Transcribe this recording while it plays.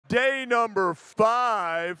day number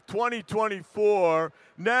 5, 2024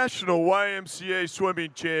 National YMCA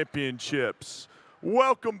Swimming Championships.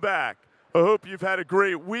 Welcome back. I hope you've had a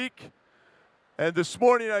great week. And this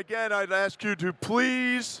morning, again, I'd ask you to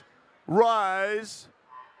please rise.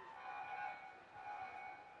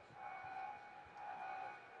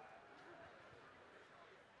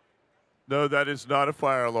 No, that is not a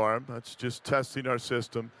fire alarm. That's just testing our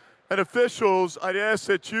system. And officials, I'd ask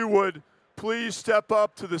that you would please step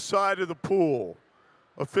up to the side of the pool.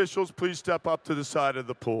 Officials, please step up to the side of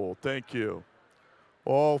the pool. Thank you.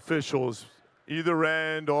 All officials, either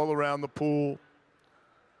end, all around the pool.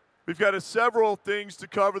 We've got several things to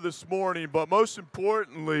cover this morning, but most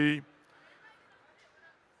importantly,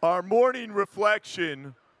 our morning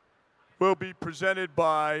reflection will be presented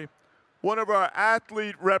by one of our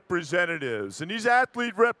athlete representatives. And these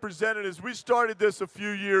athlete representatives, we started this a few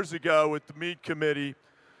years ago with the meet committee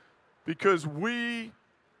because we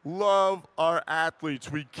love our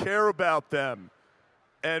athletes. We care about them.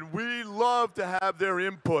 And we love to have their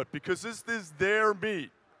input because this is their meet.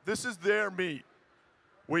 This is their meet.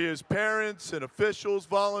 We as parents and officials,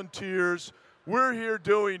 volunteers, we're here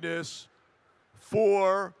doing this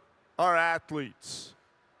for our athletes.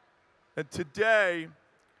 And today,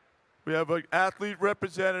 we have an athlete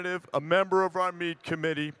representative, a member of our meet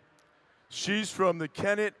committee. She's from the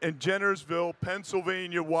Kennett and Jennersville,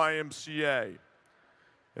 Pennsylvania YMCA.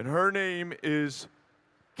 And her name is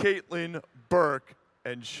Caitlin Burke,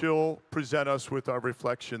 and she'll present us with our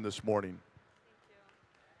reflection this morning.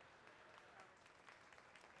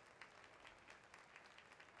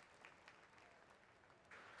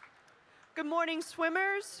 Good morning,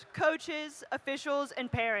 swimmers, coaches, officials, and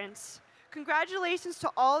parents. Congratulations to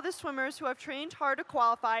all the swimmers who have trained hard to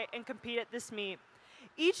qualify and compete at this meet.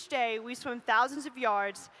 Each day, we swim thousands of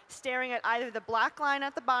yards, staring at either the black line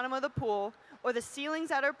at the bottom of the pool or the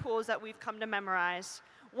ceilings at our pools that we've come to memorize.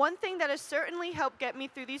 One thing that has certainly helped get me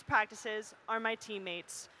through these practices are my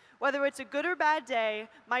teammates. Whether it's a good or bad day,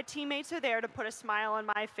 my teammates are there to put a smile on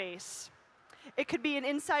my face. It could be an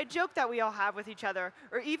inside joke that we all have with each other,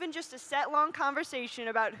 or even just a set-long conversation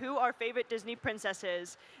about who our favorite Disney princess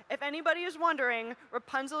is. If anybody is wondering,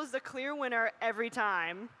 Rapunzel is the clear winner every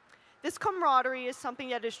time. This camaraderie is something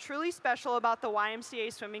that is truly special about the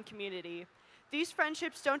YMCA swimming community. These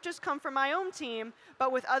friendships don't just come from my own team,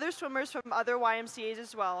 but with other swimmers from other YMCAs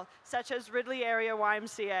as well, such as Ridley Area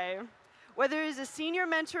YMCA. Whether it is a senior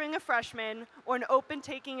mentoring a freshman or an open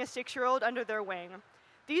taking a 6-year-old under their wing.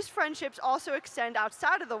 These friendships also extend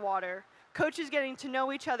outside of the water, coaches getting to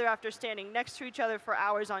know each other after standing next to each other for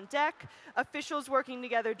hours on deck, officials working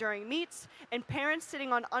together during meets, and parents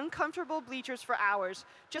sitting on uncomfortable bleachers for hours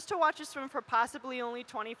just to watch us swim for possibly only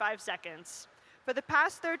 25 seconds. For the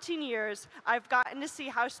past 13 years, I've gotten to see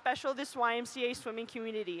how special this YMCA swimming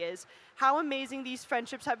community is, how amazing these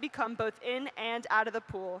friendships have become both in and out of the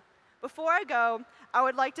pool. Before I go, I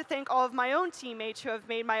would like to thank all of my own teammates who have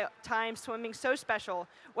made my time swimming so special,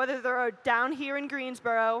 whether they're down here in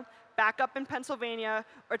Greensboro, back up in Pennsylvania,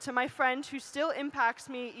 or to my friend who still impacts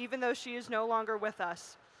me even though she is no longer with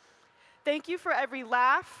us. Thank you for every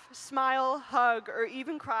laugh, smile, hug, or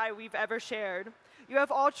even cry we've ever shared. You have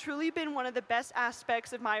all truly been one of the best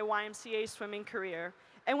aspects of my YMCA swimming career.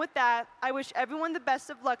 And with that, I wish everyone the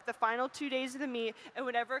best of luck the final 2 days of the meet and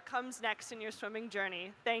whatever comes next in your swimming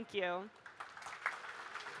journey. Thank you.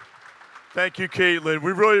 Thank you, Caitlin.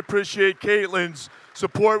 We really appreciate Caitlin's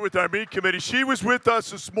support with our meet committee. She was with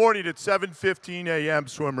us this morning at 7:15 a.m.,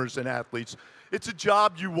 swimmers and athletes. It's a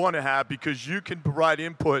job you want to have because you can provide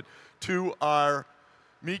input to our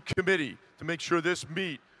meet committee to make sure this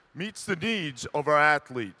meets the needs of our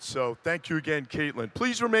athletes. So thank you again, Caitlin.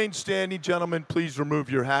 Please remain standing, gentlemen. Please remove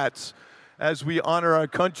your hats as we honor our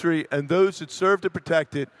country and those that serve to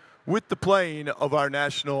protect it with the playing of our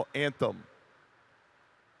national anthem.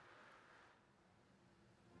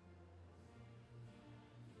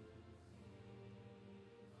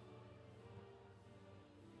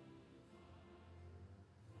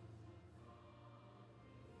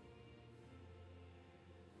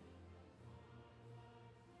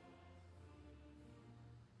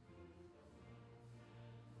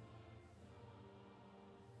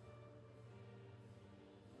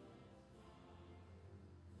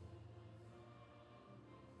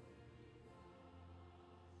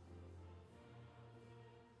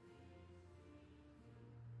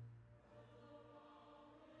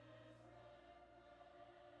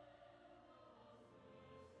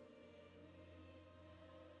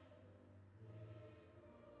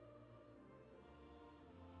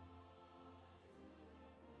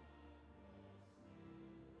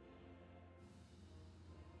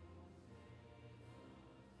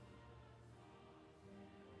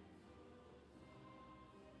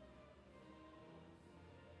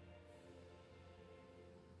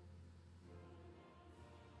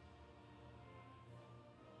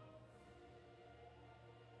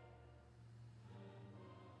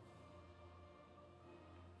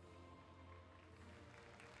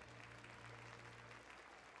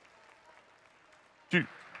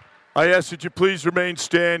 I ask that you please remain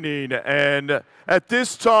standing. And at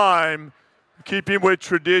this time, keeping with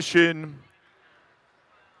tradition,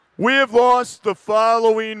 we have lost the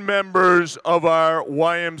following members of our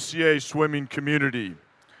YMCA swimming community.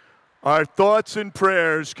 Our thoughts and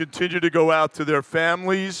prayers continue to go out to their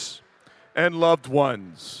families and loved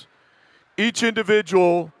ones. Each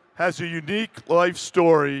individual has a unique life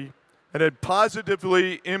story and had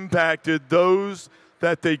positively impacted those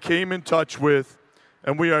that they came in touch with,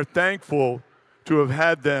 and we are thankful to have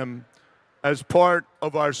had them as part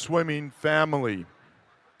of our swimming family.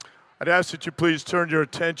 I'd ask that you please turn your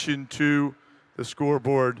attention to the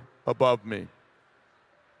scoreboard above me.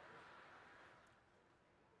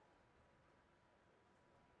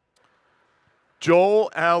 Joel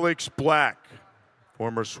Alex Black,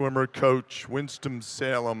 former swimmer, coach,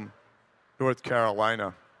 Winston-Salem, North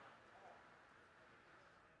Carolina.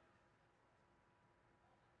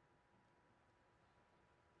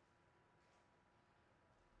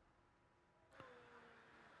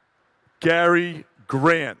 Gary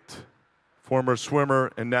Grant, former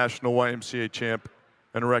swimmer and national YMCA champ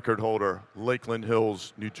and record holder, Lakeland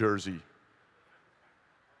Hills, New Jersey.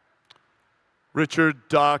 Richard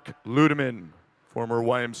Doc Ludeman, former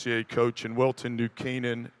YMCA coach in Wilton, New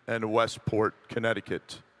Canaan, and Westport,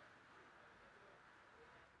 Connecticut.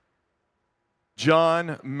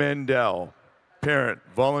 John Mendel, parent,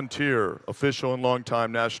 volunteer, official and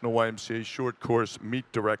longtime national YMCA short course meet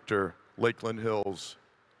director, Lakeland Hills.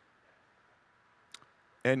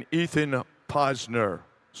 And Ethan Posner,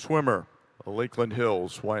 swimmer, Lakeland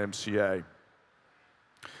Hills, YMCA.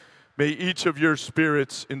 May each of your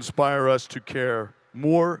spirits inspire us to care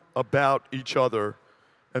more about each other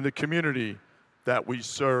and the community that we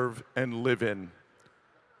serve and live in.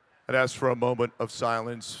 I'd ask for a moment of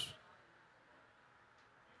silence.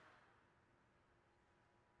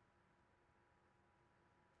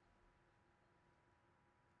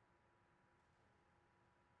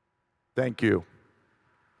 Thank you.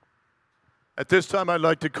 At this time, I'd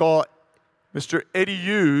like to call Mr. Eddie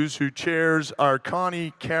Hughes, who chairs our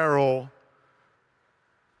Connie Carroll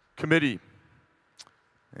committee.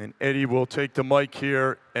 And Eddie will take the mic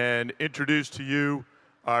here and introduce to you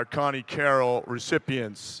our Connie Carroll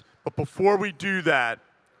recipients. But before we do that,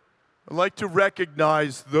 I'd like to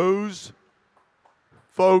recognize those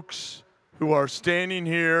folks who are standing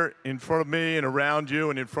here in front of me and around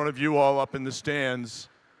you and in front of you all up in the stands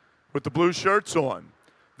with the blue shirts on.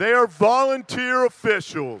 They are volunteer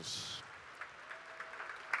officials.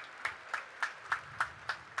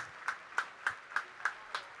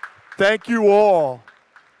 Thank you all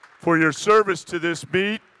for your service to this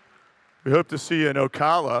meet. We hope to see you in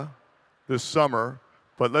Ocala this summer,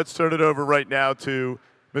 but let's turn it over right now to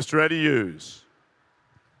Mr. Eddie Hughes.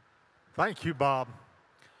 Thank you, Bob.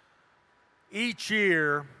 Each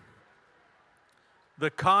year, the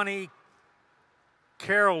Connie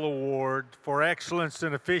Carroll Award for Excellence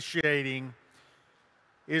in Officiating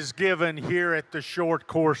is given here at the short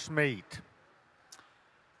course meet.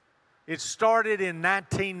 It started in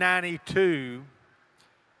 1992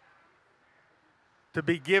 to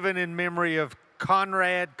be given in memory of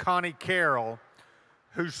Conrad Connie Carroll,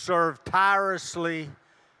 who served tirelessly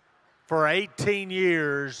for 18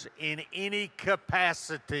 years in any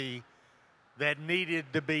capacity that needed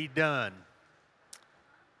to be done.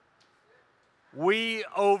 We,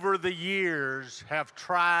 over the years, have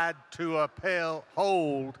tried to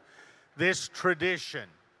uphold this tradition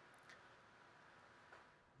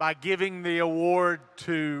by giving the award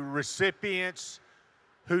to recipients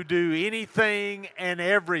who do anything and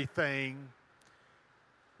everything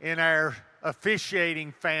in our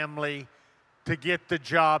officiating family to get the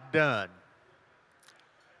job done.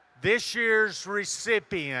 This year's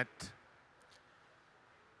recipient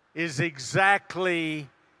is exactly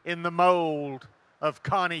in the mold of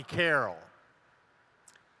Connie Carroll.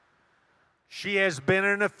 She has been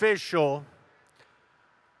an official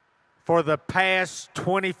for the past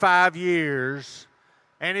 25 years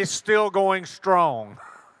and is still going strong.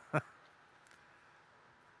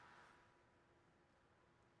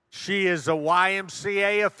 She is a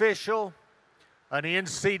YMCA official, an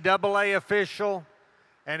NCAA official,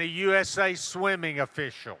 and a USA Swimming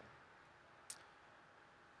official.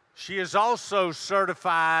 She is also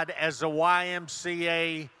certified as a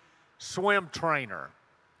YMCA swim trainer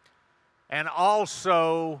and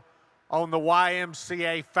also on the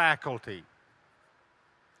YMCA faculty.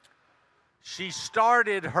 She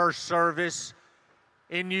started her service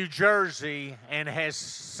in New Jersey and has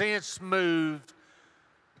since moved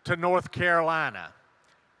to North Carolina.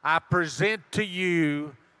 I present to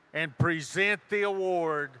you and present the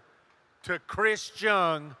award to Chris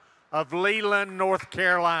Jung, of Leland, North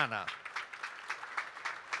Carolina.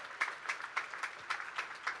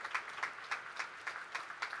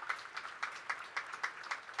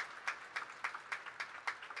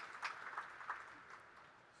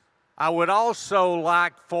 I would also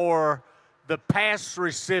like for the past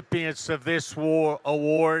recipients of this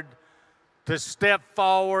award to step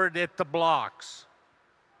forward at the blocks.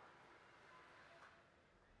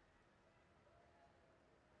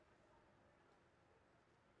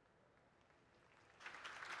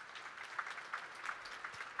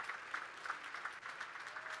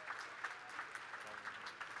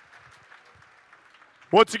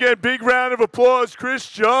 Once again, big round of applause,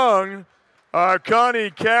 Chris Young, our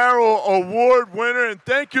Connie Carroll Award winner. And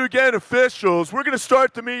thank you again, officials. We're going to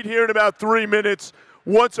start the meet here in about 3 minutes.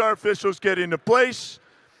 Once our officials get into place,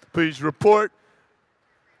 please report.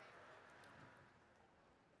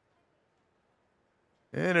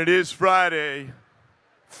 And it is Friday.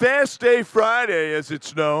 Fast Day Friday, as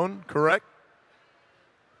it's known, correct?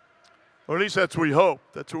 Or at least that's what we hope.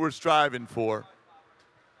 That's what we're striving for.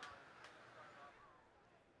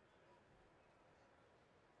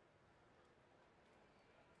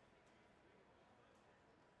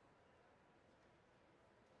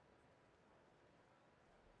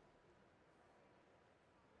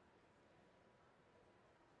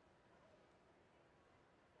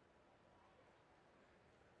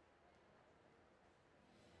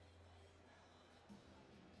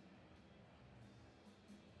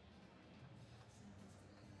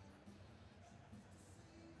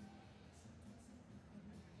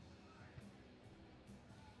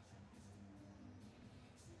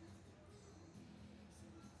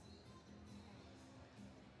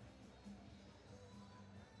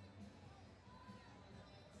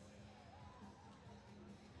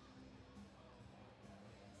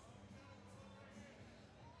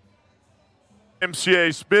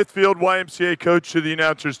 YMCA, Smithfield YMCA coach to the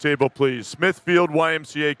announcer's table, please. Smithfield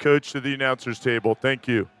YMCA coach to the announcer's table. Thank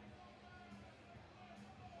you.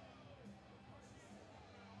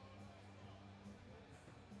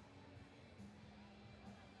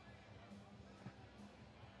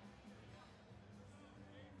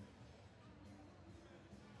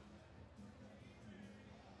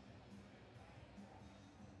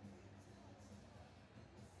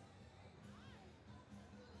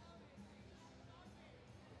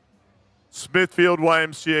 Smithfield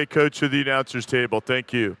YMCA coach to the announcer's table.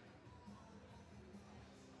 Thank you.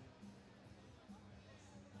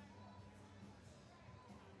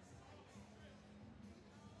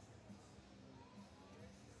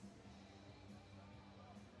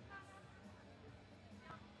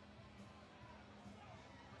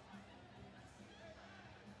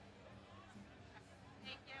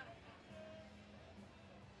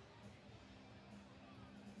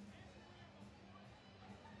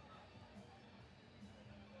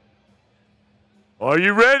 Are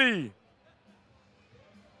you ready?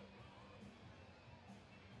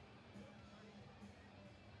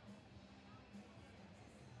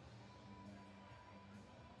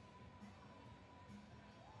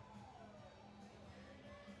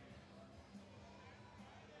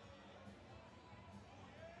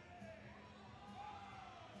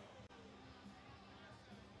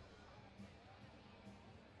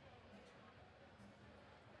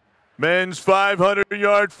 Men's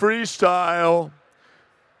 500-yard freestyle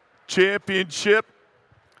championship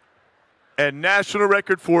and national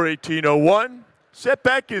record 4:18:01. Set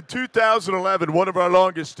back in 2011, one of our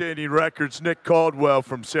longest standing records, Nick Caldwell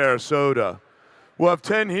from Sarasota. We'll have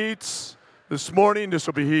 10 heats this morning. This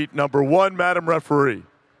will be heat number 1, Madam Referee.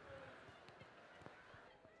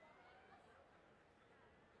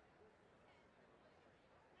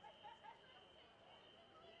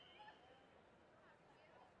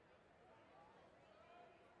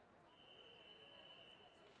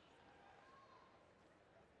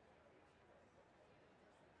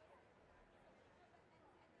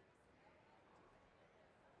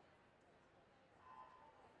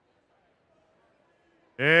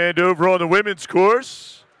 And over on the women's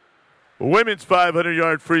course, women's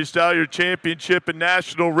 500-yard freestyle, your championship and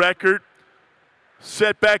national record,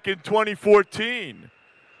 set back in 2014.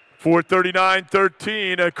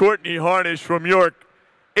 4:39:13, Courtney Harnish from York.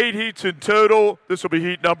 8 heats in total. This will be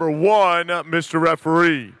heat number 1, Mr.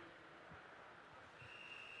 Referee.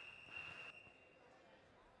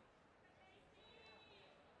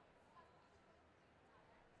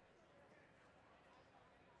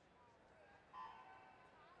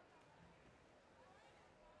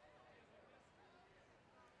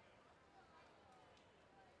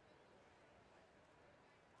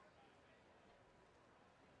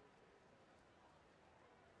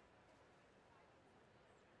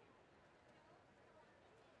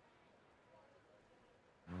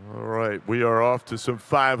 right, we are off to some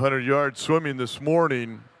 500-yard swimming this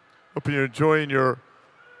morning. Hope you're enjoying your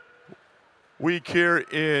week here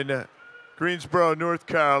in Greensboro, North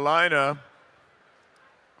Carolina.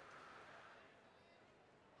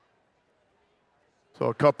 So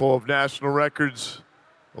a couple of national records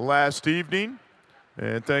last evening.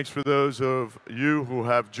 And thanks for those of you who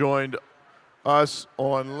have joined us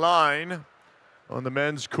online. On the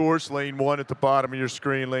men's course, lane 1 at the bottom of your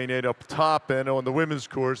screen, lane 8 up top. And on the women's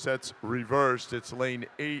course, that's reversed. It's lane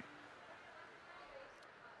 8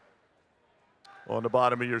 on the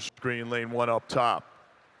bottom of your screen, lane 1 up top.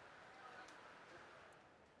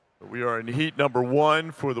 We are in heat number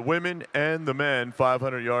 1 for the women and the men,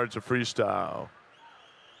 500 yards of freestyle.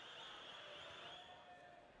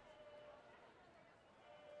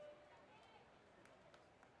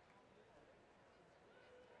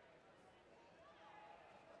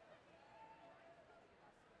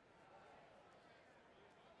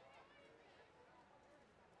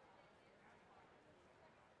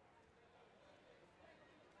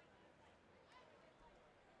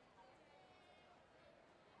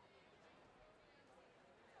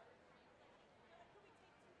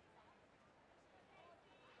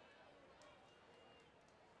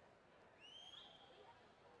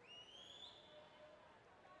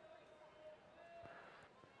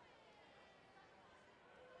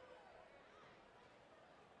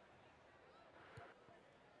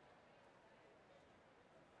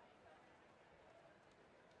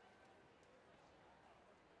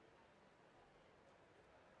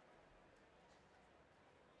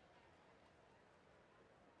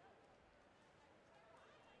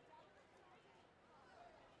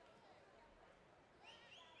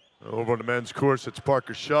 Over on the men's course, it's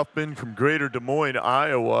Parker Shuffman from Greater Des Moines,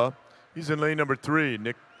 Iowa. He's in lane number 3.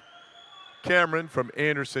 Nick Cameron from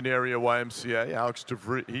Anderson area YMCA. Alex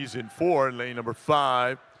DeVries, he's in 4, in lane number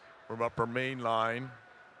 5 from Upper Main Line.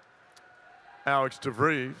 Alex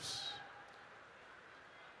DeVries.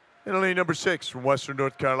 In lane number 6 from Western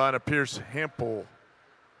North Carolina, Pierce Hampelman.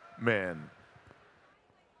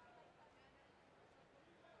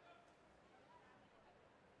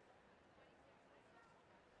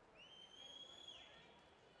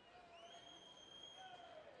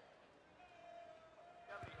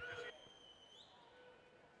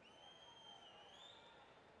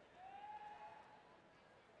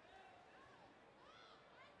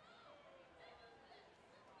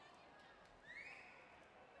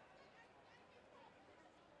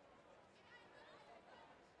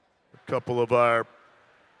 Couple of our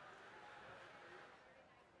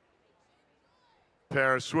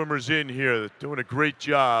para swimmers in here doing a great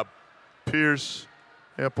job. Pierce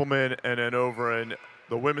Hampelman, and then over in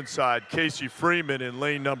the women's side, Casey Freeman in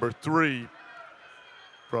lane number 3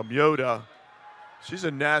 from Yoda. She's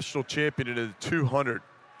a national champion in the 200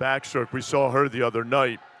 backstroke. We saw her the other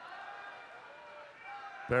night.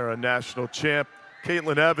 Para national champ.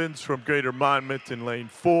 Caitlin Evans from Greater Monmouth in lane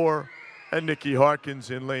 4. And Nikki Harkins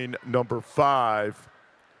in lane number 5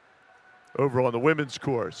 over on the women's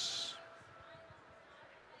course.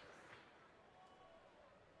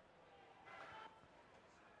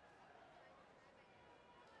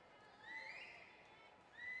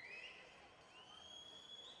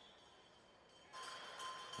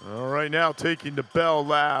 All right, now taking the bell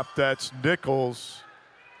lap, that's Nichols.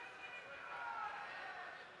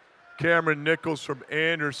 Cameron Nichols from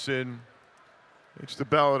Anderson. Takes the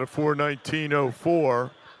bell at a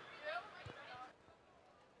 4:19.04.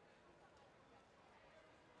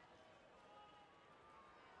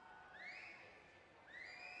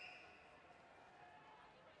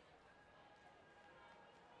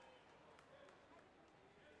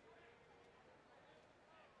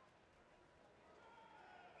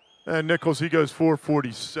 And Nichols, he goes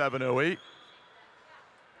 4:47.08.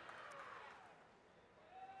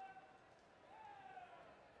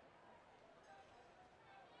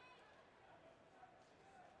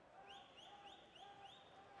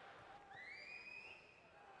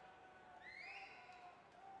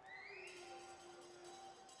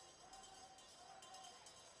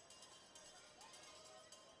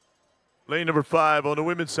 Lane number 5 on the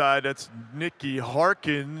women's side, that's Nikki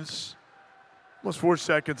Harkins. Almost 4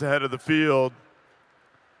 seconds ahead of the field.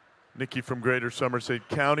 Nikki from Greater Somerset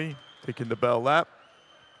County taking the bell lap.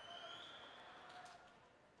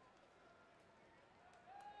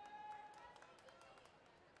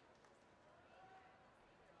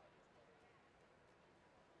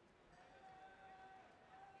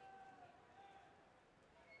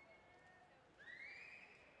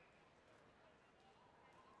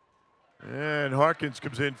 And Harkins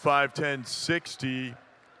comes in 5:10.60.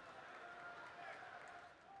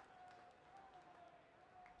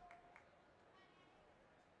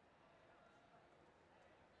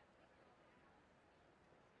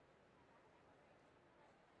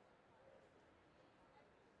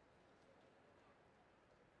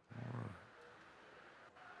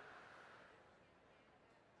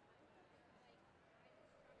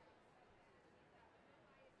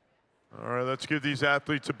 Let's give these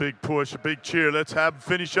athletes a big push, a big cheer. Let's have them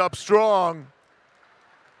finish up strong.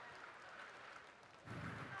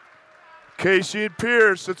 Casey and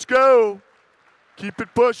Pierce, let's go. Keep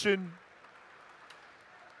it pushing.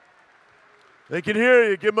 They can hear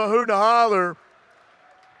you. Give them a hoot and a holler.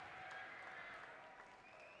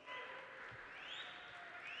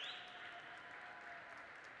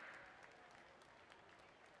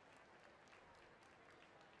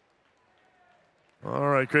 All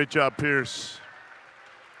right, great job, Pierce.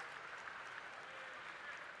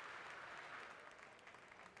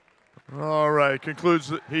 All right,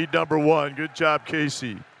 concludes heat number 1. Good job,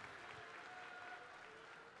 Casey.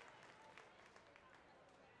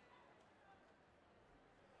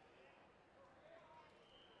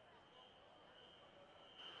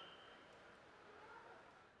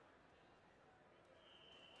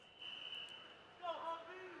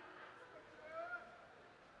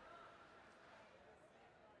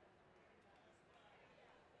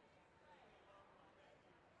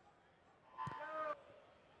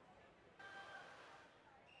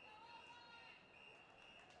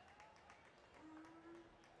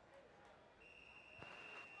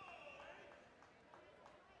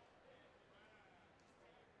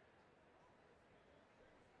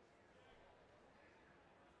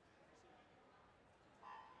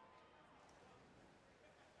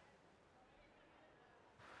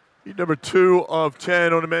 Heat number 2 of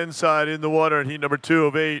 10 on the men's side in the water, and heat number 2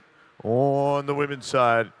 of 8 on the women's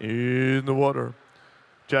side in the water.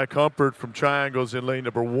 Jack Humpert from Triangles in lane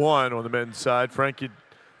number 1 on the men's side. Frankie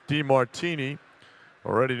DiMartini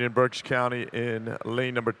already in Berks County in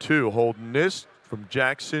lane number 2. Holden Nist from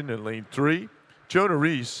Jackson in lane 3. Jonah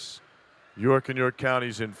Reese, York and York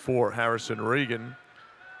Counties in 4. Harrison Reagan,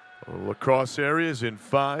 La Crosse areas in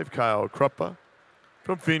 5. Kyle Kruppa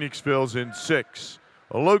from Phoenixville's in 6.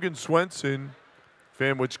 Logan Swenson,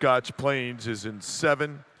 Fanwood Scotch Plains is in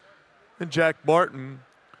 7. And Jack Martin,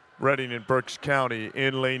 Reading in Berks County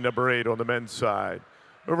in lane number 8 on the men's side.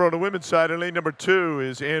 Over on the women's side, in lane number 2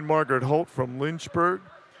 is Ann Margaret Holt from Lynchburg.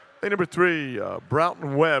 Lane number 3,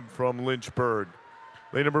 Broughton Webb from Lynchburg.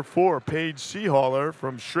 Lane number 4, Paige Seahaller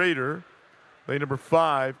from Schrader. Lane number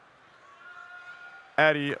 5,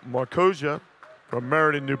 Addie Marcosia from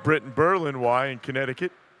Meriden, New Britain, Berlin, Y in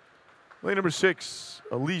Connecticut. Lane number 6,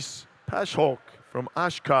 Elise Paschholk from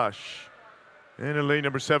Oshkosh. And in lane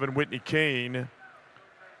number 7, Whitney Kane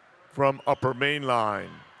from Upper Main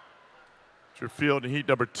Line. It's your field in heat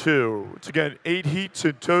number 2. It's again 8 heats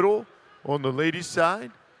in total on the ladies'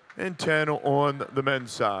 side and 10 on the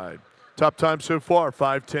men's side. Top time so far,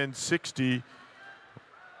 5:10:60.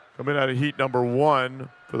 Coming out of heat number 1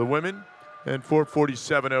 for the women and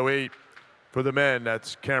 4:47:08 for the men.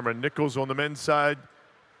 That's Cameron Nichols on the men's side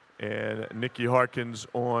and Nikki Harkins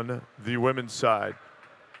on the women's side.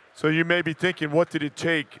 So you may be thinking, what did it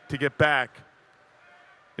take to get back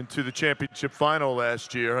into the championship final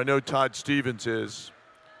last year? I know Todd Stevens is.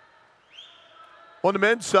 On the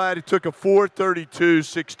men's side, it took a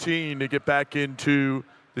 4:32:16 to get back into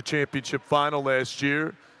the championship final last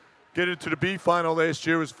year. Getting into the B final last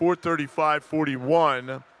year was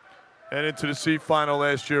 4:35:41, and into the C final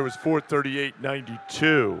last year was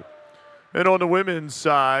 4:38:92. And on the women's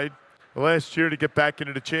side, last year to get back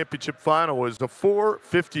into the championship final was a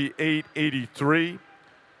 4:58:83.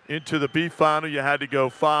 Into the B final, you had to go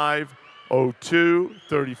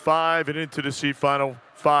 5:02:35, and into the C final,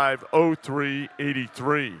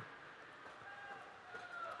 5:03:83.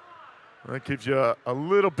 That gives you a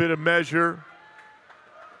little bit of measure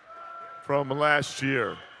from last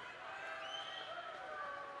year.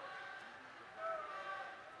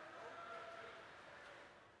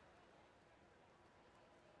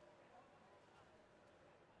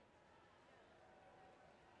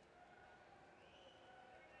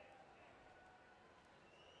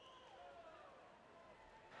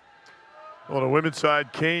 On the women's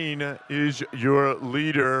side, Kane is your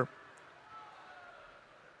leader.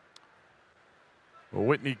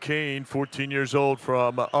 Whitney Kane, 14 years old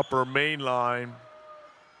from Upper Main Line.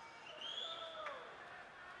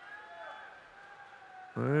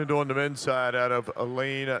 And on the men's side, out of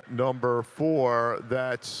lane number 4,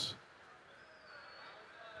 that's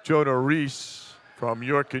Jonah Reese from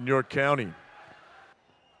York and York County.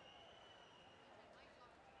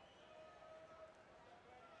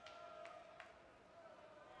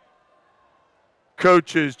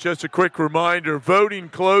 Coaches, just a quick reminder, voting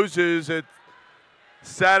closes at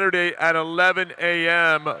Saturday at 11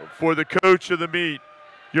 a.m. for the coach of the meet.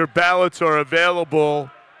 Your ballots are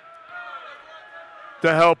available at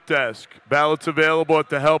the help desk. Ballots available at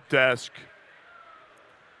the help desk.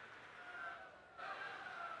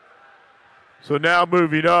 So now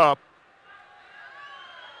moving up,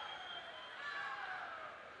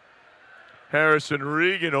 Harrison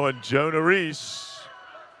Regan on Jonah Reese.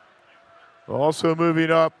 Also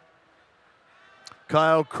moving up,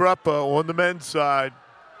 Kyle Kruppa on the men's side.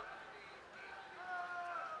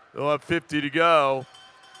 They'll have 50 to go.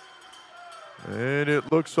 And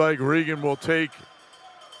it looks like Regan will take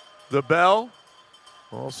the bell.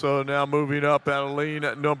 Also now moving up out of lane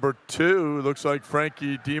at number 2. Looks like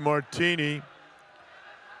Frankie DiMartini.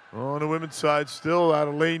 On the women's side, still out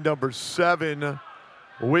of lane number 7.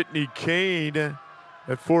 Whitney Kane at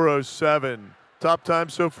 4:07. Top time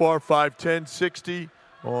so far, 5:10.60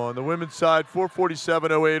 on the women's side,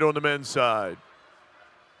 4:47.08 on the men's side.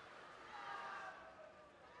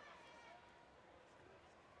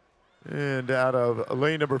 And out of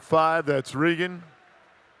lane number 5, that's Regan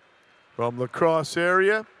from La Crosse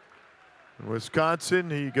area. In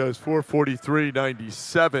Wisconsin, he goes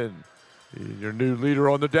 4:43.97. Your new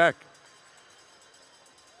leader on the deck.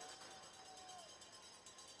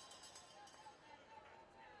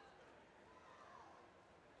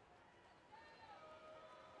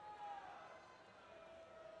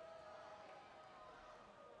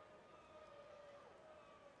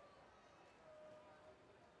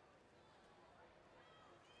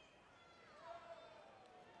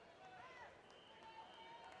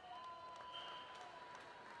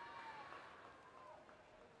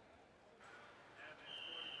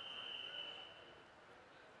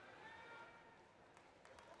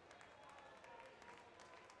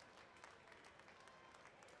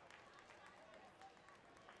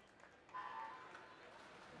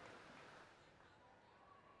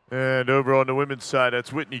 And over on the women's side,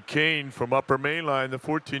 that's Whitney Kane from Upper Mainline, the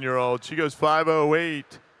 14-year-old. She goes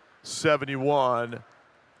 5:08.71.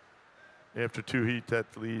 After 2 heats,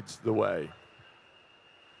 that leads the way.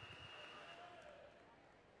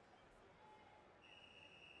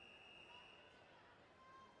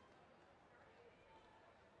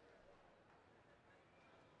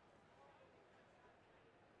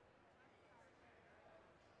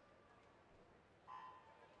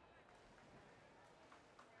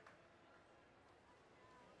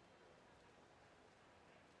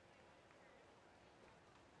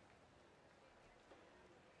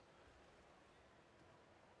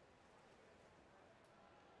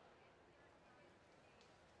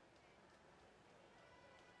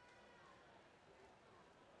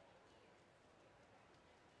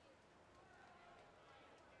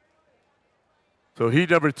 So heat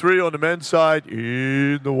number 3 on the men's side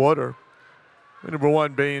in the water. Lane number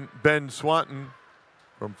 1, Ben Swanton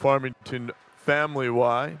from Farmington Family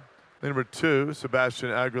Y. Lane number 2,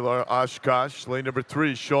 Sebastian Aguilar, Oshkosh. Lane number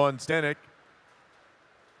 3, Sean Stanek,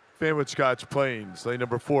 Fanwood Scotch Plains. Lane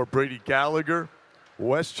number 4, Brady Gallagher,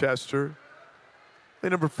 Westchester.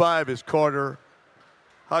 Lane number 5 is Carter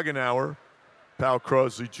Hagenauer, Pal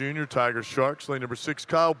Crosley Jr., Tiger Sharks. Lane number 6,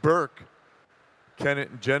 Kyle Burke,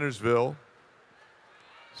 Kennett and Jennersville.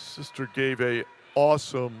 Sister gave a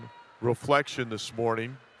awesome reflection this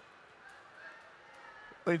morning.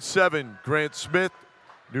 Lane 7, Grant Smith,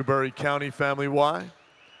 Newberry County Family Y.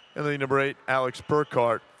 And lane number 8, Alex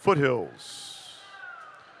Burkhart, Foothills.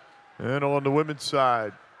 And on the women's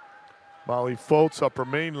side, Molly Foltz, Upper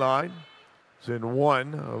Main Line, is in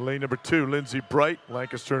 1. Lane number 2, Lindsay Bright,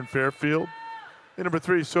 Lancaster and Fairfield. Lane number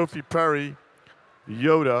 3, Sophie Perry,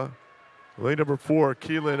 Yoda. Lane number 4,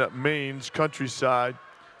 Keelan Maines, Countryside.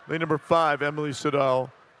 Lane number 5, Emily Siddall,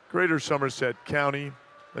 Greater Somerset County.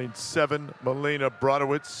 Lane 7, Melena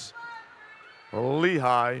Brodowitz,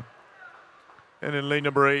 Lehigh. And in lane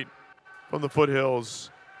number 8, from the Foothills,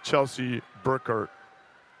 Chelsea Burkhart.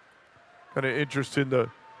 Kind of interesting, the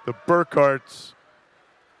Burkharts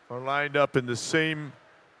are lined up in the same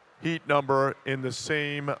heat number in the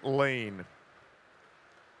same lane.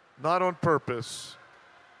 Not on purpose.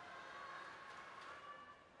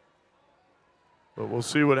 But we'll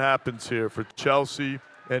see what happens here for Chelsea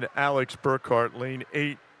and Alex Burkhart, lane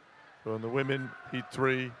 8 on the women, heat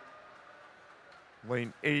 3.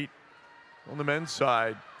 Lane 8 on the men's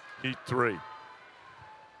side, heat 3.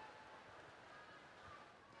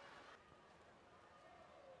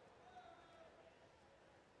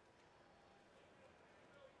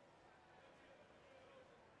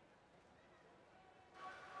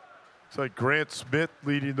 It's like Grant Smith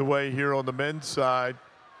leading the way here on the men's side.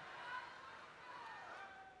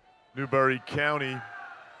 Newberry County.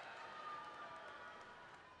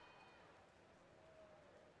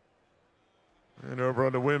 And over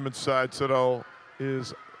on the women's side, Siddall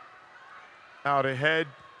is out ahead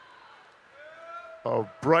of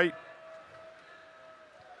Bright.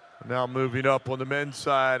 Now moving up on the men's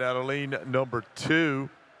side out of lane number 2,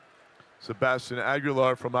 Sebastian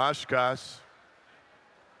Aguilar from Oshkosh.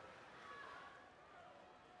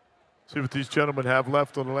 See what these gentlemen have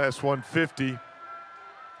left on the last 150.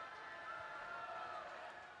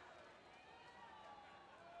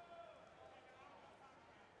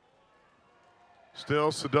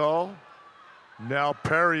 Still Sadal. Now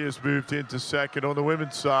Perry has moved into second on the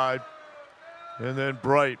women's side. And then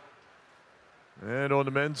Bright. And on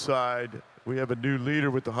the men's side, we have a new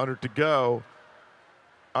leader with 100 to go.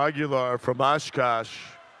 Aguilar from Oshkosh.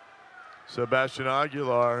 Sebastian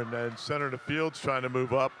Aguilar, and then center of the field's trying to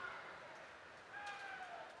move up.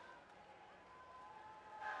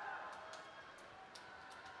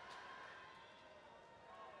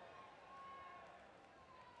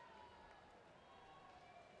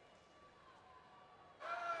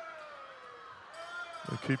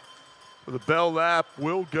 The bell lap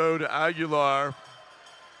will go to Aguilar.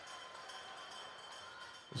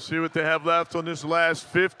 We'll see what they have left on this last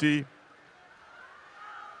 50.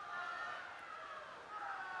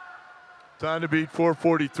 Time to beat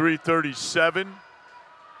 4:43.37.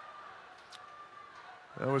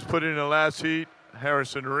 That was put in the last heat.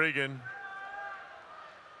 Harrison Regan.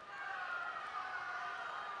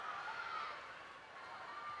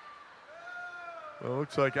 Well, it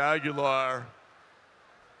looks like Aguilar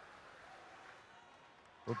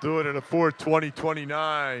will do it at a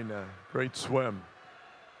 4:20.29. Great swim.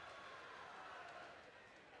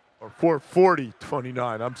 Or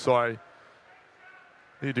 4:40.29. I'm sorry.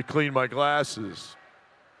 Need to clean my glasses.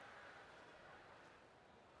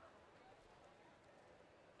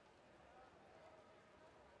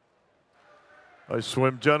 Nice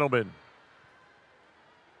swim, gentlemen.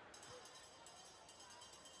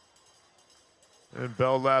 And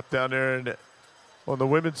bell lap down there and on the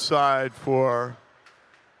women's side for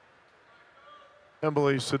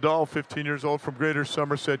Emily Sadal, 15 years old from Greater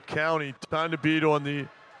Somerset County. Time to beat on the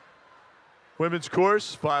women's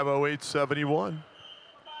course, 5:08.71.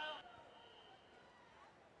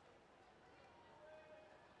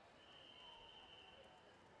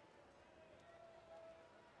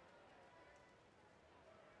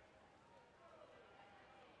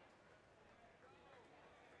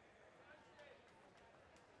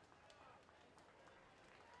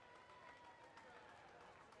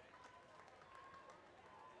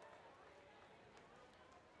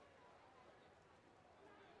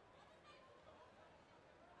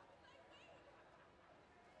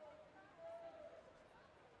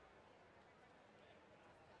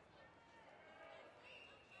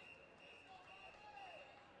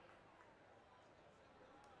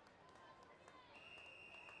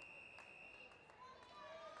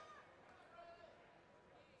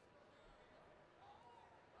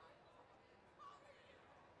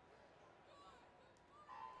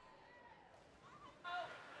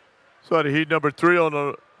 So to heat number 3 on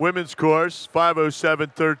the women's course,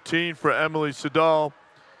 5:07.13 for Emily Sadal.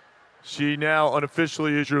 She now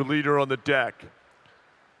unofficially is your leader on the deck.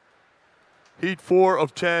 Heat 4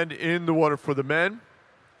 of 10 in the water for the men.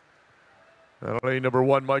 Lane number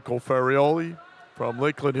 1, Michael Ferrioli from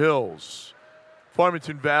Lakeland Hills.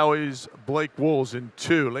 Farmington Valley's Blake Wools in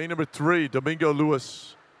 2. Lane number 3, Domingo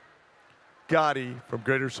Luis Gotti from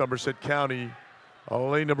Greater Somerset County.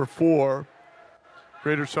 Lane number 4,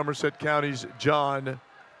 Greater Somerset County's John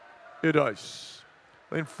Idice.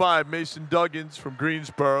 Lane 5, Mason Duggins from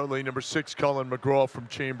Greensboro. Lane number 6, Colin McGraw from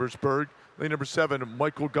Chambersburg. Lane number 7,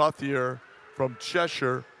 Michael Gauthier from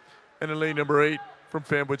Cheshire. And in lane number 8, from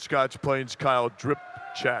Fanwood Scotch Plains, Kyle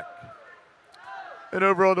Dripchak. And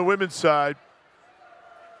over on the women's side,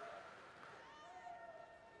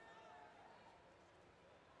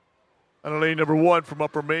 on lane number 1 from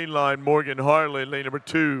Upper Mainline, Morgan Harlan. Lane number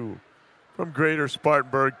 2, from Greater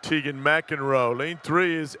Spartanburg, Tegan McEnroe. Lane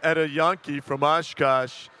 3 is Etta Yankee from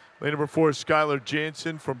Oshkosh. Lane number 4 is Skylar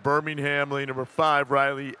Jansen from Birmingham. Lane number 5,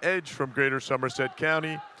 Riley Edge from Greater Somerset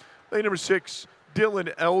County. Lane number 6,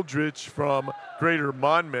 Dylan Eldridge from Greater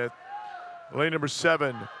Monmouth. Lane number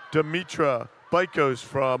 7, Demetra Bykos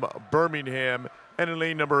from Birmingham. And in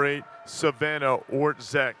lane number 8, Savannah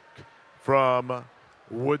Ortzek from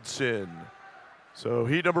Woodson. So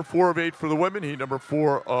heat number 4 of 8 for the women, heat number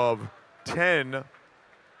 4 of 10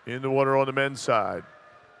 in the water on the men's side.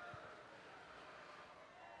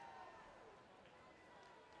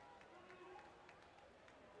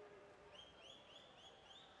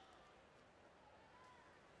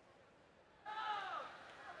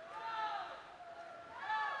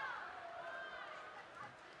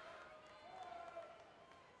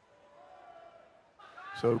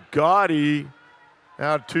 So Gotti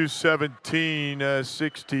out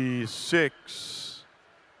 2:17.66.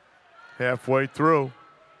 Halfway through.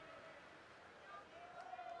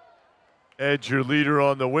 Edge, your leader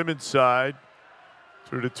on the women's side,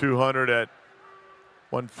 through the 200 at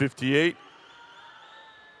 158.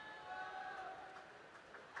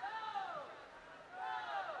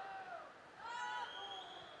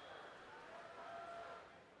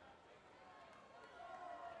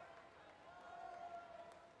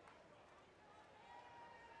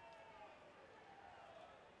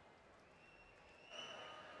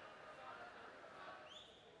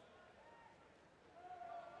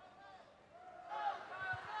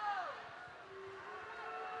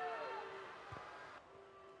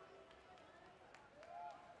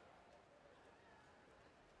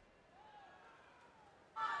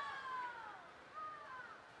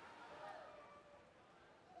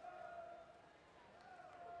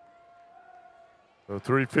 So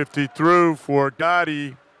 350 through for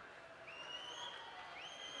Gotti.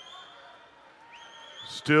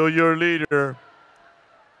 Still your leader.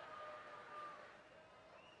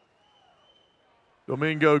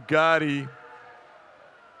 Domingo Gotti.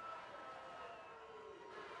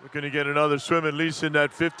 Looking to get another swim, at least in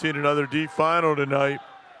that 15, another D final tonight.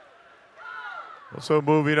 Also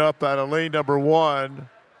moving up out of lane number 1.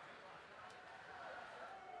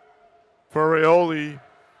 Ferraioli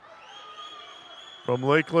from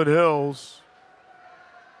Lakeland Hills.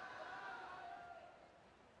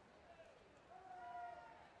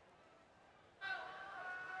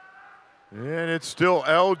 And it's still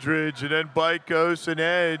Eldridge, and then Bykos and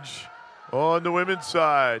Edge on the women's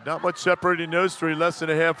side. Not much separating those three, less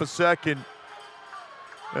than a half a second.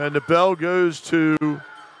 And the bell goes to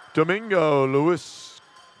Domingo Luis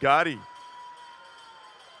Gotti.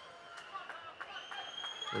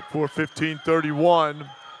 At 4:15:31.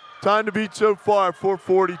 Time to beat so far,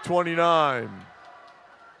 4:40:29.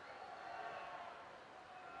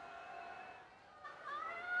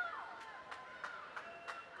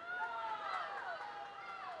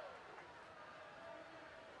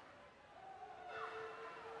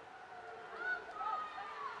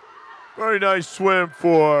 Very nice swim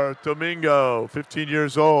for Domingo, 15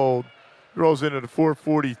 years old. Rolls in at a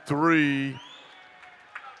 4:43.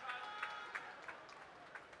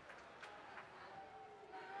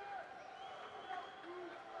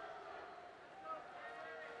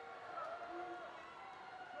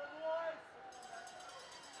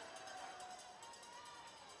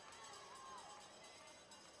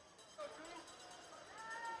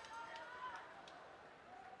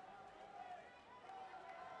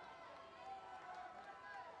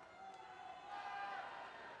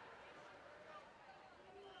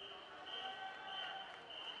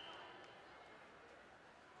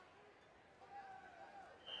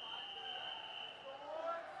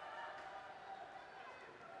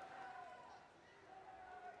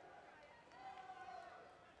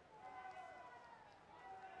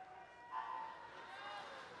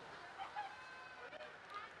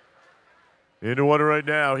 Into water right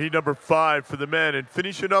now, heat number 5 for the men. And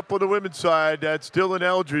finishing up on the women's side, that's Dylan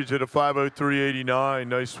Eldridge at a 5:03:89.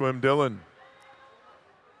 Nice swim, Dylan.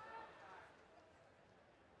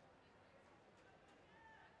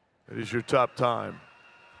 That is your top time.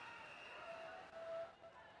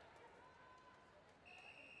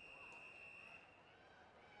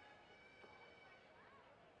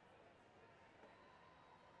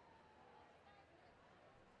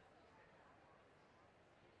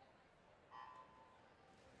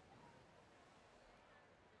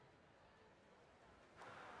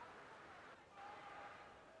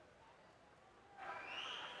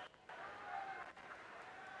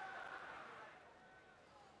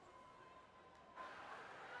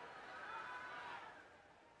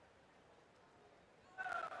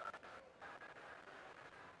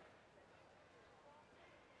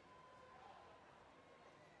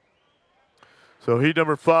 So heat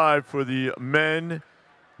number 5 for the men.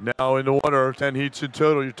 Now in the water, 10 heats in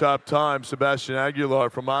total. Your top time, Sebastian Aguilar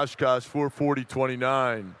from Oshkosh,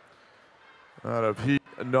 4:40:29. Out of heat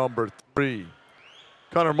number 3.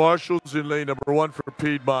 Connor Marshall's in lane number 1 for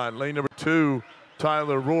Piedmont. Lane number 2,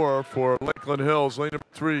 Tyler Rohr for Lakeland Hills. Lane number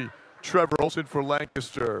 3, Trevor Olson for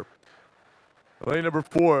Lancaster. Lane number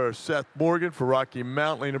 4, Seth Morgan for Rocky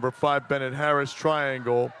Mount. Lane number 5, Bennett Harris,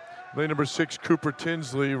 Triangle. Lane number 6, Cooper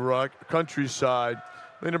Tinsley, Countryside.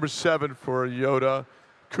 Lane number 7 for Yoda,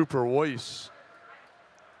 Cooper Weiss.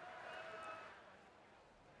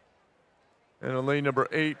 And in lane number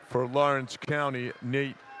 8 for Lawrence County,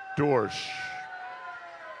 Nate Dorsch.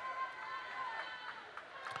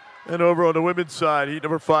 And over on the women's side, heat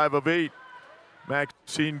number 5 of 8,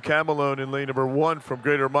 Maxine Camelone in lane number 1 from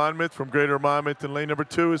Greater Monmouth. From Greater Monmouth in lane number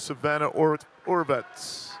 2 is Savannah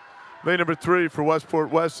Orvetz. Lane number 3 for Westport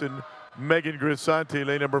Weston, Megan Grisante.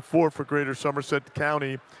 Lane number 4 for Greater Somerset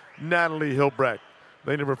County, Natalie Hilbrecht.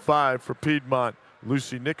 Lane number 5 for Piedmont,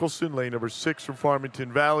 Lucy Nicholson, lane number 6 from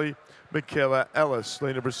Farmington Valley. Michaela Ellis,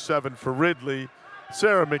 lane number 7 for Ridley.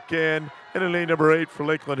 Sarah McGann, and in lane number 8 for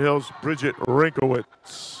Lakeland Hills, Bridget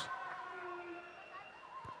Rinkowitz.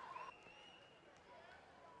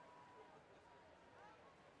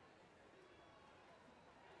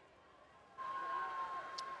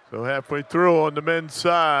 So halfway through on the men's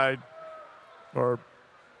side, so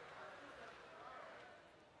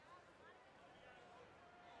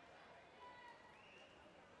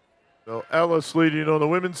Ellis leading on the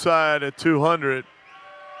women's side at 200,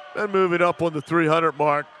 and moving up on the 300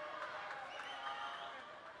 mark.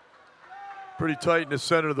 Pretty tight in the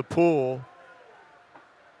center of the pool.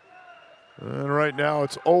 And right now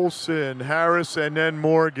it's Olson, Harris, and then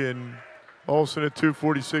Morgan. Olson at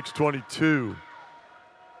 2:46.22.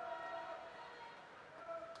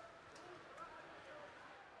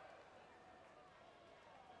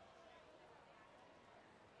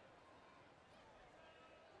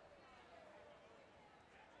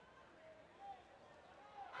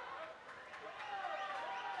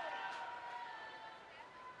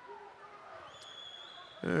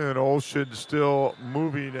 And Olson still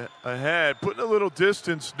moving ahead, putting a little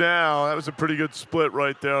distance now. That was a pretty good split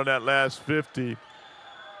right there on that last 50.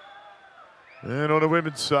 And on the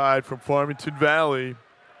women's side from Farmington Valley,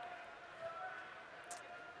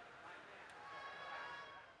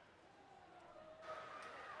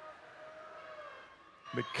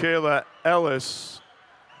 Michaela Ellis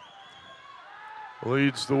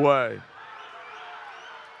leads the way.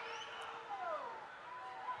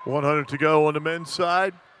 100 to go on the men's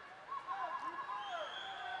side.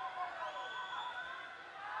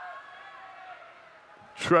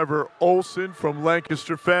 Trevor Olson from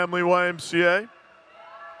Lancaster Family YMCA.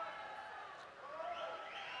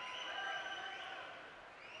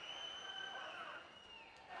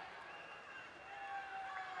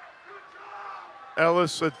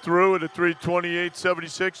 Ellis through at a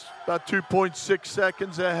 3:28.76, about 2.6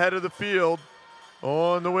 seconds ahead of the field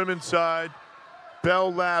on the women's side.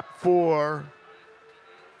 Bell lap for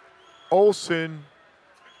Olson.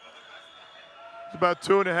 It's about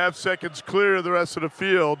 2.5 seconds clear of the rest of the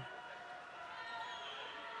field.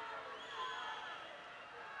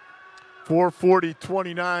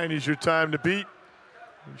 4:40.29 is your time to beat.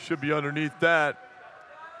 You should be underneath that.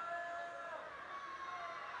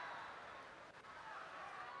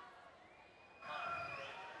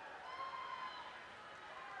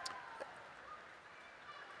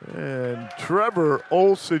 And Trevor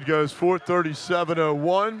Olson goes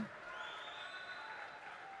 4:37.01.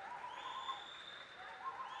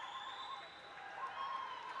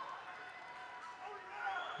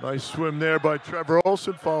 Nice swim there by Trevor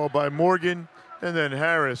Olson, followed by Morgan, and then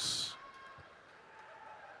Harris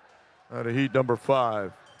out of heat number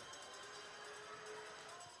 5.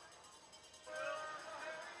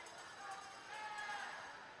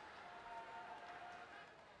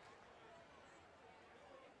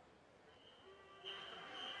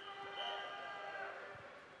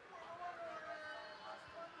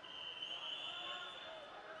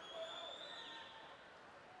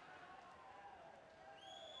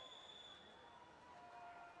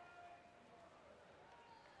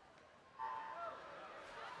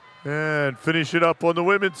 And finish it up on the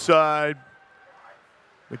women's side.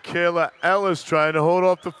 Michaela Ellis trying to hold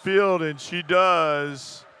off the field, and she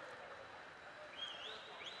does.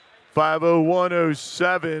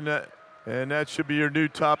 5:01.07, and that should be your new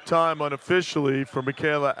top time unofficially for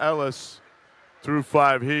Michaela Ellis through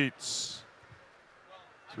 5 heats.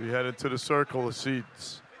 So we head into the circle of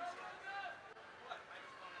seats.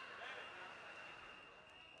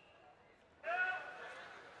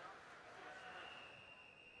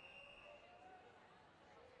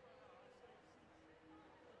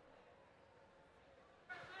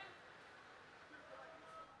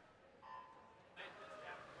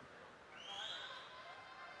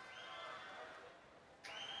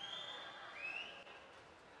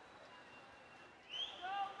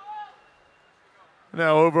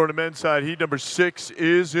 Now over on the men's side, heat number 6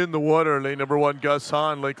 is in the water. Lane number 1, Gus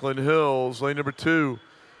Hahn, Lakeland Hills. Lane number 2,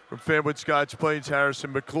 from Fanwood Scotch Plains,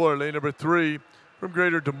 Harrison McClure. Lane number 3, from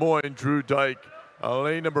Greater Des Moines, Drew Dyke.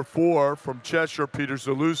 Lane number 4, from Cheshire, Peter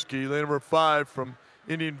Zalewski. Lane number 5, from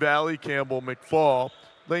Indian Valley, Campbell McFall.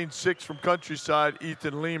 Lane 6, from Countryside,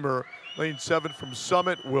 Ethan Leamer. Lane 7, from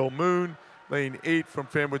Summit, Will Moon. Lane 8, from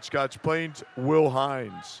Fanwood Scotch Plains, Will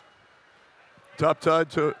Hines. Top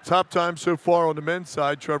time so far on the men's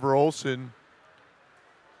side, Trevor Olson,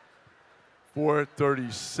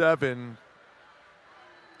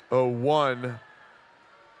 4:37.01.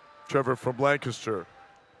 Trevor from Lancaster.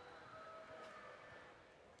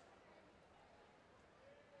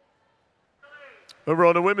 Over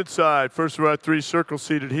on the women's side, first of our 3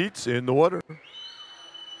 circle-seated heats in the water.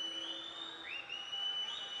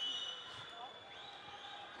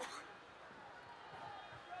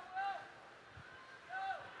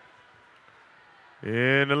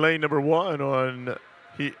 In the lane number 1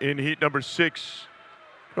 in heat number 6,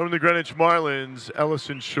 from the Greenwich Marlins,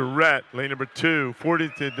 Ellison Charette. Lane number 2,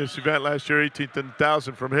 40th in this event last year, 18th in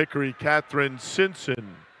 1,000 from Hickory, Catherine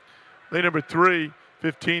Simpson. Lane number 3,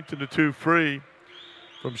 15th in the 2 free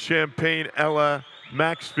from Champaign, Ella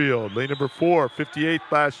Maxfield. Lane number 4,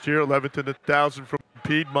 58th last year, 11th in the 1,000 from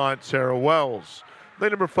Piedmont, Sarah Wells.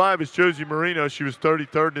 Lane number 5 is Josie Marino. She was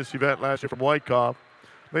 33rd in this event last year from Wyckoff.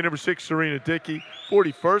 Lane number 6, Serena Dickey,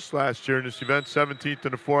 41st last year in this event, 17th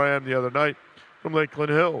in the 4 AM the other night from Lakeland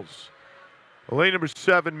Hills. Lane number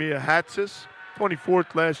 7, Mia Hatsis,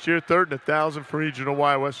 24th last year, 3rd in 1,000 for Regional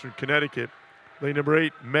Y, Western Connecticut. Lane number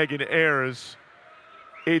 8, Megan Ayers,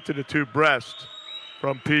 8th in the 2 breast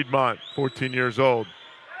from Piedmont, 14 years old.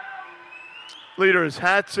 Leader is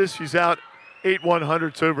Hatsis. She's out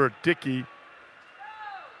 8/100ths over Dickey.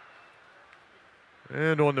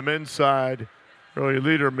 And on the men's side, early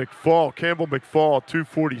leader McFall, Campbell McFall,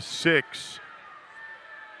 2:46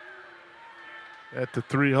 at the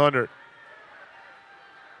 300.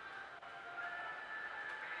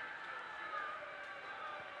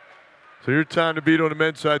 So your time to beat on the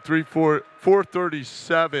men's side,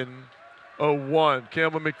 4:37.01.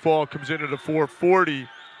 Campbell McFall comes in at a 4:40.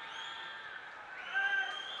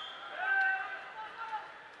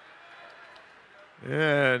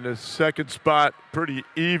 And the second spot pretty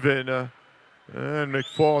even. And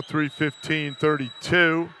McFall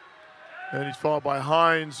 3:15.32. And he's followed by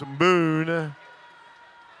Hines, Moon, and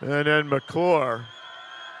then McClure.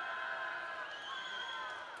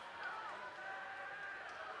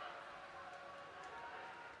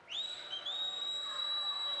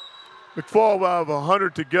 McFall will have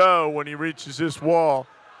 100 to go when he reaches this wall.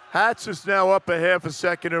 Hatz is now up a half a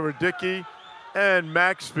second over Dickey and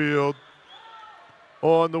Maxfield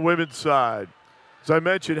on the women's side. As I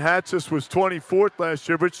mentioned, Hatsis was 24th last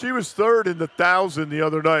year, but she was 3rd in the 1,000 the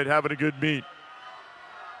other night, having a good meet.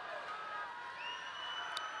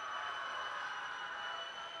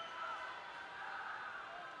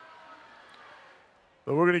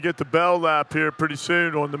 So we're going to get the bell lap here pretty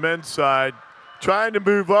soon on the men's side. Trying to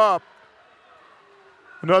move up,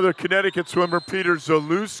 another Connecticut swimmer, Peter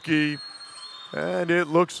Zalewski, and it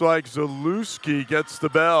looks like Zalewski gets the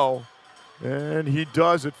bell. And he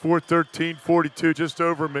does at 4:13.42, just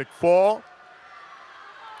over McFall.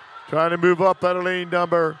 Trying to move up out of lane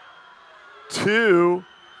number 2,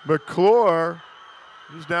 McClure.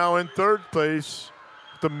 He's now in 3rd place.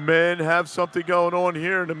 The men have something going on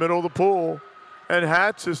here in the middle of the pool. And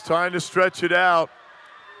Hatz is trying to stretch it out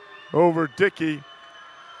over Dickey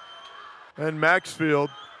and Maxfield.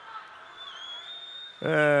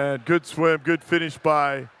 And good swim, good finish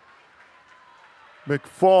by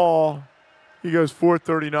McFall. He goes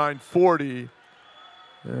 4:39.40,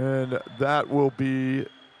 and that will be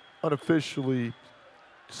unofficially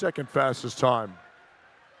second fastest time.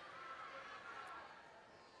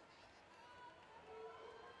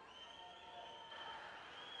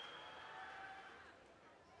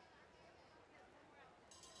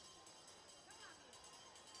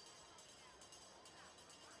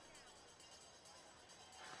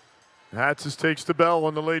 Hatsis takes the bell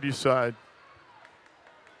on the ladies' side.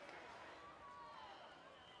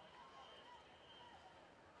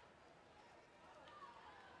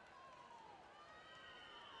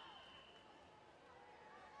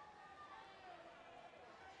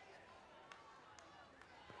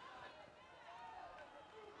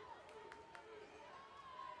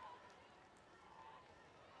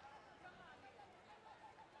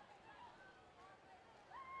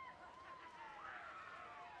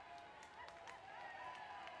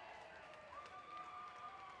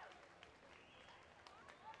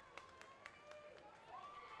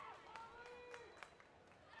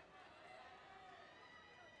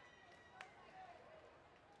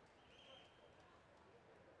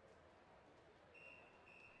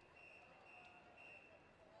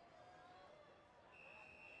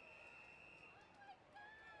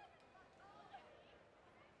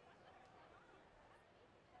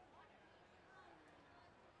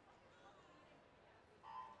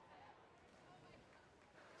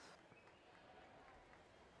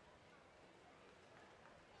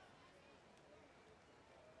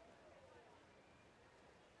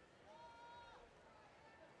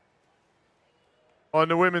 On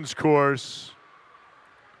the women's course,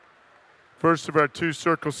 first of our 2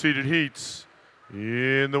 circle-seated heats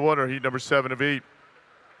in the water, heat number 7 of 8.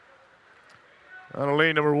 On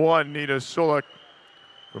lane number 1, Nita Sulek,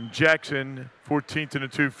 From Jackson, 14th in the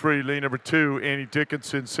 2 free. Lane number 2, Annie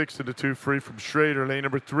Dickinson, 6th in the 2 free from Schrader. Lane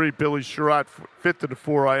number 3, Billy Sherratt, 5th in the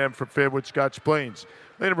 4 IM from Fairwood Scotch Plains.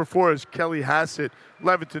 Lane number 4 is Kelly Hassett,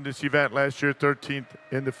 11th in this event last year, 13th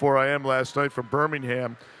in the 4 IM last night from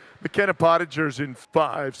Birmingham. McKenna Pottinger's in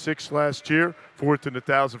 5-6 last year, 4th in the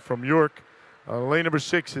 1,000 from York. Lane number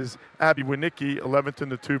 6 is Abby Winicki, 11th in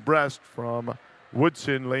the 2 breast from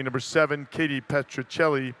Woodson. Lane number 7, Katie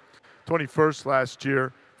Petricelli, 21st last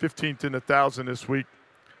year, 15th in the 1,000 this week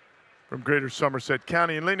from Greater Somerset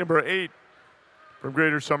County. And lane number 8 from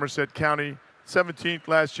Greater Somerset County, 17th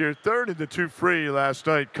last year, 3rd in the 2 free last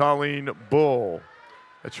night, Colleen Bull.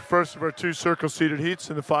 That's your first of our 2 circle-seated heats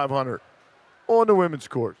in the 500 on the women's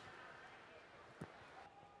course.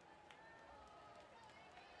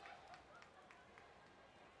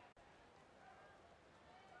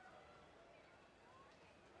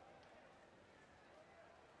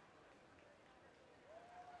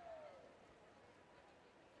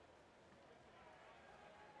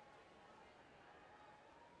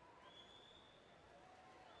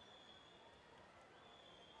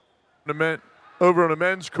 Over on the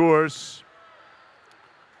men's course,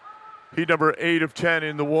 heat number 8 of 10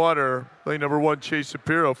 in the water. Lane number 1, Chase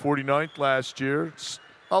Shapiro, 49th last year.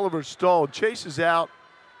 Oliver Stahl. Chase is out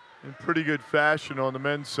in pretty good fashion on the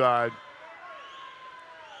men's side.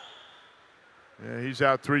 Yeah, he's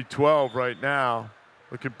out 312 right now.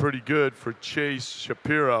 Looking pretty good for Chase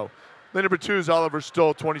Shapiro. Lane number 2 is Oliver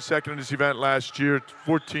Stoll, 22nd in this event last year,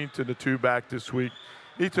 14th in the 2 back this week.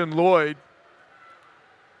 Ethan Lloyd,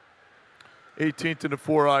 18th in the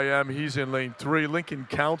 4 IM. He's in lane 3. Lincoln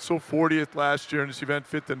Council, 40th last year in this event,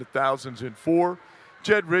 5th in the 1,000s in 4.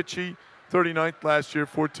 Jed Ritchie, 39th last year,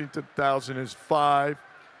 14th in the 1,000 is 5.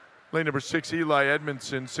 Lane number 6, Eli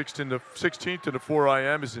Edmondson, 16th in the 4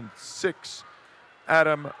 IM is in 6.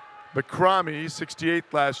 Adam McCramy,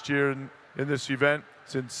 68th last year in this event,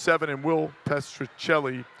 is in 7. And Will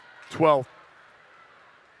Pestricelli, 12th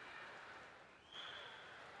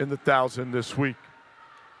in the 1,000 this week.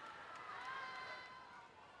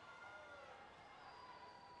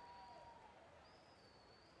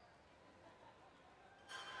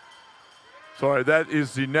 Sorry, that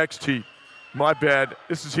is the next heat. My bad.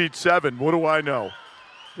 This is heat 7. What do I know?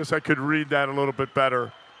 Guess I could read that a little bit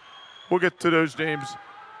better. We'll get to those names.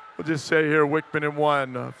 We'll just say here, Wickman in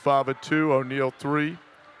 1, Fava 2, O'Neill 3,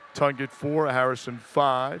 Tungate 4, Harrison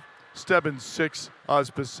 5, Stebbins 6,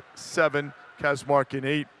 Osbus 7, Kazmark in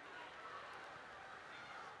 8.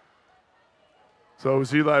 So it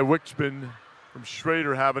was Eli Wickman from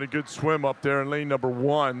Schrader having a good swim up there in lane number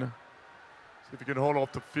 1. See if he can hold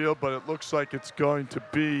off the field, but it looks like it's going to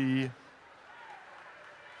be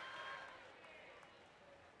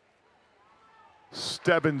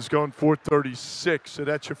Stebbins going 4:36, so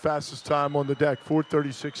that's your fastest time on the deck,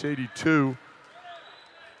 4:36.82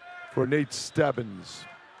 for Nate Stebbins.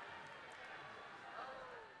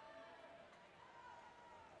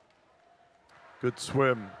 Good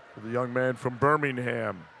swim for the young man from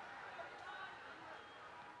Birmingham.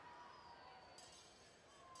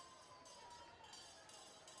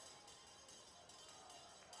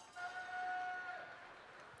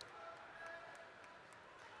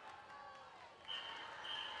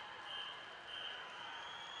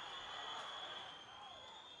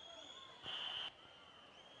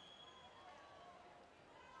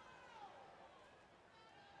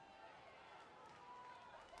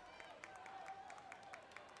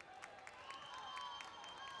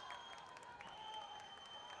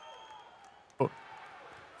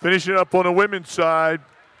 Finishing up on the women's side,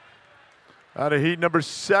 out of heat number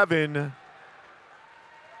 7,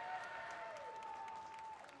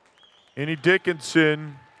 Annie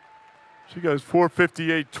Dickinson. She goes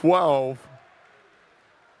 4:58.12.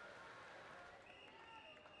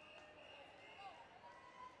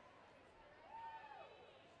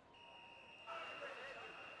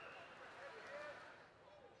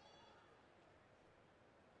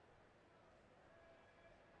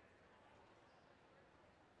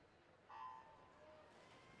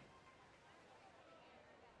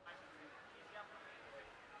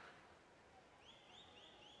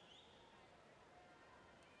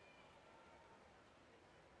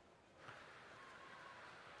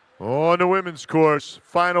 On the women's course,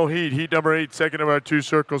 final heat, heat number 8, second of our 2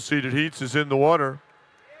 circle-seated heats, is in the water.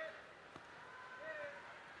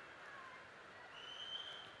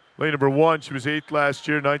 Lane number 1, she was 8th last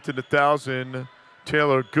year, 9th in the 1,000,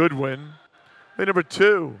 Taylor Goodwin. Lane number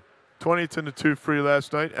 2, 20th in the 2 free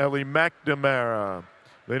last night, Ellie McNamara.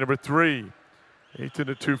 Lane number 3, 8th in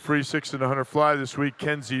the 2 free, 6th in the 100 fly this week,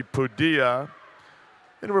 Kenzie Padilla.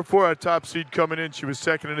 And number 4, our top seed coming in. She was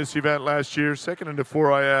second in this event last year, second in the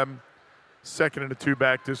 4IM, second in the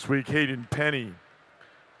 2-back this week, Hayden Penny.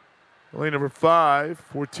 Lane number 5,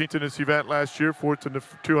 14th in this event last year, 4th in the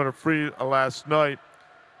 200 free last night,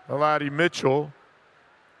 Aladi Mitchell.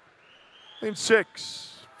 Lane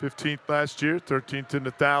 6, 15th last year, 13th in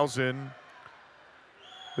the 1,000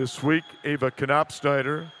 this week, Ava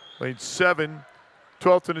Knopsnyder. Lane 7,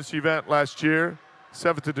 12th in this event last year,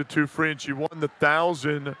 7th in the 2 free, and she won the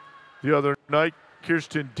 1,000 the other night,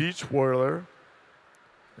 Kirsten Dietzweiler.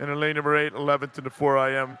 And in lane number 8, 11th in the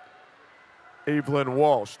 4IM, Evelyn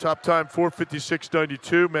Walsh. Top time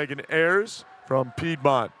 4:56.92. Megan Ayers from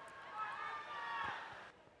Piedmont.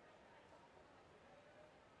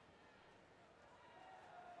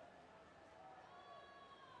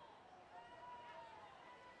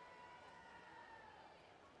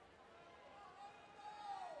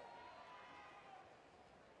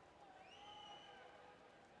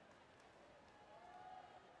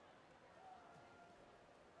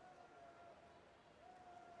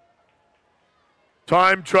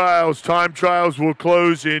 Time trials will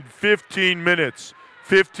close in 15 minutes.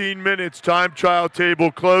 15 minutes, time trial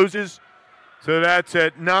table closes. So that's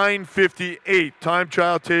at 9:58, time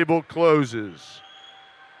trial table closes.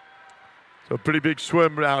 So pretty big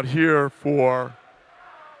swim out here for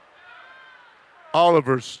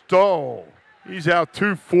Oliver Stoll. He's out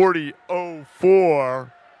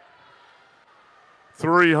 2:40.04.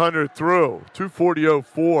 300 through,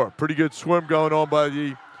 2:40.04. Pretty good swim going on by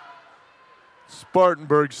the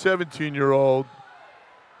Spartanburg 17-year-old.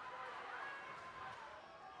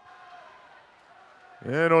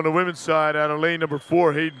 And on the women's side, out of lane number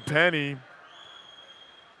 4, Hayden Penny.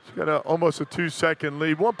 She's got almost a 2-second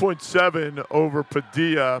lead, 1.7 over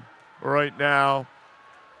Padilla right now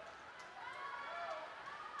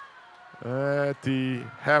at the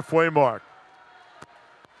halfway mark.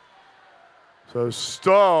 So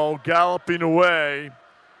Stahl galloping away.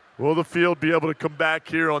 Will the field be able to come back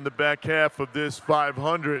here on the back half of this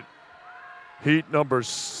 500? Heat number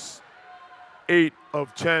 8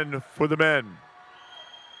 of 10 for the men.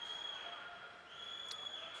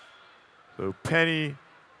 So Penny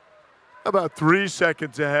about 3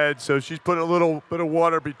 seconds ahead, so she's putting a little bit of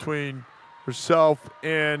water between herself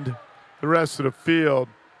and the rest of the field.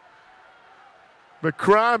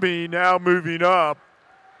 McCramey now moving up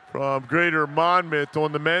from Greater Monmouth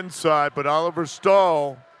on the men's side, but Oliver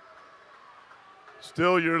Stahl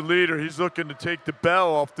still your leader. He's looking to take the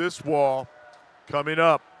bell off this wall coming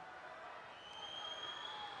up.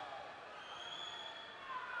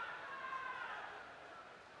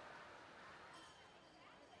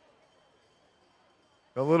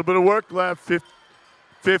 A little bit of work left.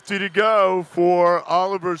 50 to go for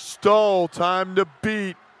Oliver Stahl. Time to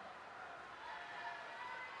beat.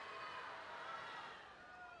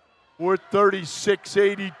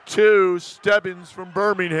 4:36.82. Stebbins from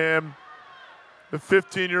Birmingham, the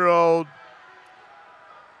 15-year-old.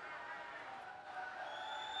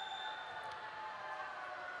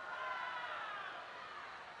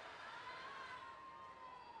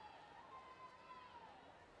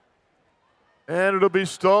 And it'll be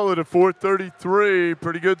Stahl at a 4:33.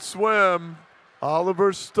 Pretty good swim.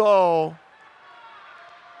 Oliver Stahl,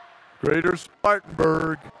 Greater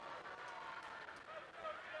Spartanburg.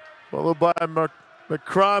 Followed by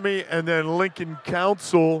McCramey and then Lincoln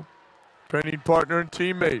Council, training partner and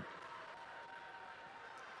teammate.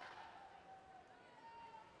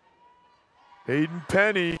 Hayden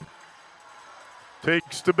Penny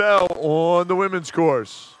takes the bell on the women's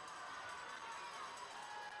course.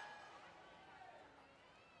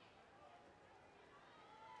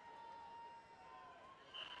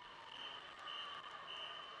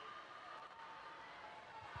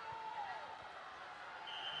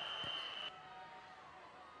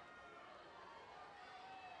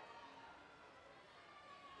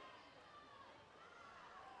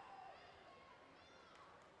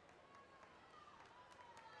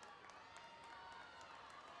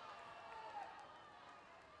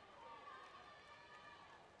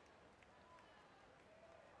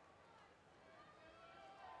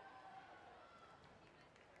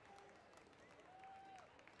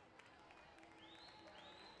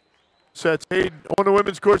 That's Hayden, on the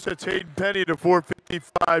women's course, that's Hayden Penny to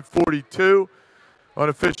 4:55.42.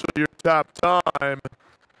 Unofficially your top time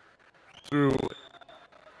through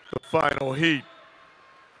the final heat.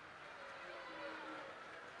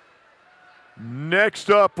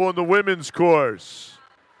 Next up on the women's course,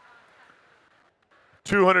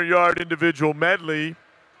 200-yard individual medley.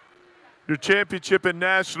 Your championship and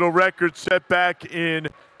national record set back in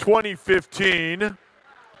 2015.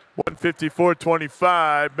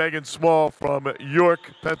 154.25, Megan Small from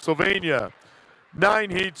York, Pennsylvania. 9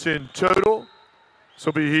 heats in total. This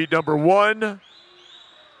will be heat number 1.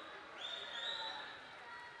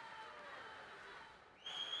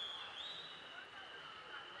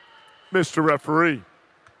 Mr. Referee.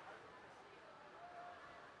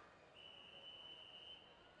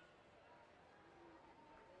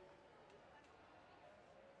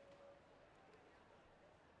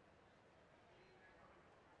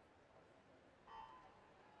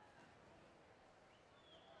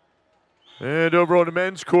 And over on the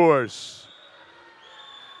men's course,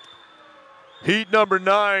 heat number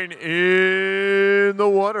 9 in the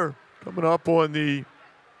water. Coming up on the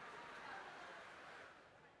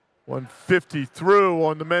 150 through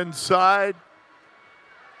on the men's side.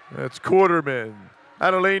 That's Quarterman.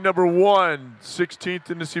 Out of lane number 1, 16th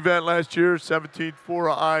in this event last year, 17th for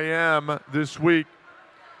IM this week.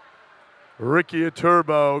 Ricky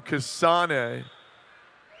Turbo Kasane.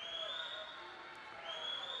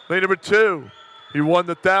 Lane number 2, he won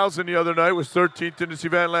the 1,000 the other night, was 13th in this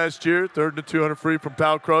event last year, 3rd in the 200 free from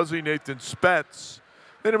Pal Crosley, Nathan Spetz.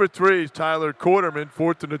 Lane number 3 is Tyler Quarterman,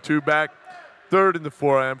 4th in the 2 back, 3rd in the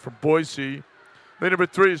 4am from Boise. Lane number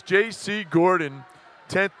 3 is J.C. Gordon,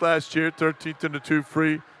 10th last year, 13th in the 2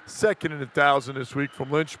 free, 2nd in the 1,000 this week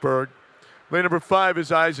from Lynchburg. Lane number 5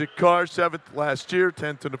 is Isaac Carr, 7th last year,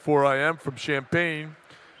 10th in the 4IM from Champaign.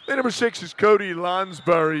 Lane number 6 is Cody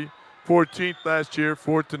Lonsbury, 14th last year,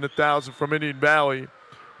 4th in the 1,000 from Indian Valley.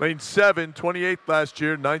 Lane 7, 28th last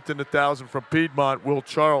year, 9th in the 1,000 from Piedmont, Will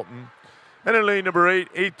Charlton. And in lane number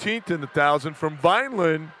 8, 18th in the 1,000 from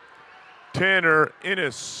Vineland, Tanner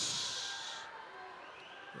Innes.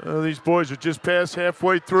 These boys are just past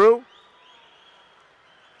halfway through.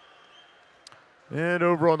 And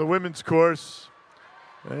over on the women's course,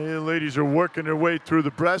 the ladies are working their way through the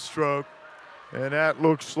breaststroke. And that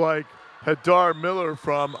looks like Hadar Miller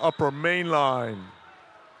from Upper Mainline.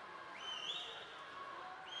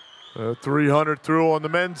 300 through on the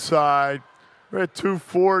men's side. We're at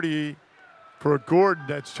 240 for Gordon.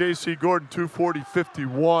 That's J.C. Gordon,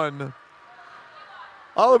 240.51.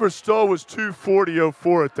 Oliver Stowe was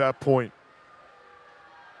 240.04 at that point.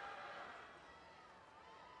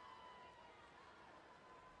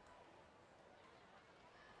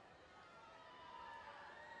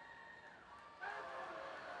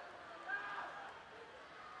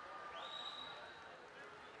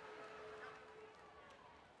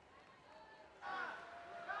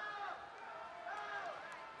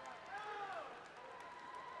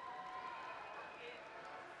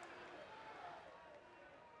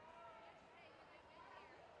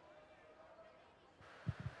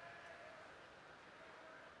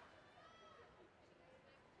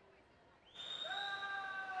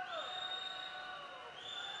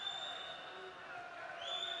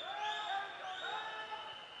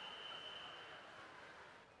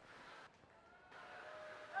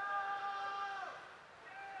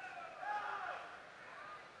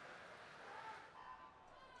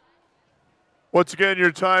 Once again,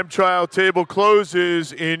 your time trial table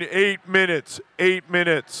closes in 8 minutes. 8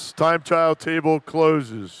 minutes. Time trial table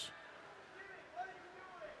closes.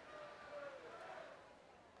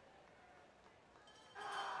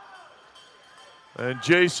 And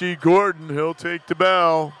J.C. Gordon, he'll take the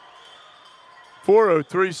bell.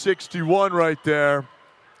 4:03.61 right there.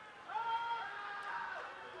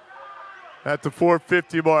 At the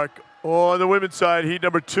 450 mark. On the women's side, heat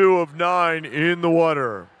number 2 of 9 in the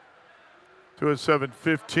water.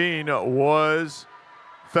 2:07.15 was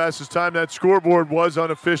fastest time. That scoreboard was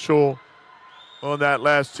unofficial on that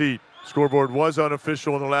last heat. Scoreboard was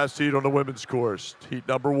unofficial on the last heat on the women's course, heat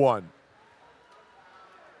number 1.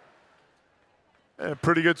 And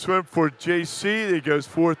pretty good swim for JC. He goes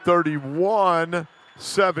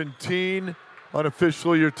 4:31.17.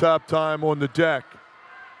 Unofficially your top time on the deck.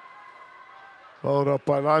 Followed up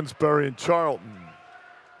by Lonsbury and Charlton.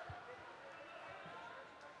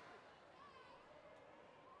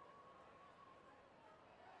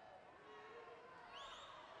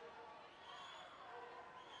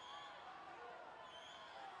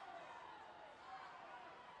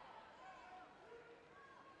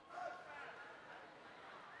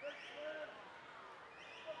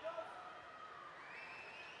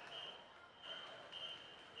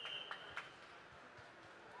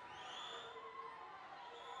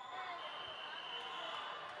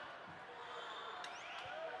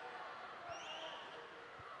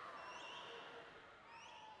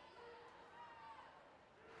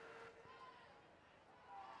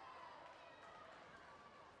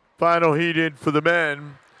 Final heat in for the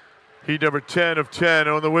men. Heat number 10 of 10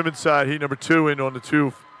 on the women's side. Heat number 2 in on the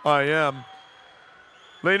 2 IM.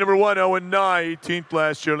 Lane number 1, Owen Nye, 18th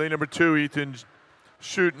last year. Lane number 2, Ethan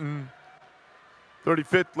Shooten,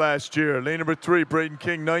 35th last year. Lane number 3, Braden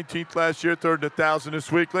King, 19th last year, 3rd in 1,000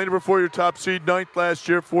 this week. Lane number 4, your top seed, 9th last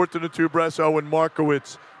year, 4th in the 2 breast, Owen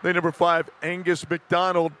Markowitz. Lane number 5, Angus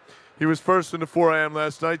McDonald. He was 1st in the 4 AM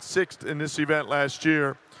last night, 6th in this event last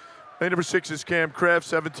year. Lane number 6 is Cam Kraft,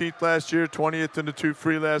 17th last year, 20th in the 2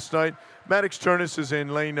 free last night. Maddox Turnus is in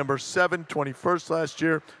lane number 7, 21st last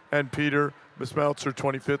year. And Peter Mismeltzer,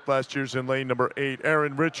 25th last year, is in lane number 8.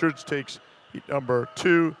 Aaron Richards takes heat number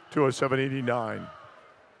 2, 207.89.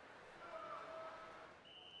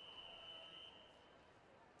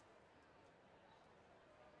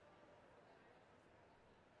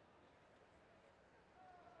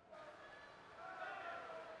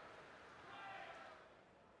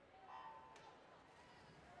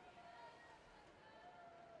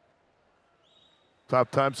 Top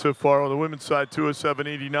time so far on the women's side,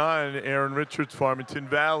 207.89, Aaron Richards, Farmington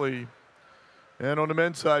Valley. And on the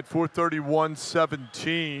men's side,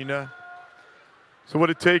 431.17. So what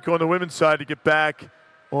did it take on the women's side to get back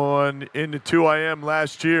on in the 2 IM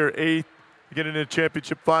last year? 8th, to get into the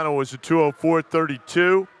championship final was a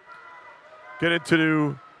 204.32. Get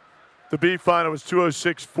into the B final was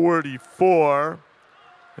 206.44.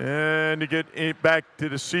 And to get back to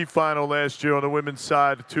the C final last year on the women's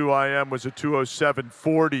side, the 2 IM was a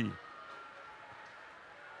 207.40.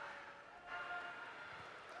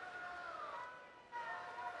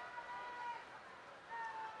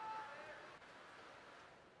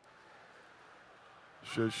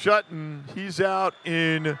 So Shutton, he's out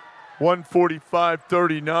in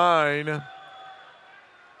 145.39.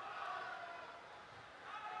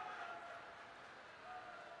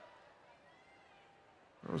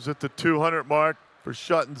 Was at the 200 mark for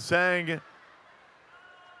Shutton Zhang.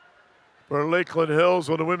 For Lakeland Hills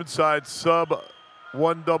on the women's side, sub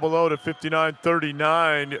 100 to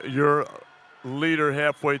 59.39, your leader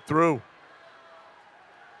halfway through.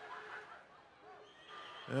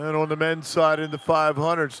 And on the men's side in the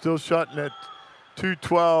 500, still Shutton at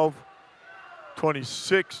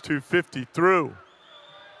 212.26, 250 through.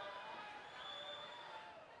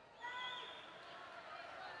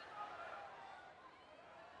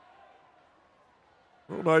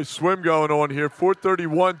 Real nice swim going on here.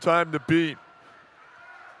 4:31 time to beat.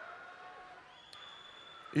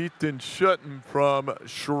 Ethan Shutton from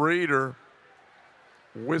Schrader,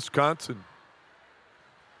 Wisconsin.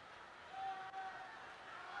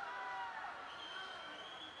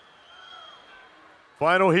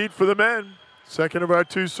 Final heat for the men. Second of our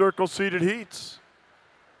 2 circle-seated heats.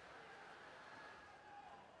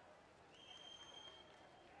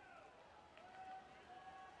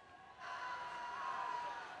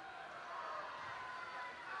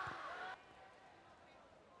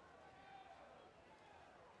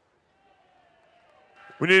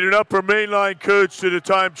 We need an upper mainline coach to the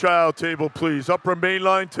time trial table, please. Upper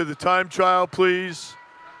mainline to the time trial, please.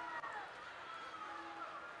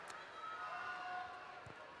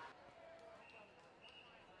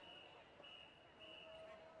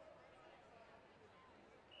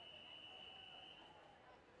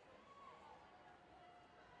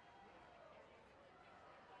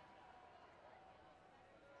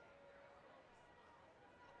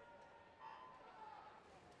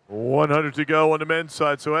 $100 to go on the men's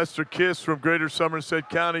side. So Esther Kiss from Greater Somerset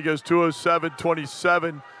County goes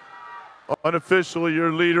 207.27. Unofficially,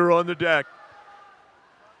 your leader on the deck.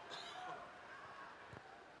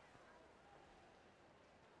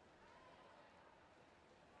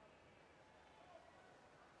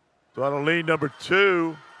 So on lead number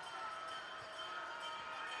 2,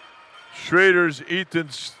 Schrader's Ethan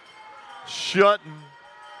Shutton,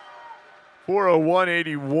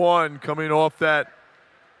 401.81 coming off that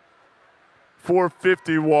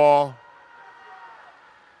 450 wall.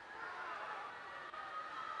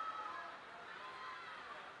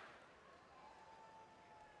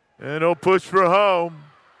 And he'll push for home.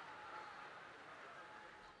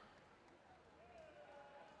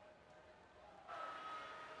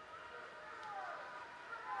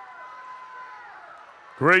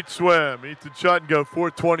 Great swim. Ethan Shutton go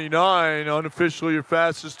 4:29, unofficially your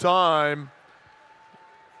fastest time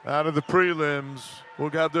out of the prelims.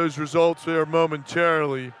 We'll have those results there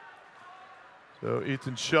momentarily. So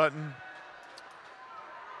Ethan Shutton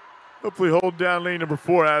hopefully hold down lane number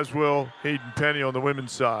 4, as will Hayden Penny on the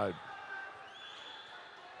women's side.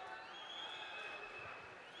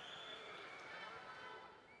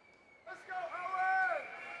 Let's go, Howard!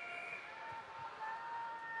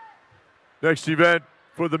 Next event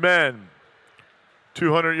for the men,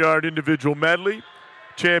 200-yard individual medley,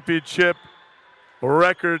 championship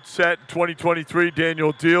Record set in 2023,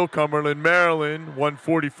 Daniel Deal, Cumberland, Maryland,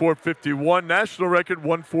 144.51. National record,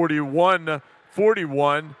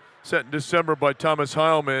 141.41, set in December by Thomas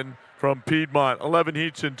Heilman from Piedmont. 11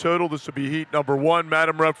 heats in total. This will be heat number 1.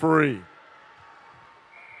 Madam Referee.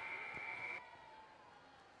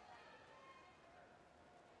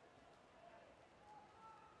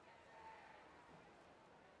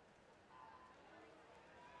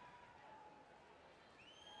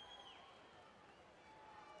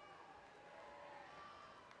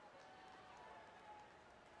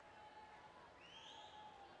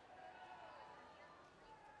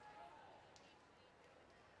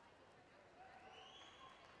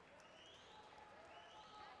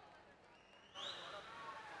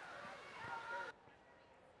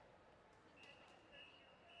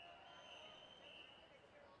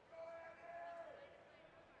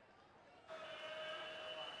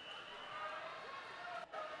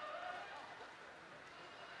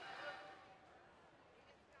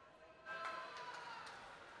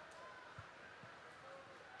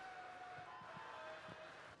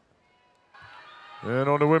 And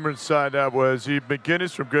on the women's side, that was Eve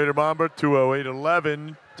McGinnis from Greater Monmouth,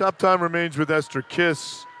 208.11. Top time remains with Esther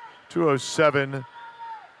Kiss,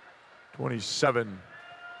 207.27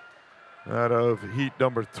 out of heat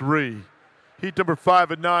number 3. Heat number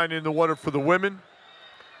 5 and 9 in the water for the women.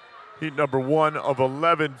 Heat number 1 of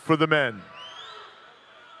 11 for the men.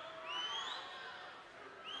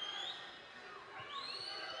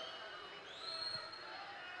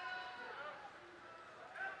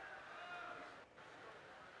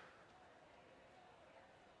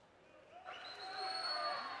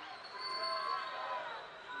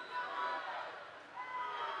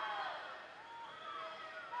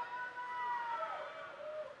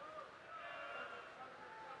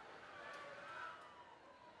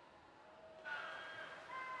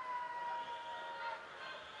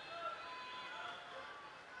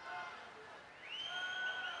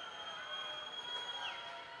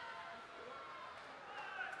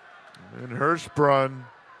 And Hirschbrunn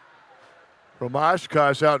from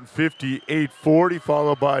Oshkosh out in 58.40,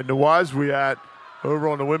 followed by Nawazwiat over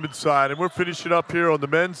on the women's side. And we're finishing up here on the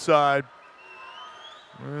men's side.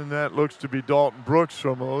 And that looks to be Dalton Brooks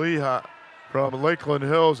from Lakeland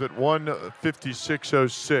Hills at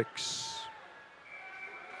 156.06.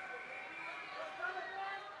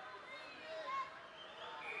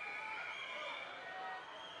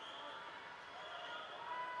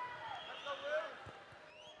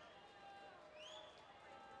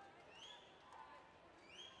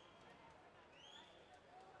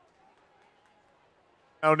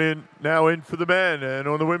 Now in for the men, and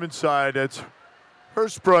on the women's side, that's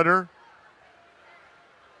Hirschbrunner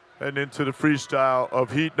and into the freestyle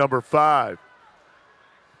of heat number 5.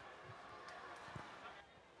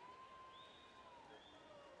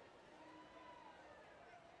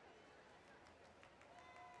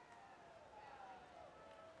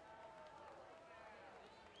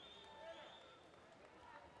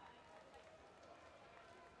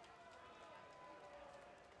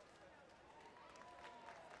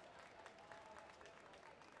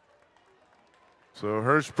 So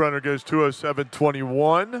Hirschbrunner goes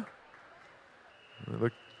 207.21.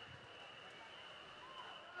 Look.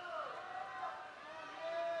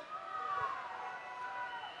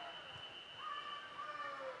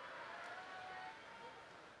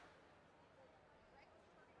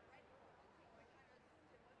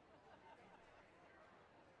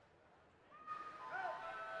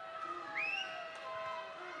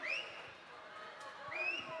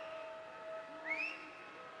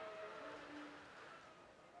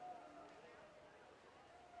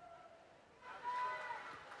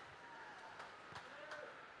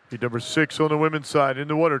 Heat number 6 on the women's side in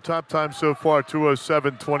the water. Top time so far,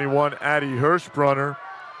 207.21. Addie Hirschbrunner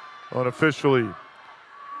unofficially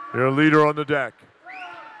their leader on the deck.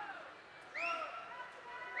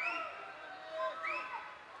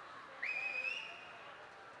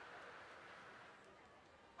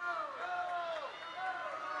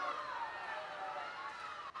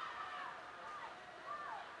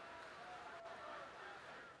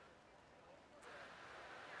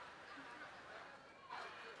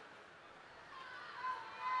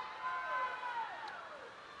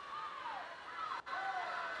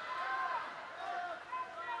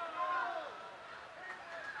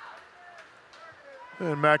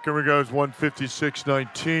 And McEnroe goes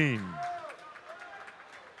 156.19.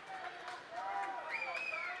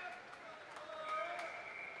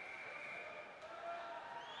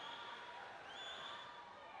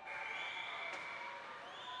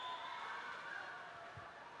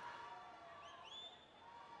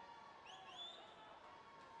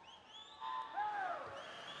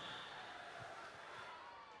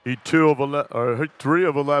 Heat 2 of 11, or Heat 3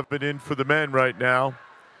 of 11 in for the men right now.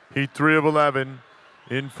 Heat 3 of 11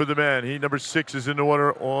 in for the men. Heat number 6 is in the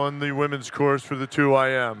water on the women's course for the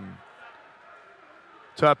 2IM.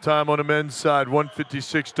 Top time on the men's side,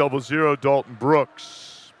 156.00, Dalton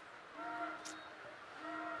Brooks.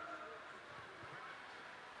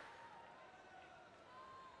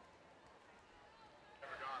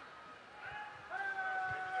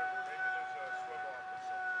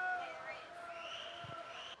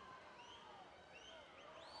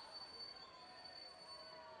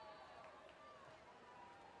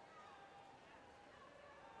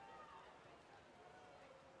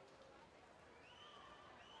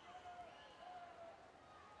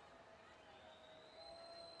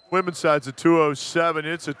 Women's side's a 207.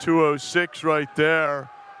 It's a 206 right there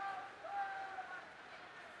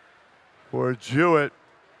for Jewett.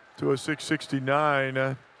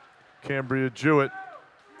 206.69, Cambria Jewett.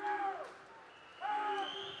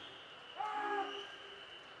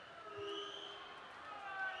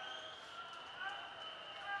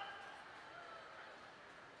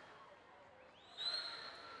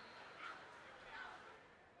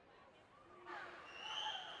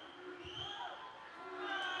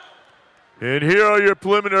 And here are your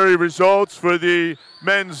preliminary results for the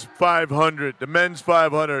men's 500. The men's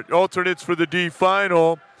 500. Alternates for the D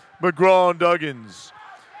final, McGraw and Duggins.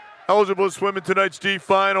 Eligible to swim in tonight's D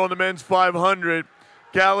final on the men's 500.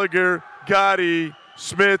 Gallagher, Gotti,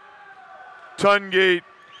 Smith, Tungate,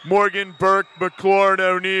 Morgan, Burke, McClure, and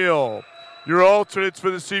O'Neill. Your alternates for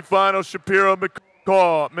the C final, Shapiro,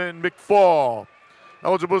 McFall.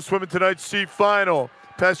 Eligible to swim in tonight's C final.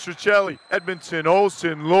 Pestricelli, Edmondson,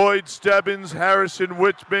 Olson, Lloyd, Stebbins, Harrison,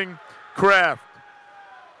 Wichbing, Kraft.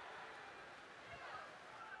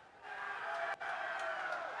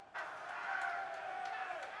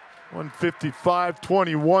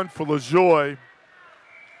 $155.21 for LaJoie.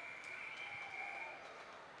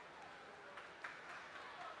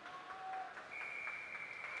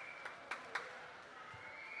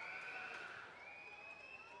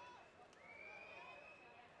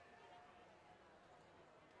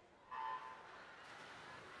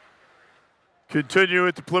 Continue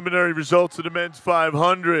with the preliminary results of the men's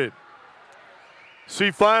 500. C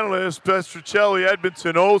finalists, Pestricelli,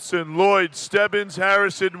 Edmondson, Olson, Lloyd, Stebbins,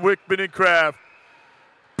 Harrison, Wickman, and Kraft.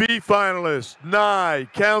 B finalists, Nye,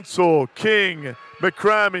 Council, King,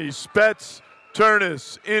 McCramey, Spetz,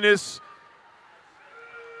 Turnus, Innes,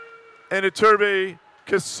 and Iturbe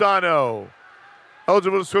Casano.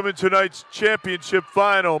 Eligible to swim in tonight's championship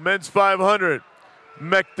final, men's 500.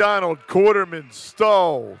 McDonald, Quarterman,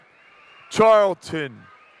 Stull, Charlton,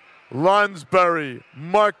 Lonsbury,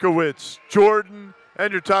 Markowitz, Jordan,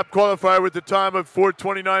 and your top qualifier with the time of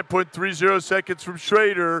 4:29.30 seconds from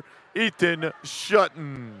Schrader, Ethan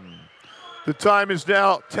Shutton. The time is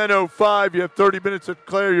now 10:05. You have 30 minutes to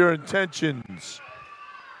declare your intentions.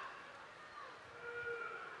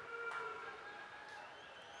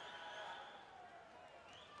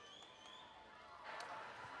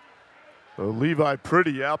 So Levi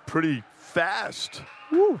Pretty out pretty fast.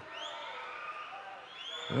 Woo.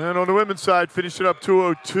 And on the women's side, finishing up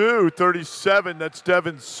 2:02.37. That's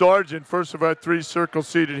Devin Sargent, first of our 3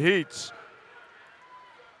 circle-seated heats.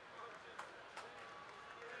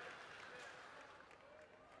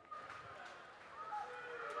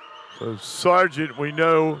 So Sargent, we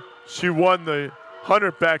know she won the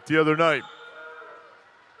 100 back the other night.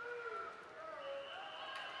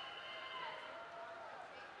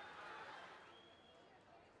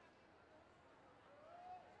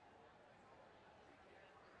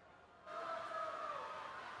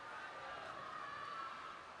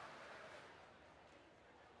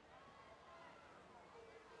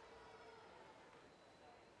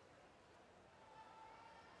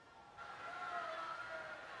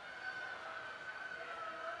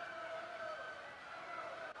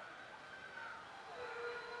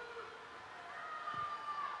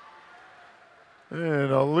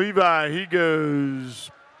 And Levi, he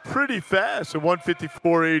goes pretty fast at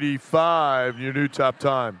 1:54.85, your new top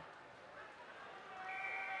time.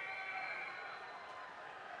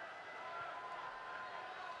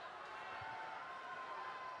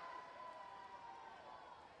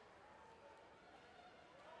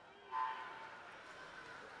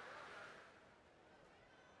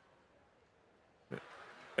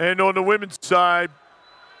 And on the women's side,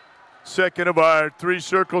 second of our 3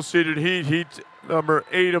 circle-seated heat number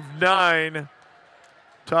 8 of 9.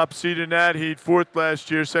 Top seed in that heat, 4th last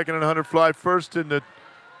year, second in 100 fly, first in the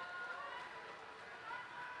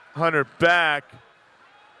 100 back.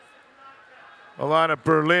 Alana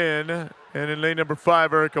Berlin, and in lane number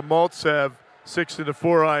 5, Erica Maltsev, 6th in the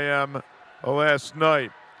 4IM last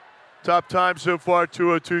night. Top time so far,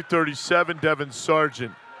 2:02:37, Devin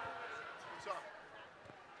Sargent.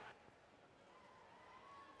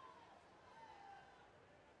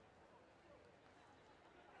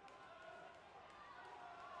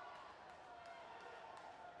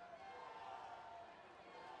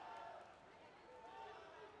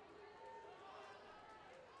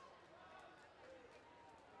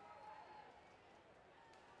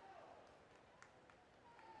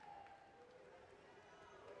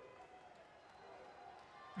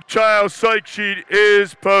 Trial psych sheet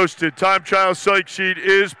is posted. Time trial psych sheet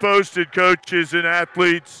is posted, coaches and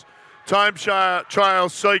athletes. Time trial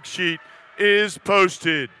psych sheet is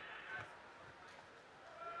posted.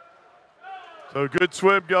 So good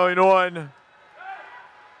swim going on.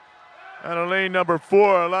 And on lane number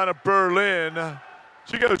 4, Alana Berlin.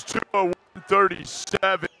 She goes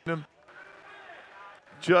 2:01:37.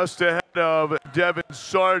 Just ahead of Devin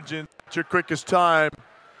Sargent. That's your quickest time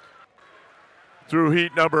through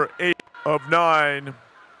heat number 8 of 9.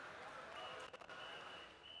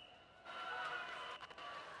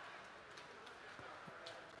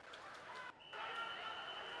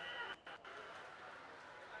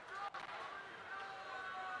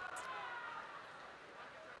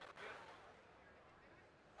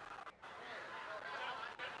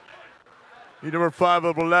 Heat number 5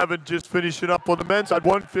 of 11 just finishing up on the men's side.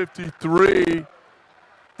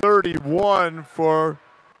 1:53:31 for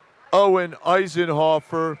Owen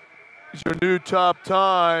Eisenhofer. Is your new top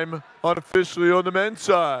time unofficially on the men's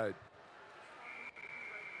side.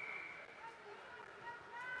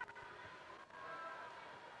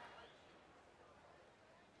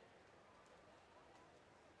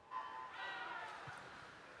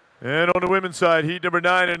 And on the women's side, heat number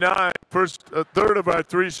 9 and 9. Third of our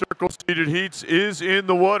 3 circle-seated heats is in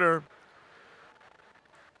the water.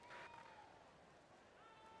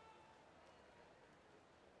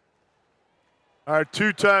 Our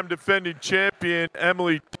 2-time defending champion,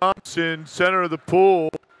 Emily Thompson, center of the pool.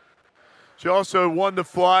 She also won the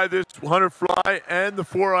fly, this 100 fly, and the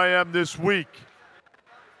 4IM this week.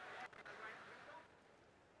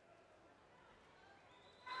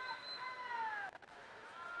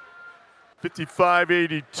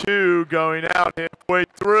 .55.82 going out halfway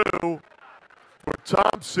through for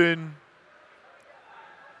Thompson.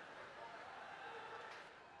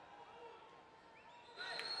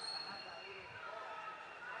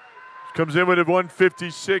 Comes in with a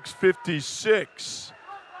 1:56.56.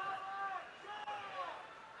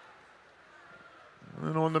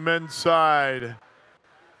 And on the men's side,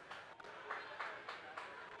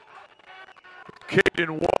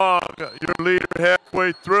 Caden Wong, your leader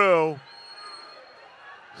halfway through.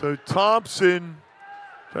 So Thompson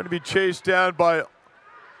trying to be chased down by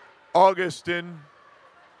Augustin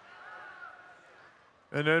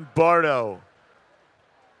and then Bardo.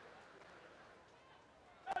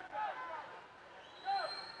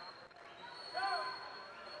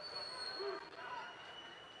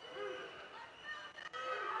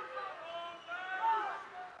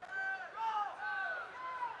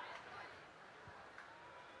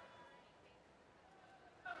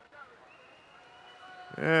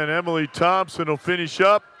 And Emily Thompson will finish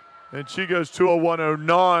up, and she goes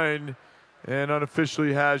 2:01:09 and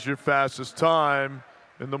unofficially has your fastest time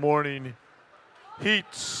in the morning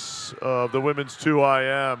heats of the women's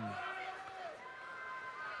 2IM.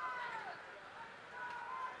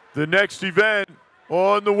 The next event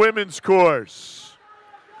on the women's course,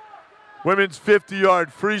 women's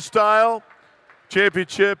 50-yard freestyle,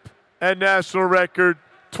 championship and national record,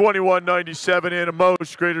 21:97 Anna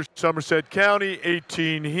Mosch, Greater Somerset County,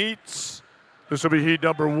 18 heats. This will be heat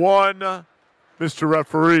number 1. Mr.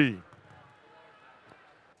 Referee.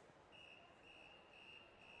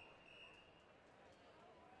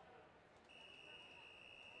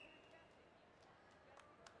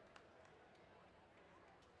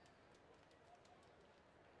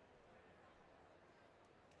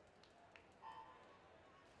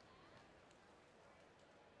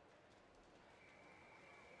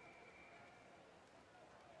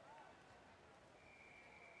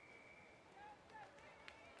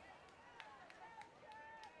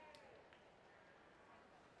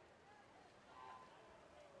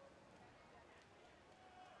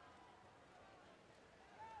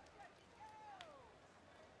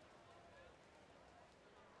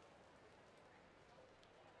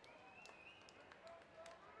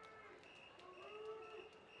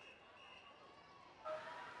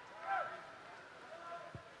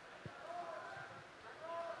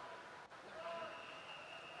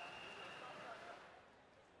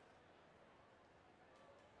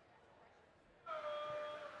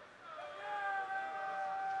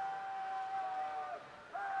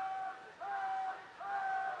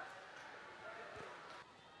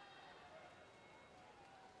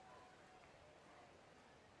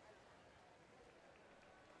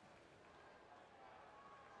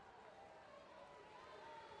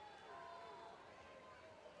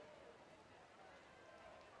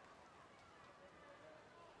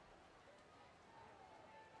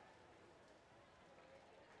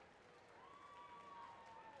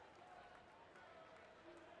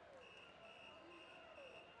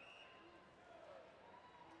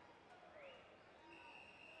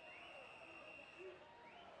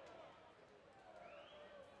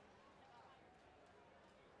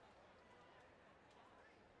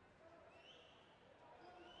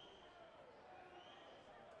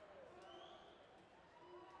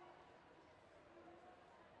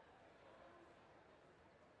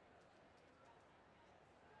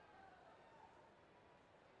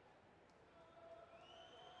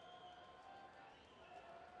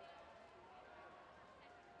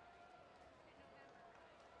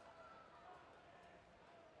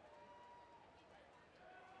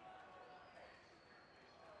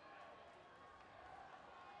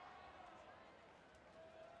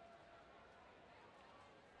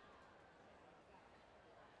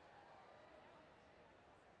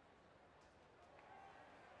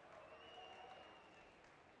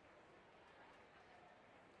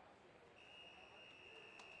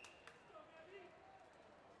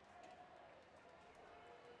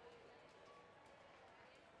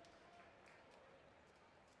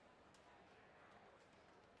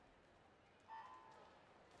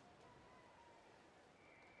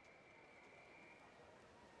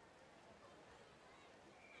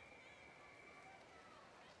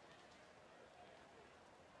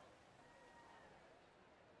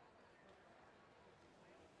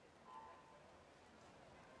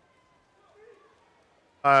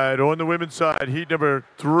 On the women's side, heat number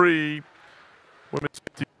 3, women's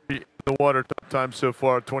 53 in the water. Top time so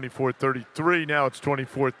far 24:33. Now it's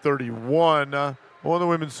 24:31 on the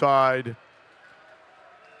women's side.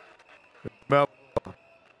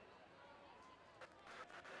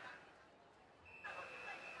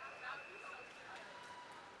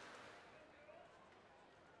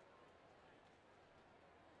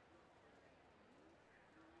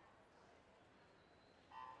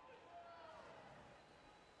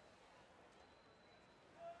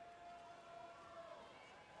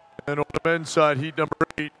 And on the men's side, heat number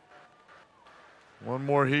 8. One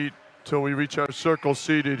more heat till we reach our circle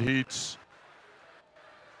seated heats.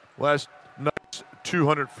 Last night's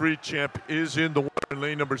 200 free champ is in the water in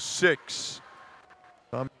lane number 6.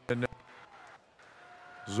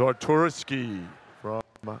 Zartorski from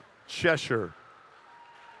Cheshire.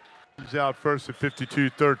 He's out first at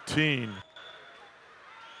 52:13.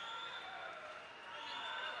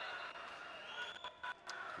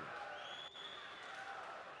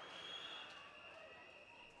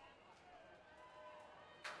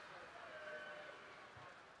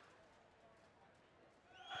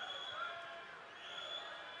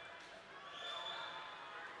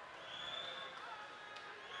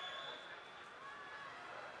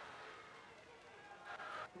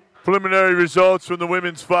 Preliminary results from the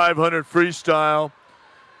women's 500 freestyle.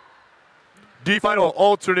 D final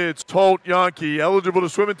alternates: Holt, Yankee. Eligible to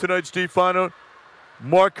swim in tonight's D final: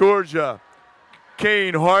 Mark Orja,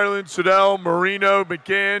 Kane, Harlan, Siddell, Marino,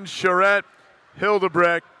 McGann, Charette,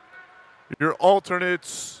 Hildebrecht. Your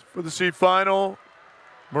alternates for the C final: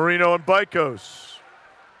 Marino and Bykos.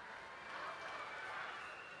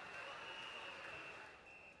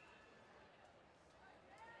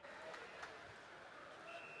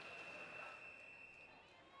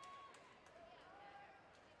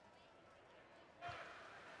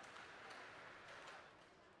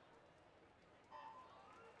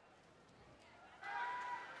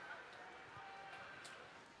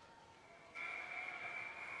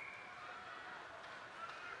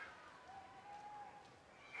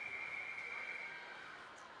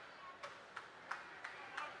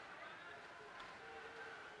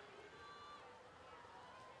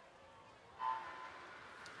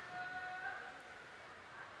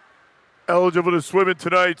 Eligible to swim in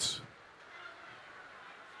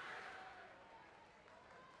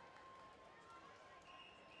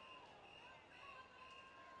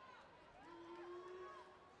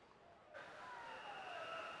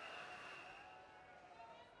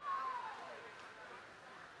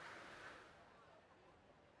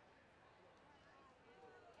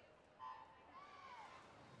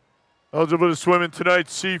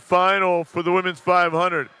tonight's C final for the women's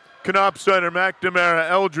 500. Knopsteiner, McNamara,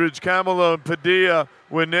 Eldridge, Camelone, Padilla,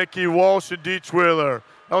 Winnicki, Walsh, and Deechwheeler.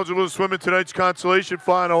 Eligible to swim in tonight's consolation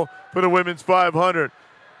final for the women's 500.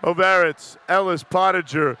 Ovaritz, Ellis,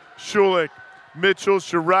 Pottinger, Schulich, Mitchell,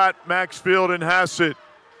 Sherratt, Maxfield, and Hassett.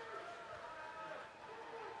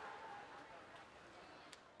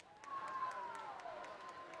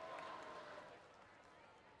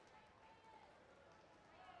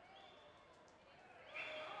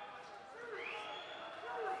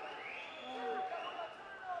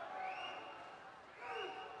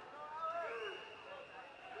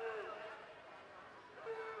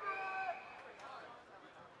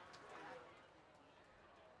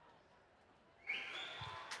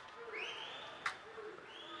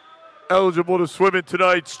 Eligible to swim in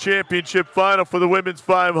tonight's championship final for the women's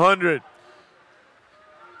 500.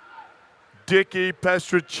 Dickey,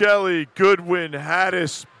 Pestricelli, Goodwin,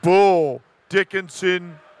 Hattis, Bull,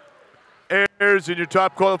 Dickinson, Ayers, and your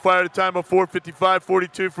top qualifier at a time of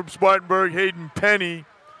 4:55.42 from Spartanburg, Hayden Penny.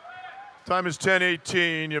 Time is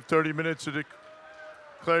 10:18. You have 30 minutes to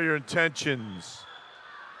declare your intentions.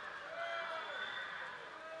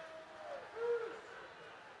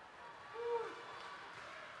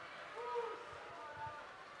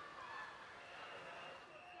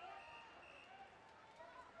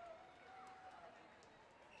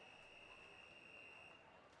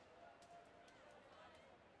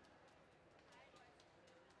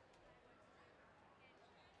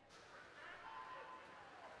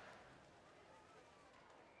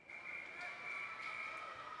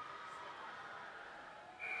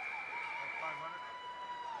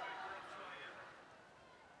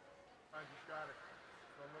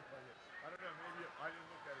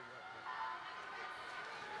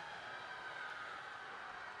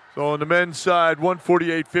 So on the men's side,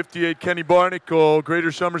 1:48.58, Kenny Barnacle,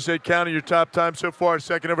 Greater Somerset County, your top time so far.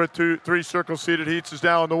 Second of our 3 circle-seated heats is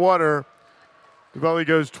now in the water. The volley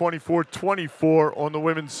goes 24:24 on the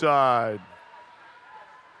women's side.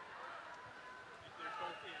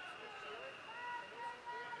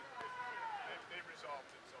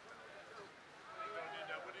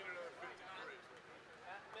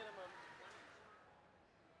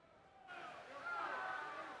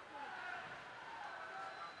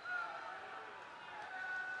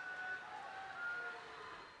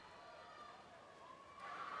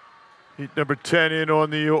 Heat number 10 in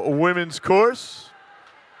on the women's course.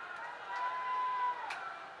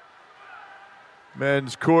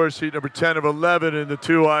 Men's course, heat number 10 of 11 in the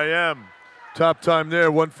 2 IM. Top time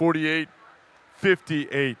there,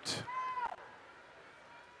 1:48.58.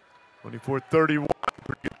 24:31,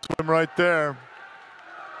 pretty good swim right there.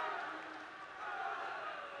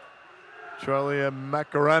 Charlie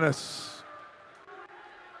Macaranis.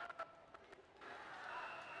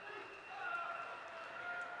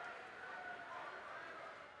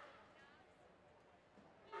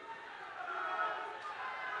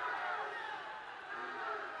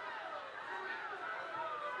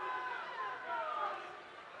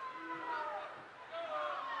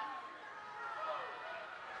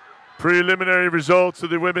 Preliminary results of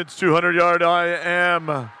the women's 200-yard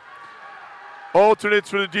IM. Alternates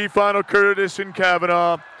for the D final, Curtis and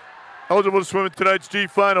Kavanaugh. Eligible to swim in tonight's D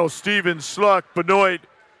final, Stevens, Sluck, Benoit,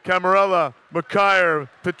 Camarella, McKyer,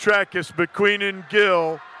 Petrakis, McQueenan,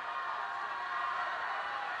 Gill.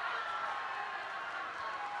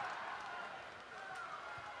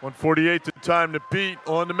 .148 the time to beat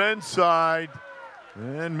on the men's side.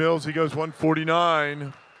 And Mills, he goes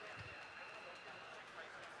 1:49.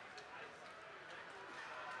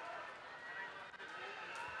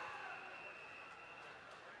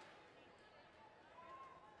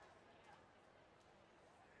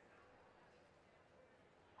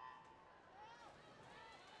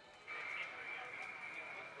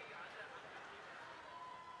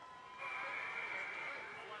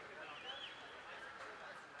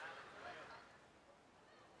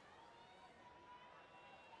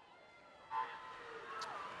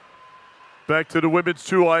 Back to the women's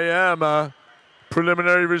 2 IM.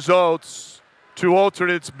 Preliminary results. Two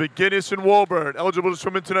alternates, McGinnis and Wolbert. Eligible to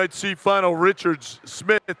swim in tonight's C final, Richards,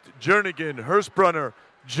 Smith, Jernigan, Hurstbrunner,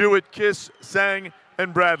 Jewett, Kiss, Sang,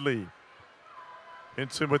 and Bradley.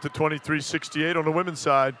 Hinson with the 23:68 on the women's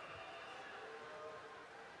side.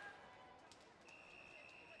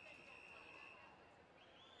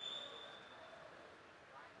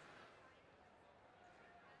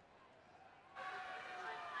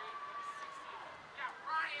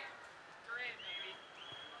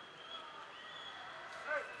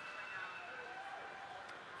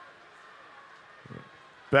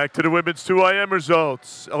 Back to the women's 2 IM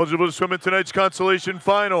results. Eligible to swim in tonight's consolation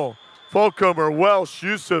final. Fulcomer, Welsh,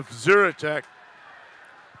 Yusuf, Zuratek,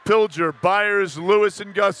 Pilger, Byers, Lewis,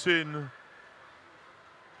 and Gussin.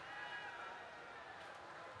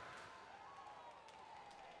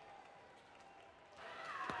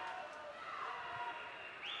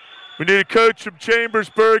 We need a coach from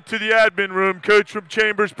Chambersburg to the admin room. Coach from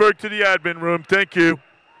Chambersburg to the admin room. Thank you.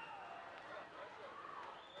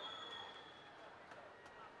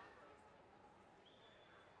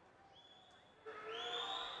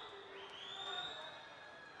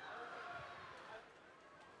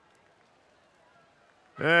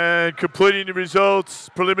 And completing the results,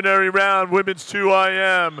 preliminary round, women's 2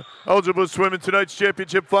 IM. Eligible to swim in tonight's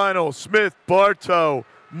championship final. Smith, Bartow,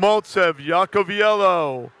 Maltsev,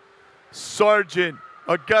 Yakoviello, Sargent,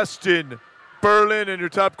 Augustin, Berlin, and your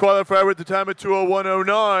top qualifier at the time of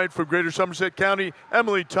 2:01:09 from Greater Somerset County,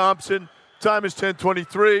 Emily Thompson. Time is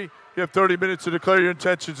 10:23. You have 30 minutes to declare your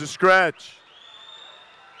intentions to scratch.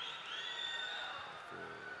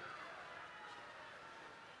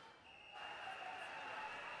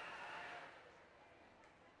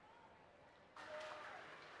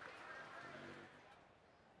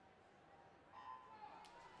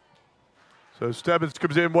 So Stebbins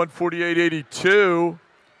comes in 1:48.82.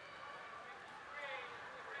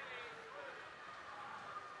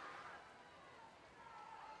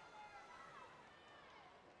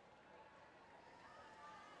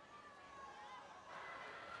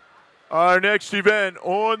 Our next event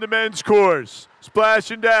on the men's course,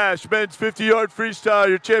 Splash and Dash, men's 50-yard freestyle,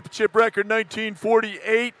 your championship record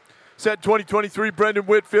 19:48. Set 2023, Brendan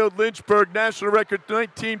Whitfield, Lynchburg, national record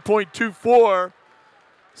 19.24.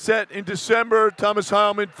 Set in December, Thomas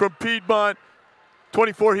Heilman from Piedmont.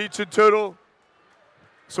 24 heats in total.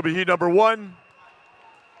 This will be heat number 1.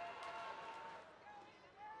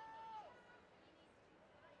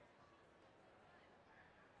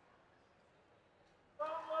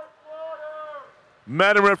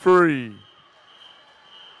 Madam Referee.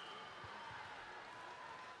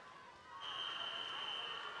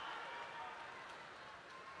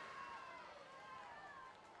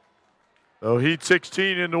 So heat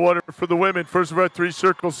 16 in the water for the women. First of our 3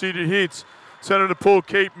 circle seated heats. Center of the pool,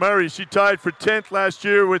 Kate Murray. She tied for 10th last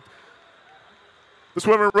year with the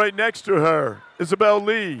swimmer right next to her, Isabel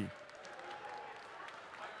Lee.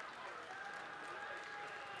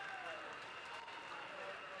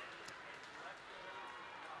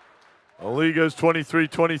 Aliga's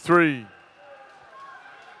 23-23.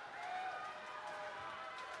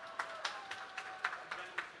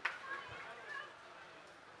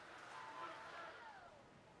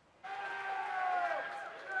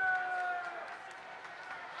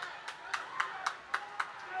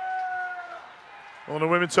 On the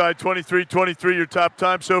women's side, 23-23, your top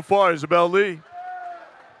time so far, Isabel Lee.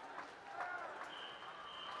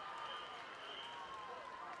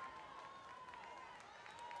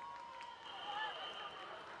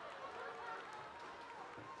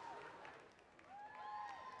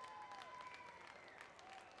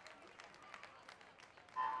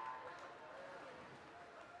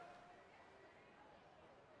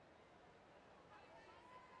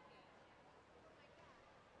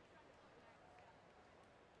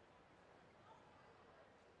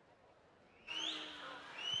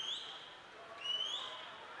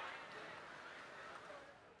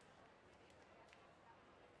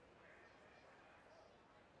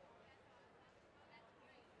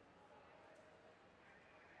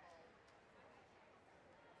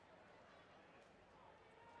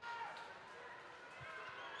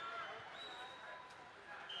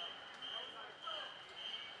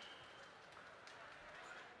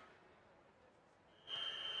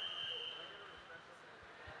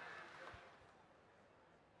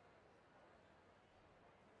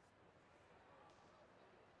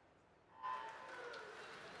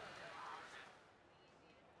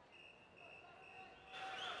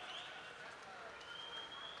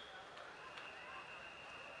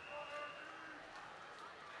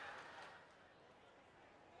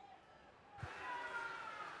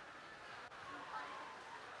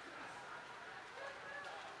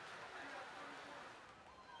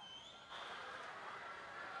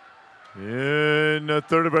 In the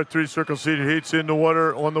third of our three-circle seated heats in the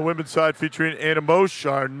water on the women's side, featuring Anna Mosch,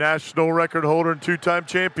 our national record holder and two-time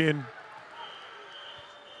champion.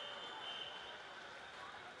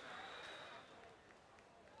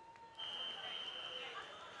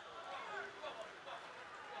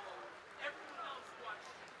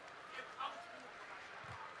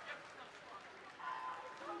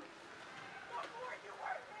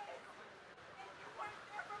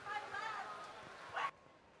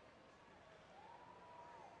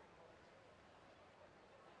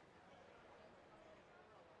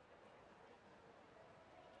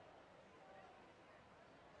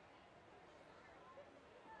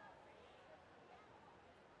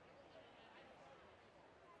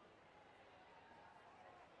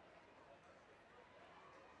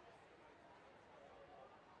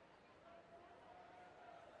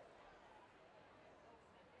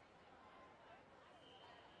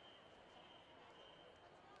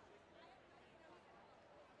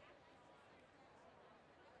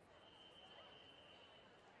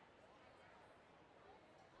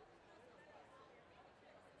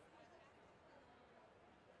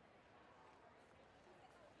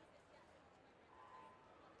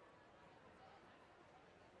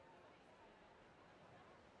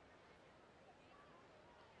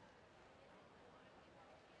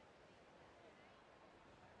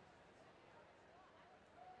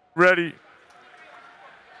 Ready.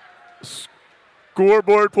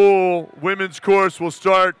 Scoreboard pool women's course will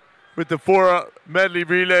start with the 4 medley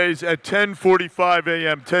relays at 10:45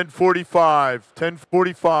 a.m.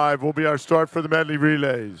 10:45 will be our start for the medley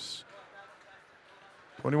relays.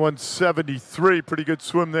 21:73, pretty good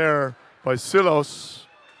swim there by Silos.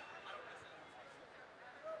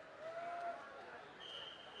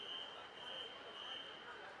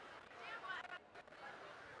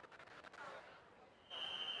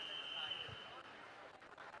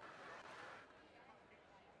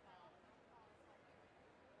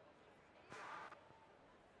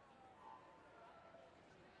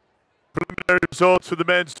 Preliminary results for the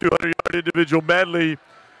men's 200-yard individual medley.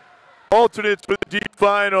 Alternates for the deep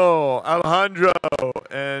final, Alejandro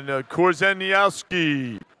and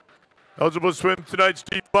Korzeniowski. Eligible to swim tonight's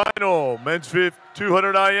deep final, men's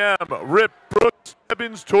 200 IM, Rip, Brooks,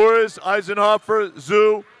 Evans, Torres, Eisenhofer,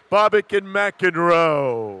 Zhu, Bobick, and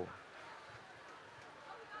McEnroe.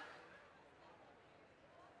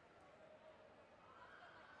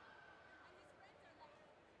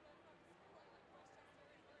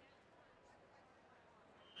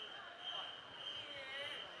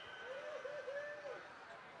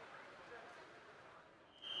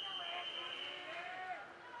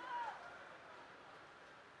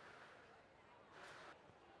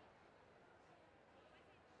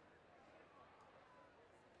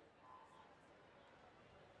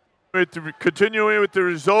 Continuing with the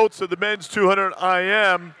results of the men's 200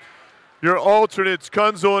 IM, your alternates,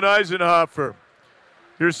 Kunzel and Eisenhofer.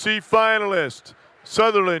 Your C finalist,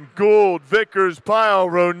 Sutherland, Gould, Vickers, Pyle,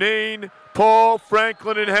 Ronayne, Paul,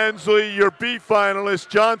 Franklin, and Hensley. Your B finalists: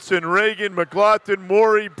 Johnson, Reagan, McLaughlin,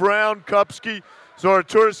 Morey, Brown, Kupski,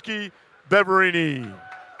 Zaraturski, Beverini.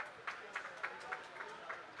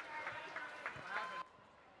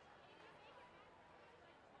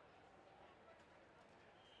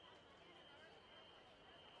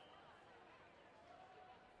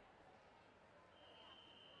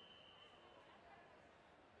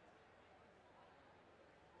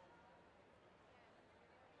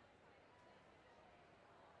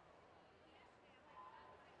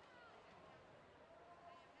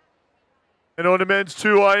 And on the men's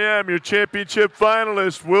 2IM, your championship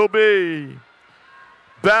finalists will be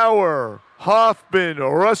Bauer, Hoffman,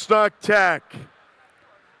 Rusnak Tack,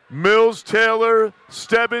 Mills, Taylor,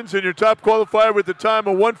 Stebbins, and your top qualifier with the time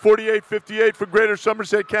of 1:48.58 for Greater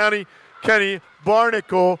Somerset County, Kenny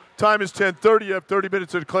Barnacle. Time is 10:30. You have 30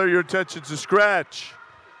 minutes to declare your intentions to scratch.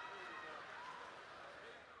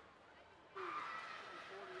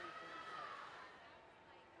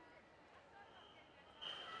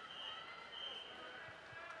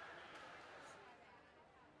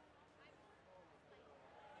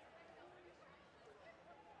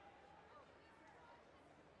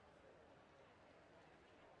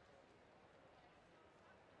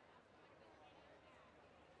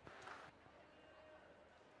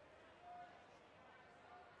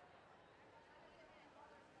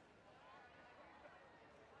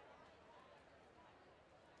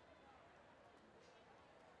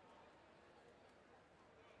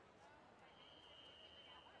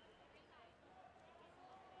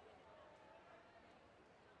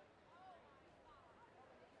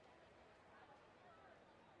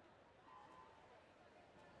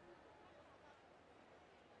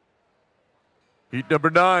 Heat number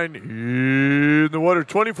 9 in the water.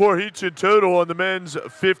 24 heats in total on the men's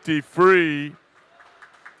 50 free.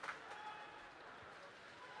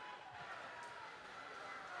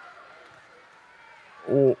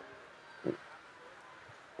 Oh.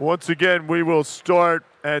 Once again, we will start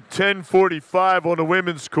at 10:45 on the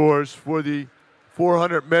women's course for the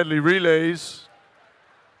 400 medley relays.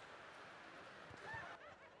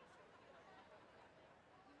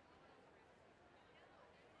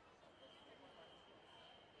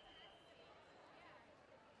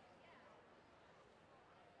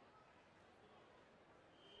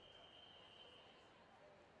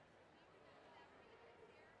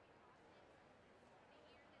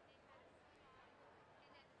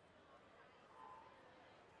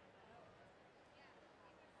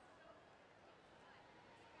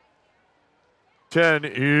 Ten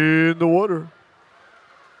in the water.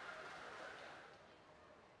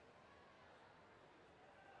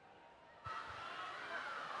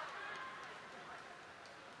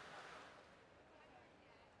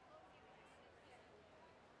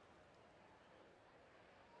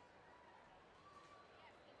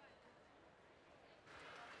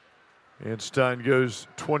 Anstein goes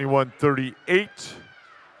 21:38.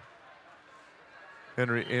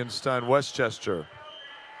 Henry Anstein, Westchester.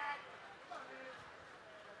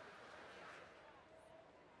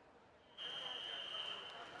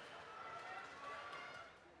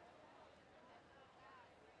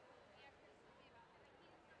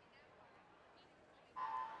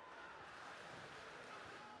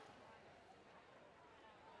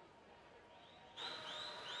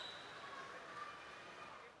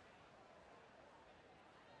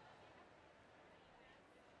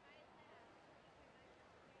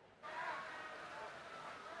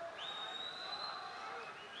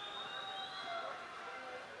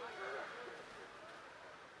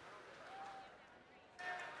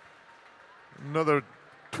 Another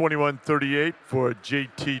 21:38 for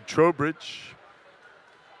JT Trowbridge.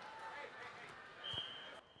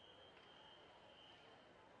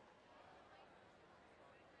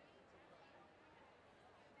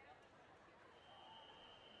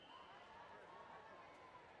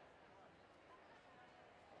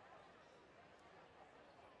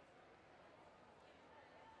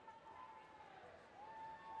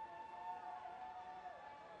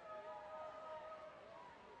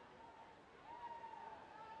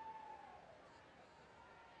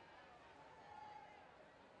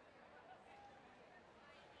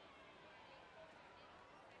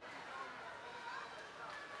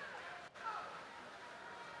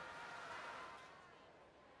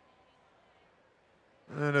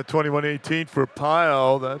 And a 21:18 for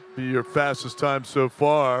Pyle. That'd be your fastest time so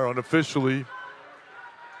far unofficially.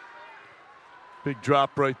 Big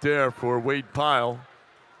drop right there for Wade Pyle.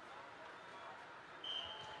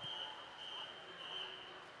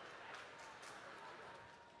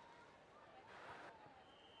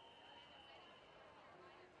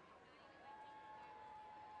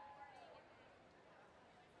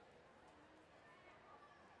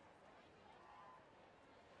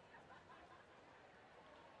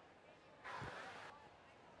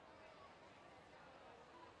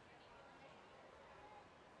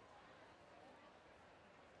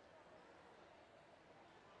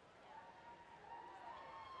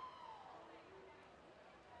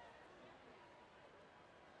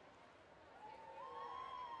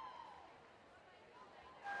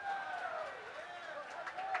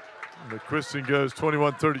 McQuiston goes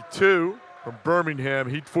 21-32 from Birmingham.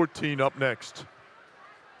 Heat 14 up next.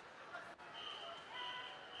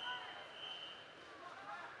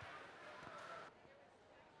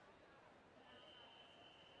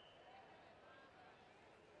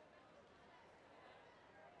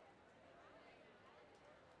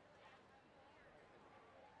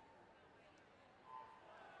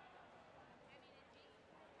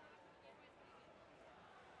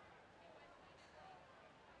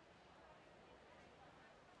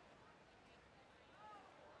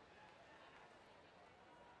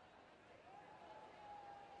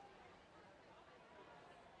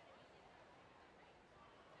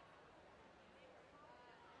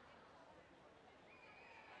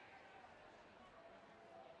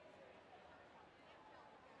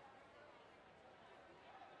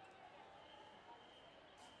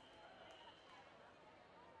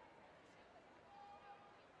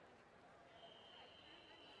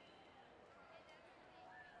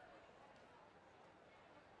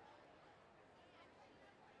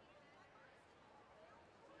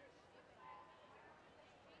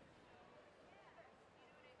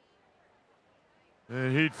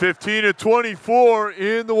 And Heat 15-24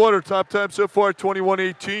 in the water. Top time so far,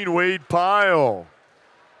 21-18, Wade Pyle.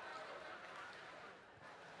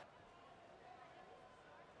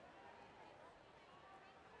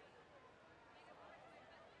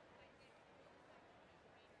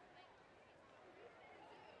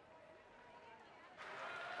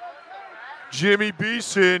 Jimmy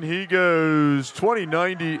Beeson, he goes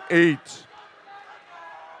 20-98.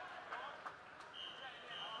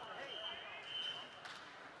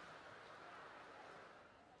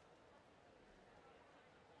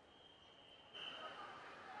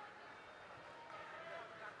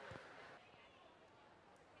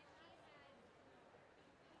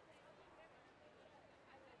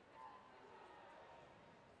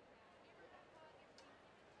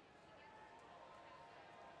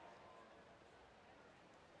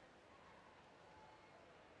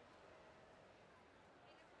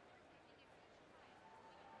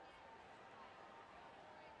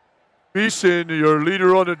 Beeson, your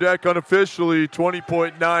leader on the deck unofficially,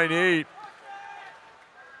 20.98.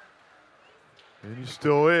 And he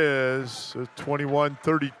still is,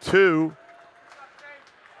 21-32.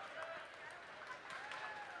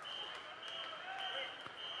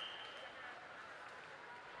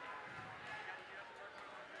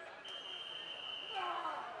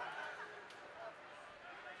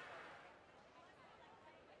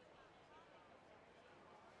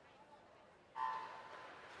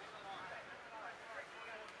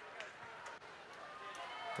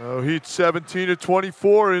 Heat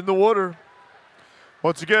 17-24 in the water.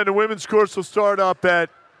 Once again, the women's course will start up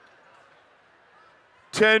at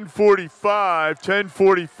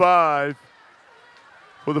 10:45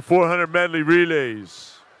 for the 400 medley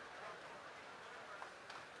relays.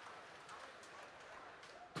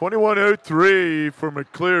 21:03 for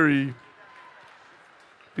McCleary.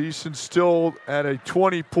 Beeson still at a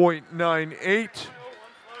 20.98.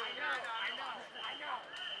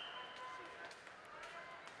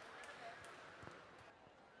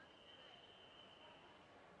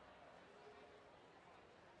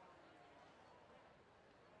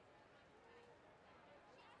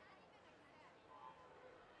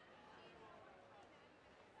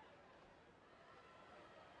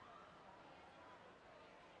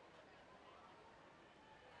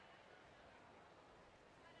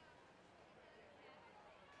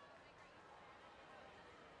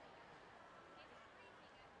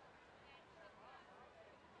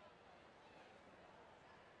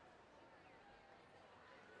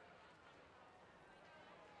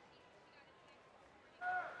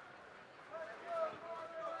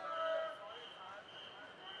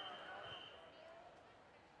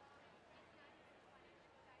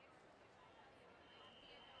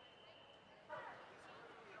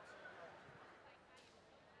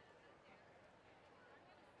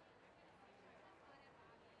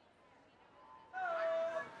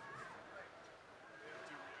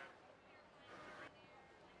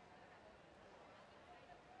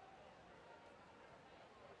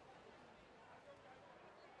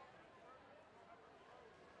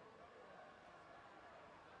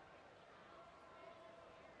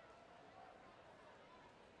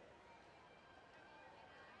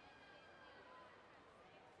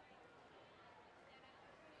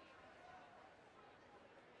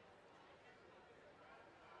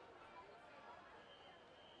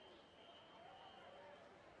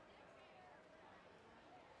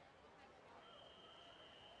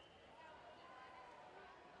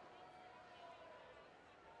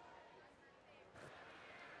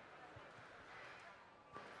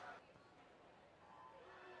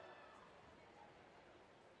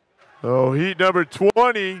 Oh, heat number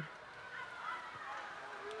 20.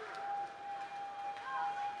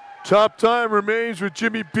 Top time remains with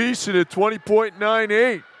Jimmy Beeson at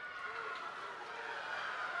 20.98.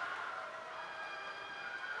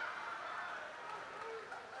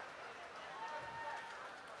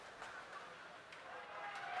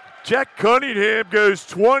 Jack Cunningham goes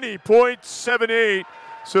 20.78.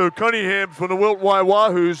 So Cunningham from the Wilt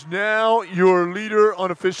Wahoos now your leader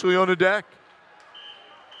unofficially on the deck.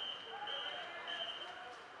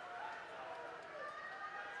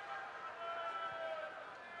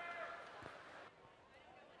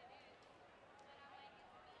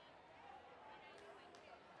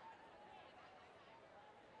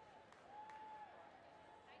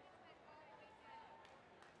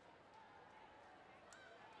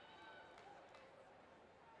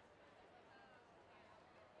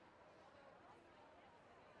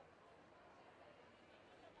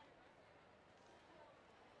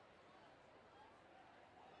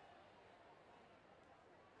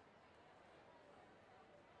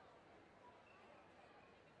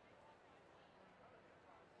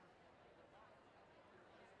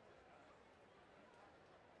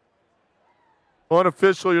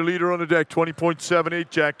 Unofficial, your leader on the deck, 20.78.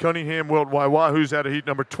 Jack Cunningham, Wilt Wahoos out of heat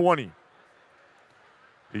number 20.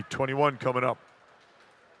 Heat 21 coming up.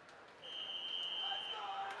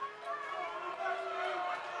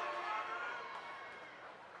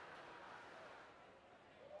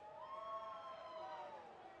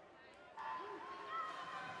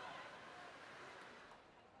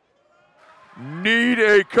 Need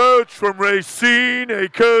a coach from Racine, a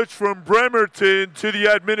coach from Bremerton to the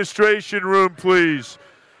administration room, please.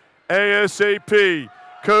 ASAP.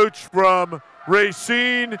 Coach from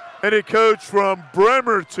Racine and a coach from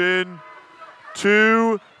Bremerton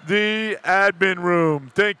to the admin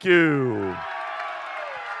room. Thank you.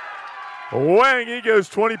 Wang, he goes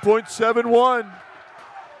 20.71.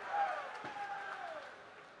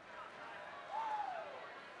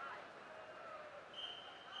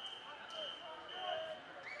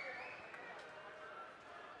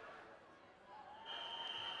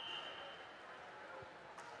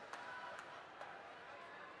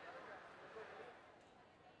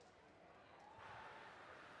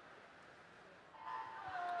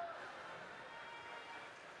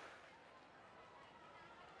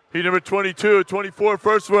 Heat number 22 at 24.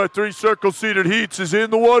 First of our three circle-seated heats is in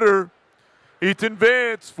the water. Ethan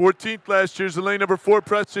Vance, 14th last year, is in lane number 4.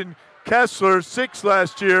 Preston Kessler, 6th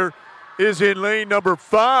last year, is in lane number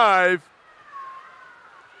 5.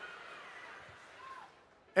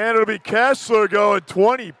 And it'll be Kessler going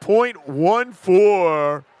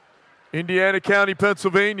 20.14. Indiana County,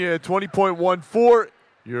 Pennsylvania, 20.14.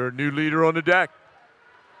 Your new leader on the deck.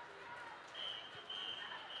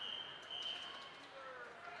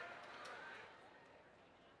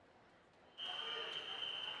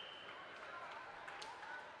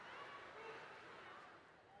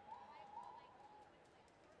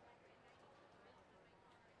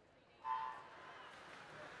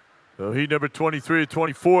 So heat number 23 at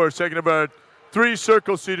 24, second of our three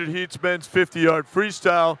circle-seated heats, men's 50-yard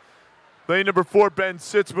freestyle. Lane number 4, Ben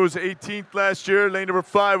Sitzman was 18th last year. Lane number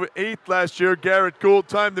 5, 8th last year. Garrett Gould,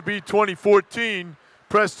 time to beat 2014.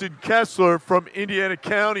 Preston Kessler from Indiana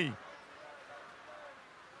County.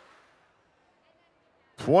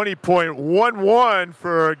 20.11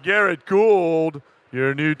 for Garrett Gould,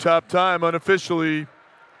 your new top time unofficially.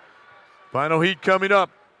 Final heat coming up.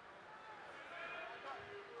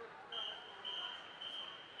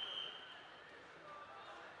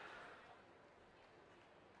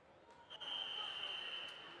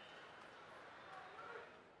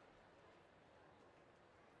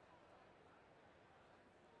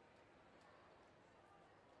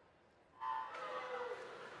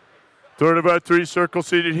 Third of our three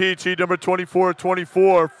circle-seated heats, heat number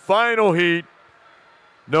 24-24, final heat.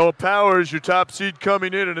 Noah Powers, your top seed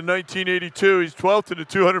coming in at a 1982. He's 12th in the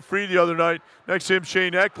 200 free the other night. Next to him,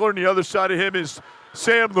 Shane Eckler, and the other side of him is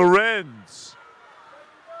Sam Lorenz.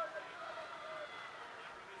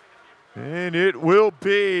 And it will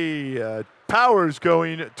be Powers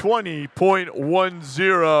going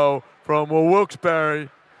 20.10 from Wilkes-Barre.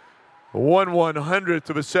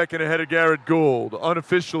 1/100th of a second ahead of Garrett Gould,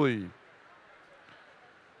 unofficially.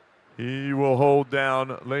 He will hold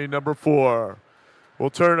down lane number 4. We'll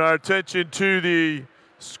turn our attention to the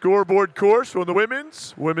scoreboard course from the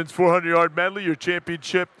women's 400-yard medley, your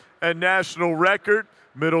championship and national record.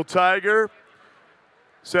 Middle Tiger,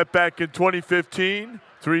 set back in 2015,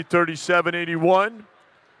 337.81.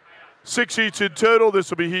 6 heats in total. This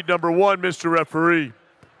will be heat number 1, Mr. Referee.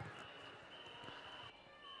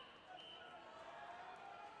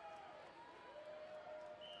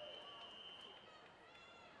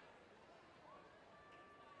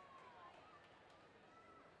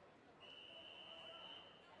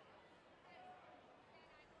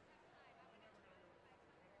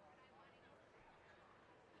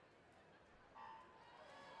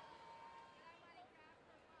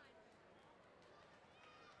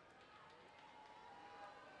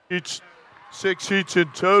 Each 6 heats in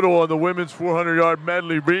total on the women's 400-yard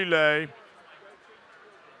medley relay.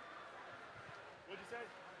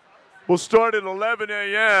 We'll start at 11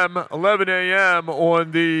 a.m.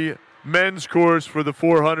 on the men's course for the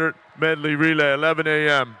 400 medley relay, 11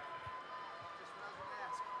 a.m.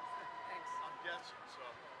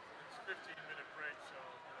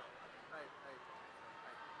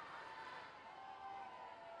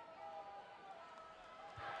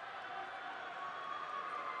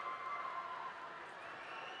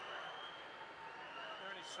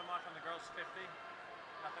 So much on the girls 50?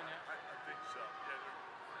 Nothing yet? I think so.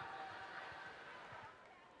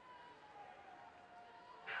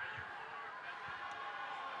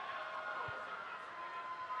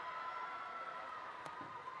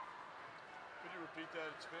 Could you repeat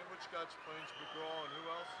that? It's Sandwich, Scotch Plains, McGraw, and who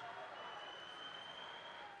else?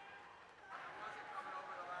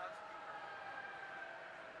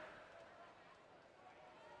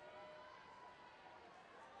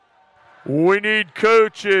 We need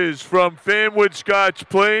coaches from Fanwood, Scotch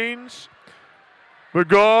Plains,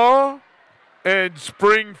 McGaw, and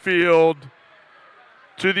Springfield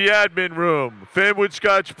to the admin room. Fanwood,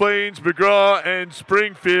 Scotch Plains, McGraw, and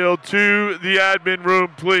Springfield to the admin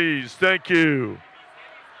room, please. Thank you.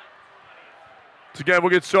 So again,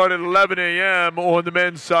 we'll get started at 11 a.m. on the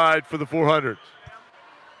men's side for the 400s.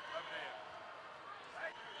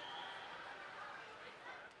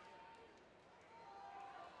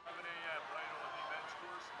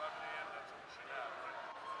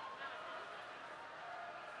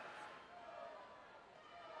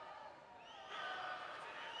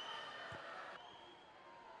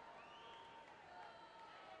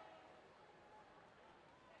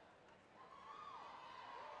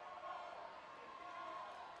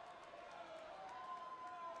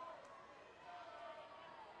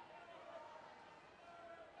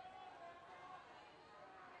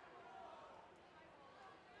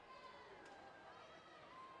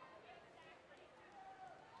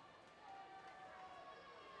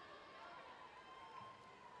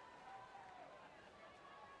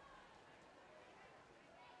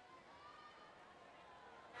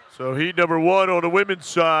 So heat number 1 on the women's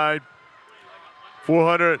side,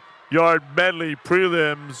 400-yard medley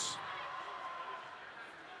prelims.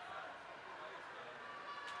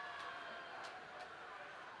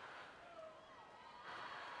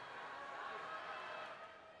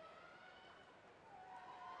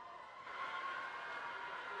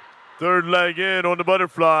 Third leg in on the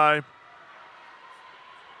butterfly.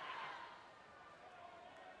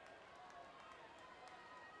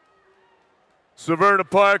 Severna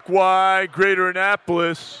Park Y, Greater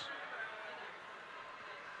Annapolis.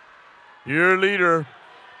 Your leader.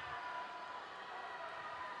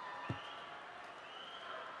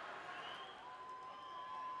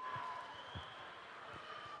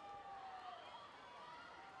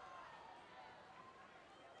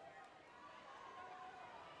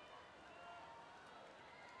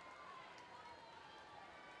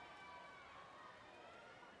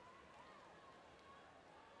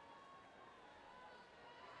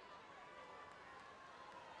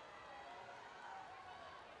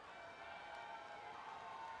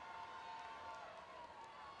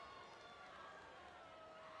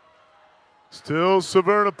 Still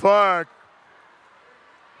Severna Park.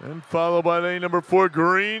 And followed by lane number 4,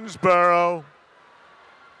 Greensboro.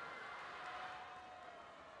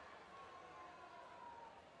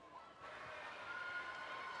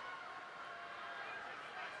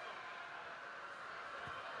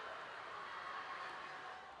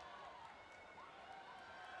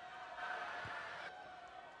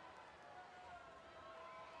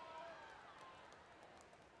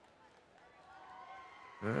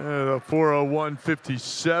 The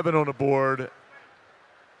 4:01:57 on the board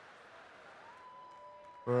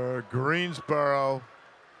for Greensboro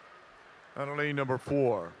on lane number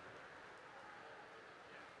 4.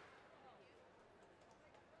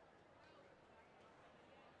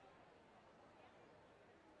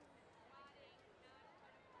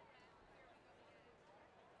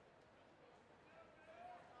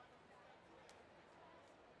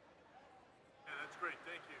 Yeah, that's great.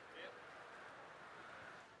 Thank you.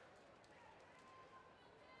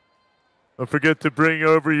 Don't forget to bring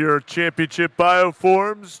over your championship bio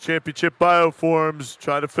forms. Championship bio forms.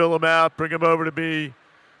 Try to fill them out. Bring them over to me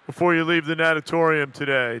before you leave the natatorium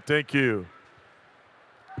today. Thank you.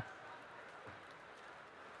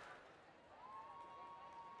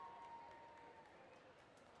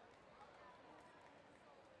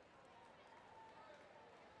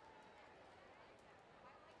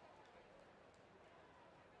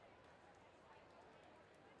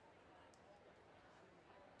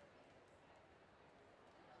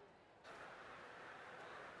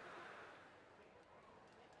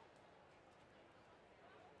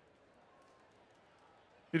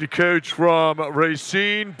 Need a coach from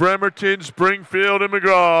Racine, Bremerton, Springfield, and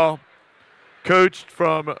McGraw. Coached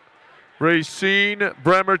from Racine,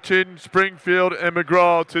 Bremerton, Springfield, and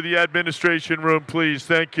McGraw to the administration room, please.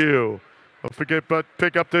 Thank you. Don't forget but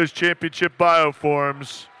pick up those championship bio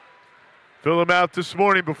forms. Fill them out this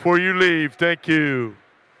morning before you leave. Thank you.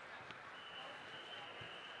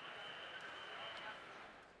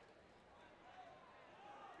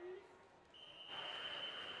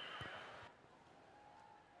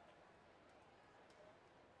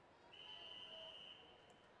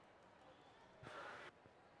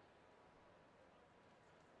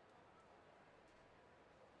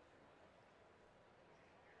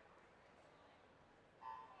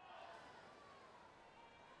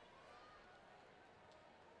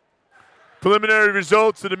 Preliminary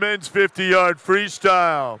results of the men's 50-yard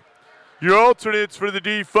freestyle. Your alternates for the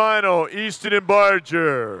D final, Easton and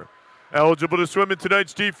Barger. Eligible to swim in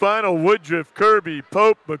tonight's D final, Woodruff, Kirby,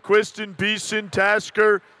 Pope, McQuiston, Beeson,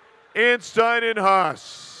 Tasker, Anstein, and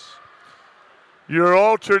Haas. Your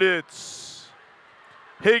alternates,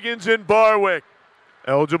 Higgins and Barwick.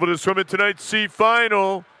 Eligible to swim in tonight's C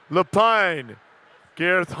final, Lapine,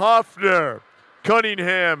 Gareth Hoffner,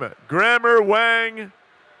 Cunningham, Grammer, Wang,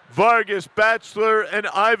 Vargas, Batchelor, and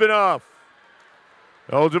Ivanov.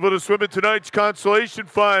 Eligible to swim in tonight's consolation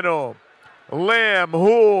final, Lamb,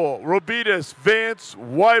 Houle, Robidas, Vance,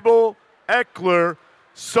 Weibel, Eckler,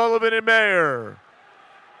 Sullivan, and Mayer.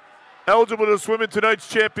 Eligible to swim in tonight's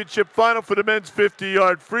championship final for the men's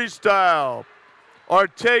 50-yard freestyle,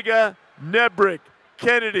 Ortega, Nebrick,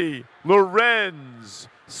 Kennedy, Lorenz,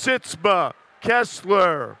 Sitzma,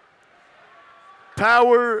 Kessler,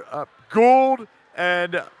 Power, Gould,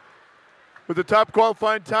 and with the top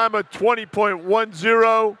qualifying time of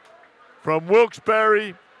 20.10 from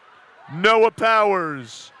Wilkes-Barre, Noah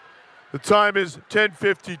Powers. The time is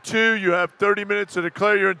 10:52. You have 30 minutes to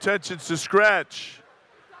declare your intentions to scratch.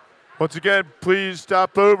 Once again, please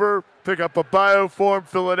stop over, pick up a bio form,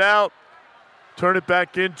 fill it out, turn it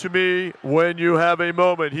back into me when you have a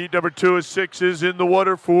moment. Heat number 2 is 6s in the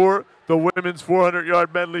water for the women's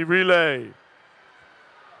 400-yard medley relay.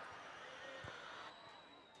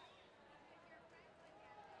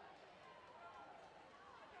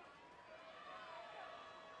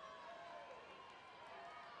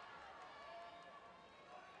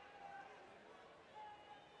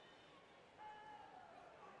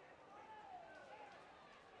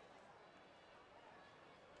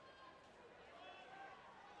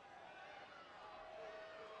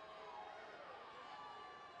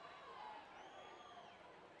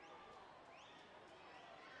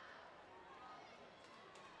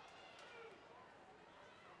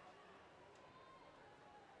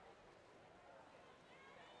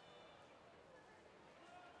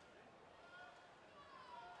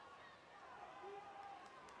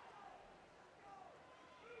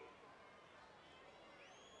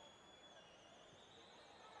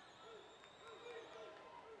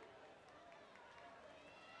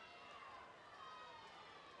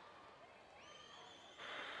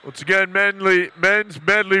 Once again, men's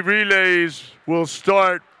medley relays will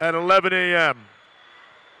start at 11 a.m.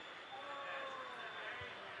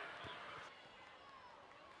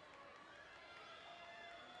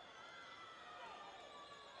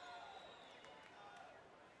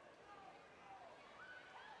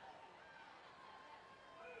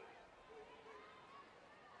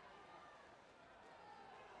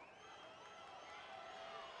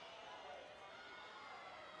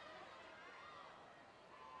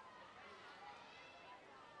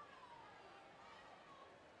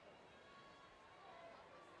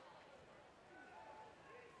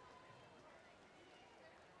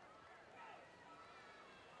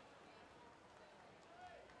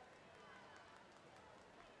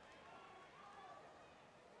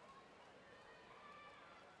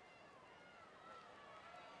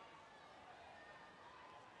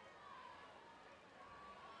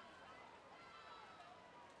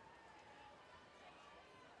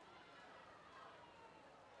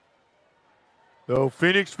 So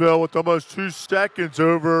Phoenixville with almost 2 seconds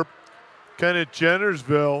over Kenneth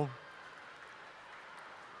Jennersville.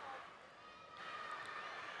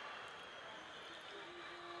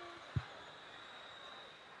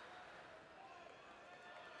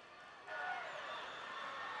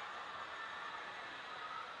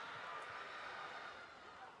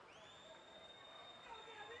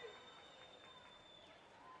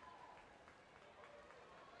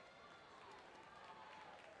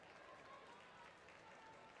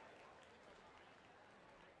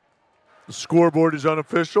 The scoreboard is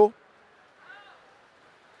unofficial.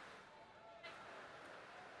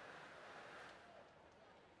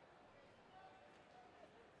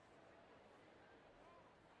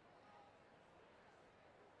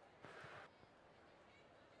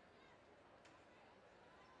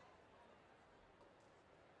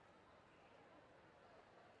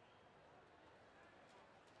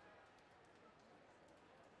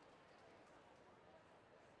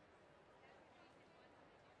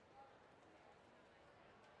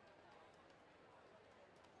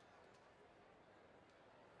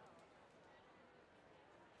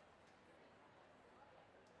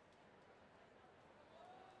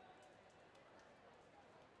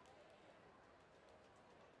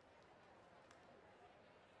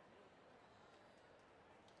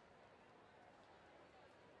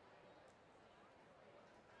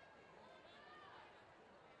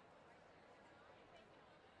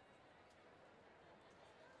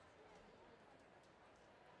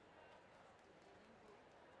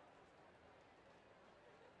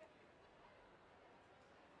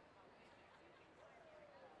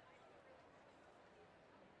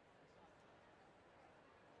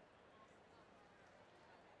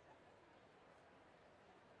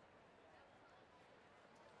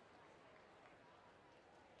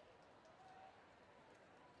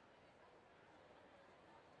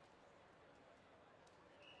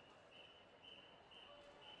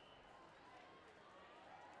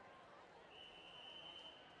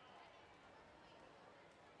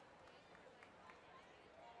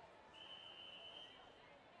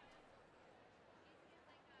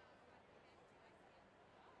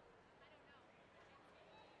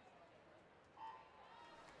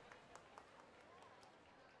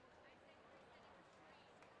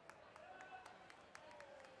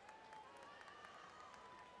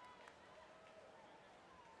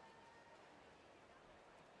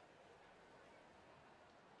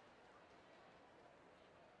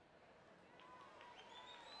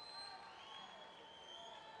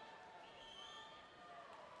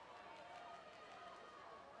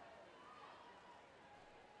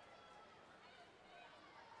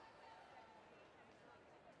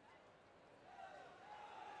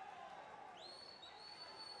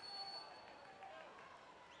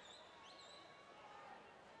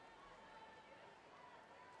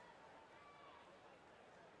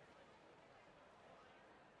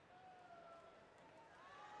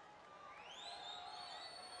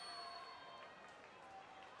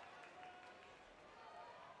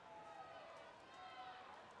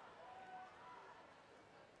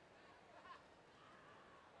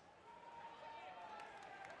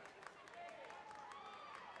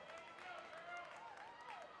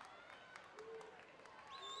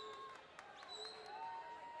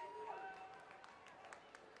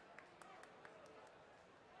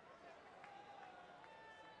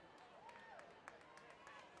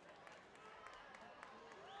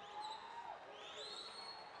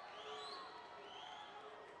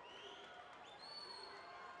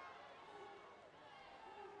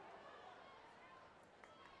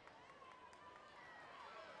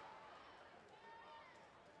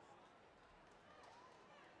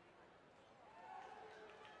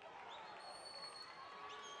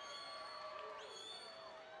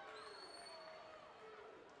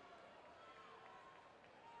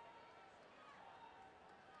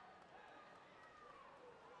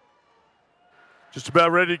 Just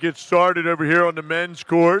about ready to get started over here on the men's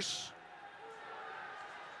course.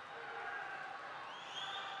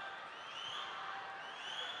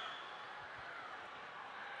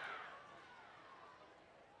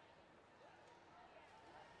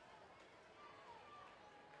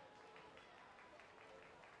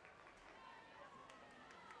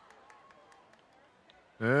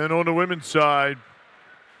 And on the women's side,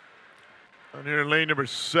 on here in lane number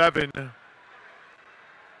 7,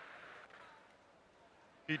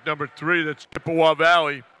 heat number 3, that's Chippewa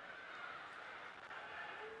Valley.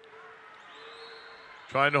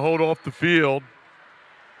 Trying to hold off the field.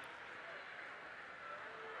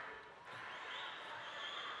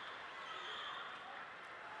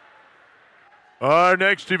 Our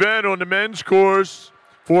next event on the men's course,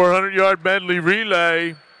 400-yard medley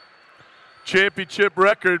relay. Championship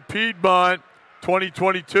record, Piedmont,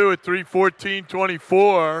 2022 at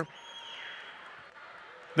 3:14:24.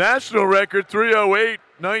 National record,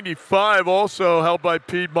 3:08:95, also held by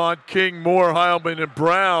Piedmont, King, Moore, Heilman, and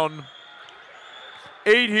Brown.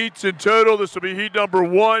 8 heats in total. This will be heat number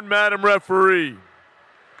 1, Madam Referee.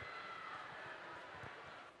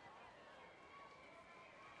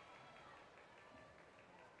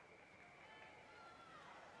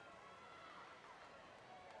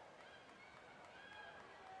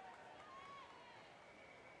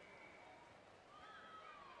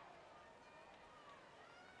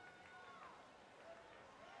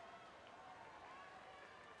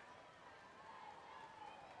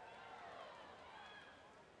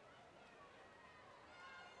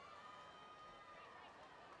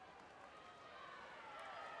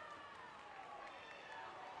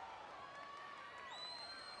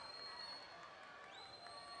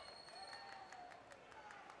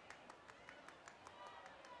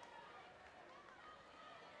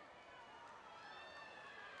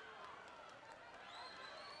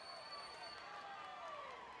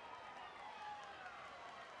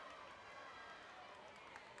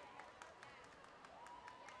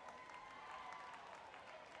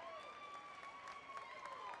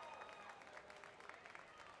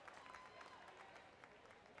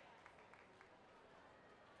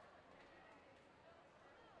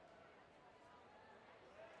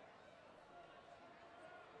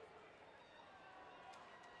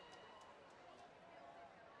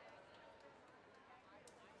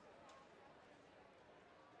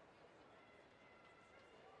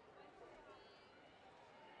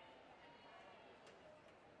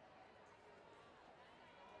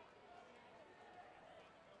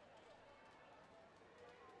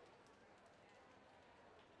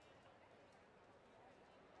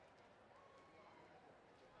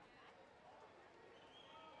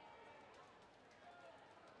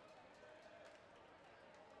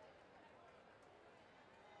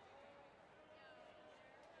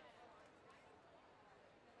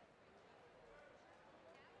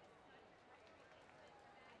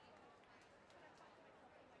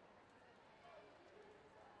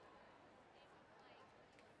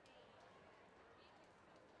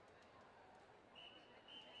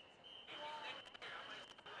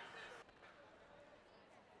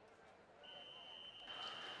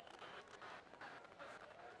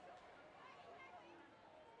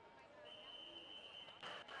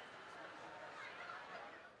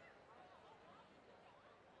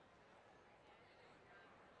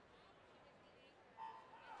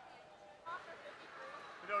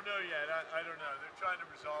 I don't know yet. I don't know. They're trying to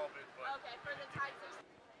resolve it. But okay, for the types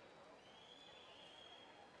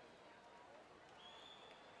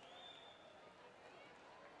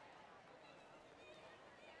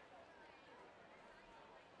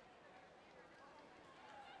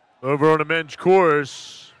of over on the men's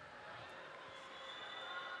course,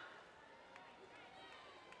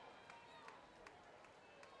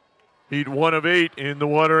 heat 1 of 8 in the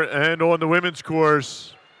water, and on the women's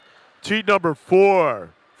course, heat number 4.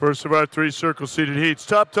 First of our 3 circle-seated heats.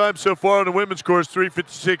 Top time so far on the women's course,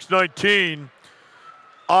 3:56:19.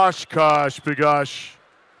 Oshkosh, Begosh,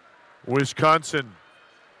 Wisconsin.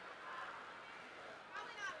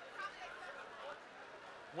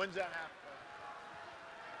 When's that happen?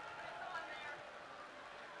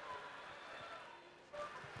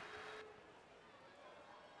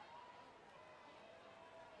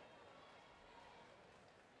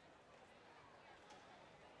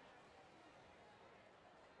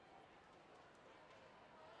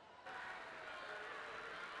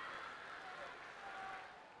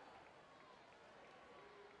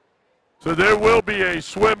 So there will be a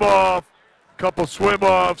swim-off, couple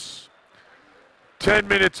swim-offs, 10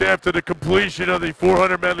 minutes after the completion of the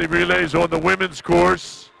 400 medley relays on the women's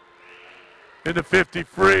course in the 50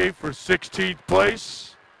 free for 16th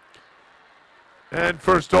place. And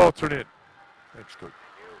first alternate. Thanks, Coach.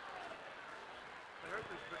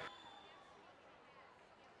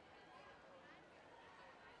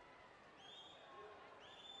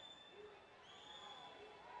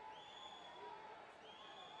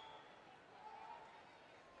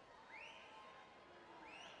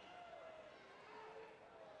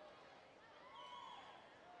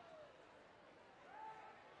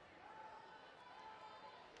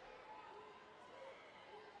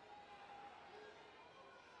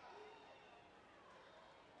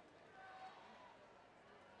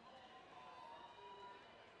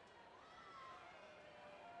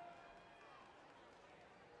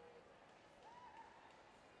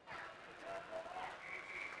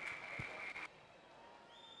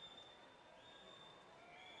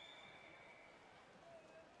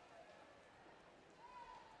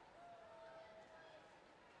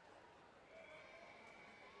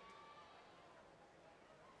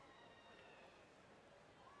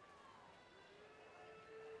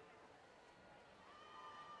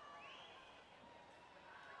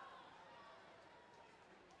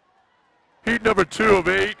 Heat number 2 of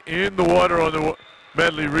 8 in the water on the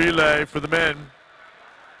medley relay for the men.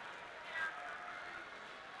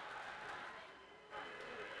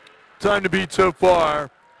 Time to beat so far,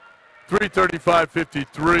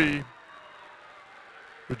 3:35.53.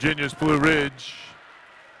 Virginia's Blue Ridge.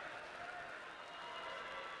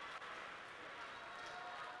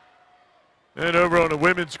 And over on the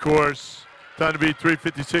women's course, time to beat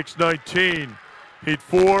 3:56.19. Heat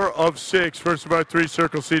 4 of 6, first of our 3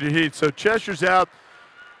 circle-seated heats. So Cheshire's out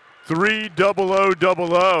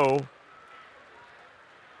 3:00.00.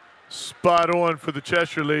 Spot on for the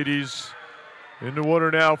Cheshire ladies. In the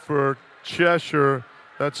water now for Cheshire,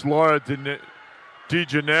 that's Laura De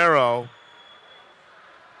Janeiro.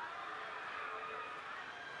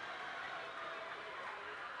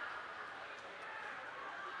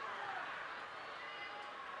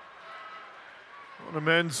 On the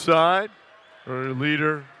men's side, our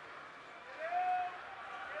leader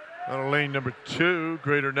on lane number 2,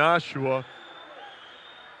 Greater Nashua.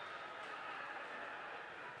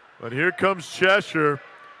 But here comes Cheshire.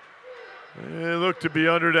 They look to be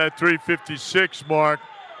under that 3:56 mark.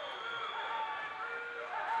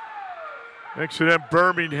 Next to them,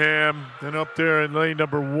 Birmingham, and up there in lane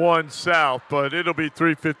number 1 south. But it'll be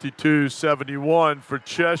 3:52.71 for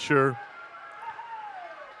Cheshire.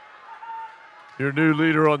 Your new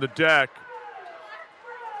leader on the deck.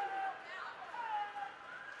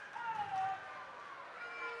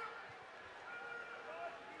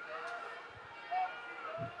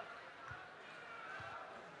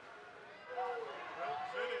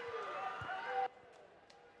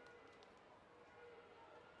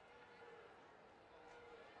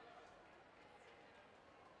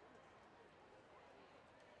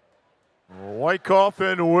 Wyckoff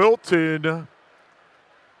and Wilton.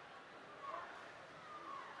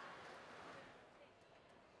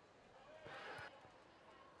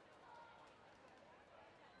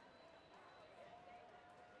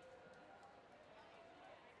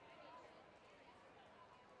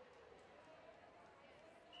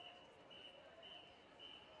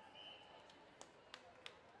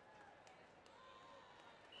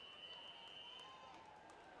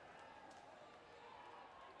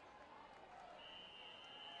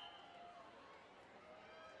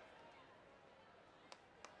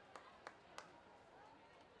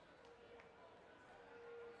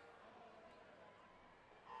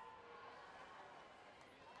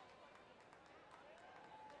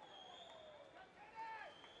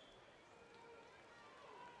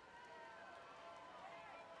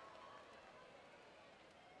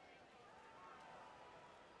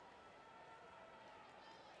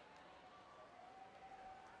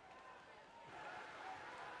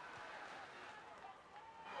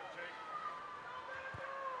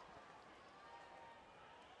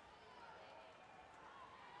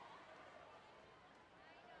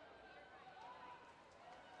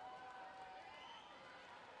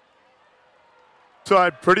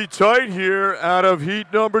 Side pretty tight here out of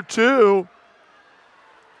heat number 2.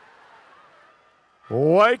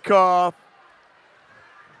 Wyckoff,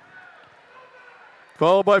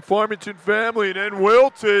 followed by Farmington Family, and then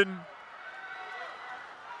Wilton.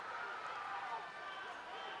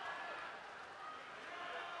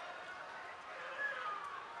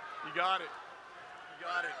 You got it. You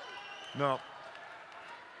got it. No.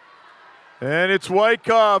 And it's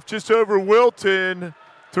Wyckoff just over Wilton.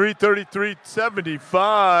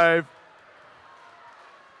 3:33.75.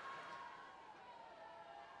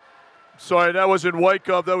 Sorry, that wasn't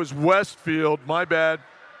Wyckoff, that was Westfield. My bad.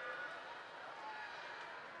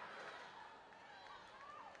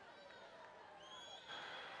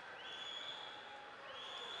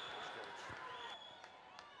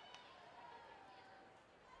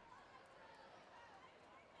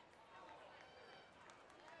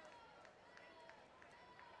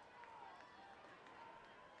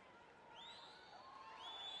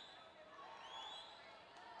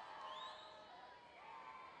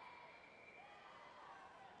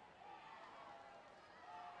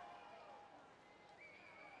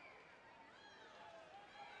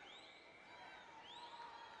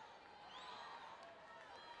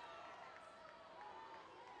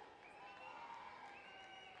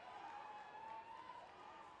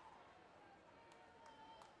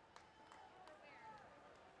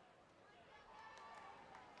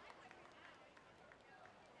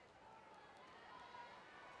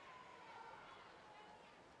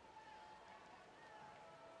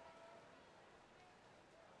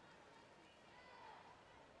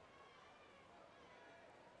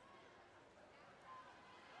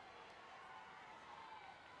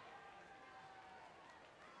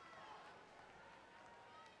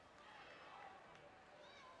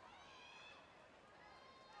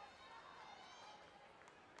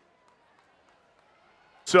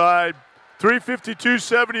 side.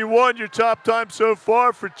 3:52.71, your top time so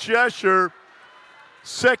far for Cheshire.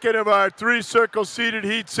 Second of our 3 circle seated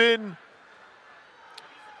heats in.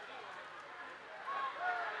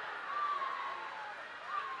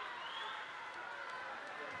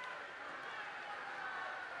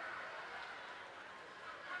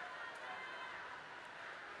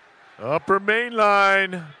 Upper main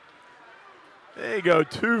line. There you go,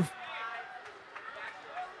 2.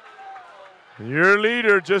 Your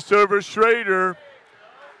leader just over Schrader.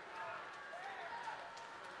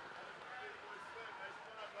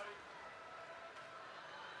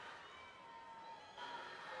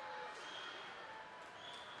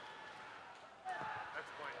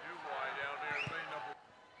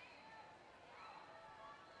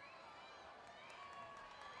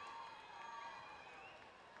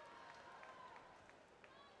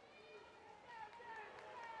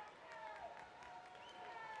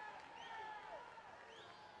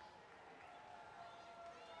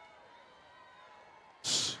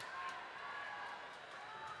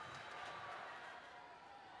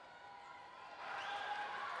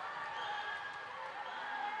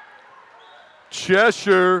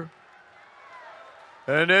 Cheshire,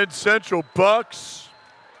 and then Central Bucks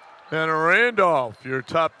and Randolph, your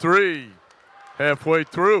top 3 halfway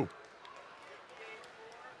through.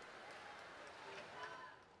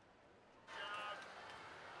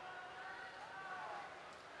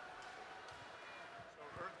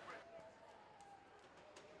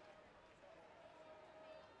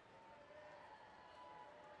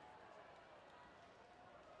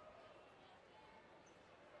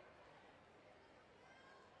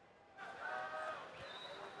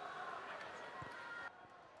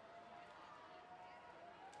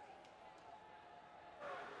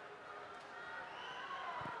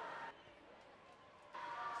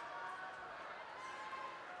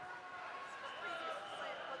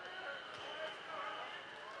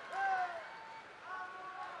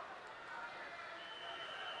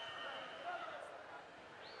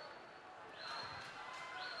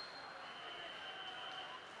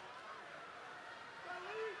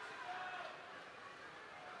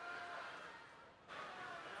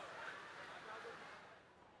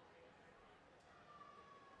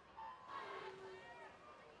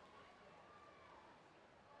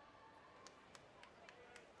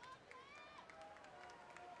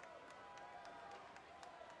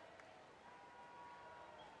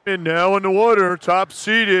 And now in the water, top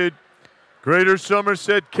seeded, Greater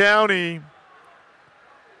Somerset County.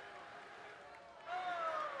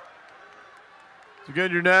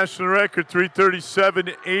 Again, your national record,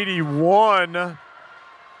 337.81.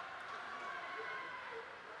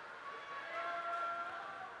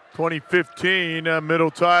 2015,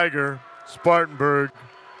 Middle Tiger, Spartanburg.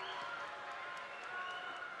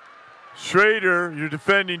 Schrader, your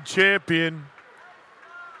defending champion.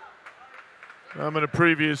 I'm in a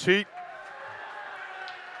previous heat.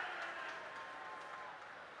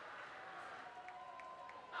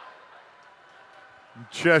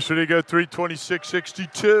 Cheshire, they go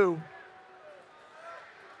 326.62.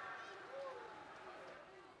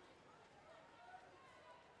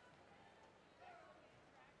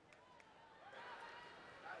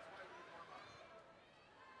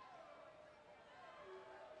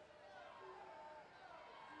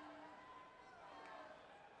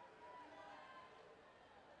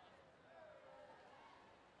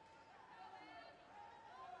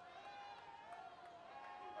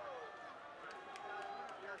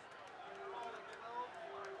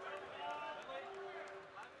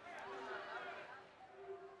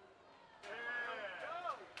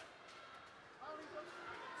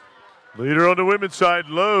 Leader on the women's side,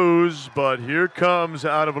 Lowe's, but here comes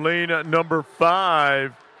out of lane number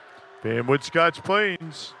 5, Fanwood Scotch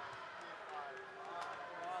Plains.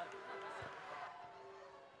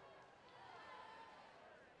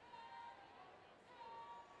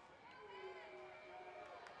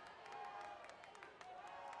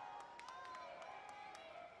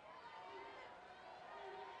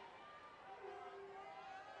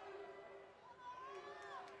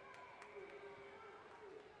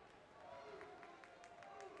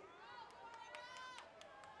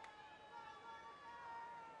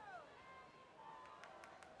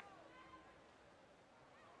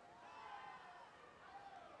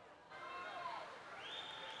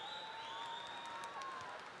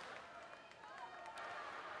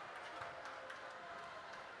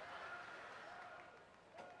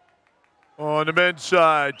 On the men's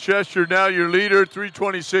side, Cheshire now your leader,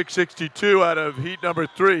 326.62 out of heat number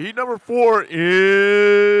 3. Heat number 4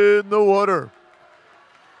 in the water.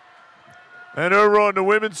 And over on the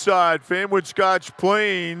women's side, Fanwood Scotch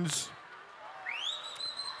Plains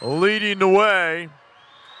leading the way.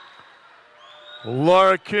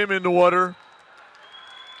 Laura Kim in the water.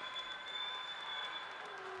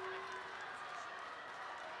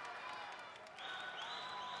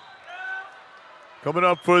 Coming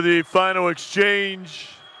up for the final exchange.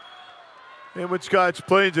 Inwood Scotch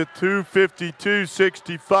Plains at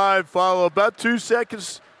 2:52.65. Follow about 2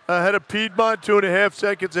 seconds ahead of Piedmont, 2.5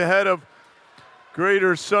 seconds ahead of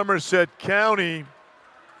Greater Somerset County.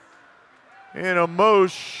 And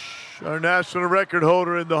Amosh, our national record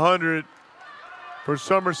holder in the 100 for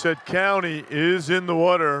Somerset County, is in the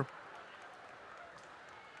water.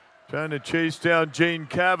 Trying to chase down Jane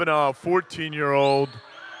Kavanaugh, 14-year-old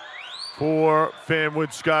for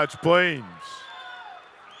Fanwood Scotch Plains.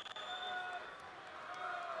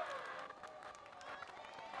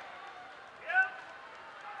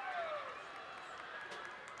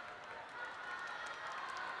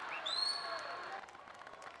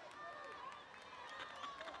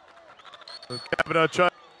 Kavanaugh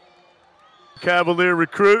trying Cavalier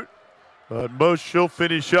recruit, but most she'll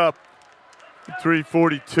finish up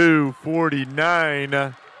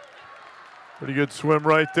 3:42.49. Pretty good swim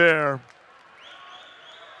right there.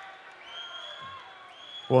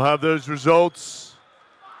 We'll have those results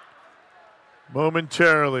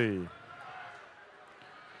momentarily.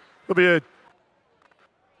 We're going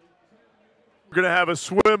to have a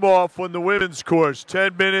swim off on the women's course,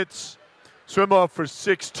 10 minutes. Swim off for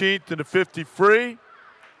 16th and the 50 free.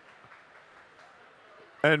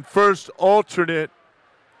 And first alternate.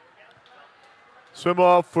 Swim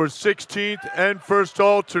off for 16th and first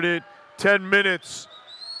alternate, 10 minutes.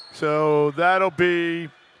 So that'll be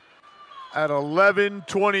at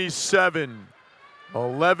 11:27.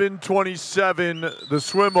 11:27, the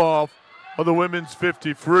swim off of the women's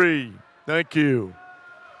 50 free. Thank you.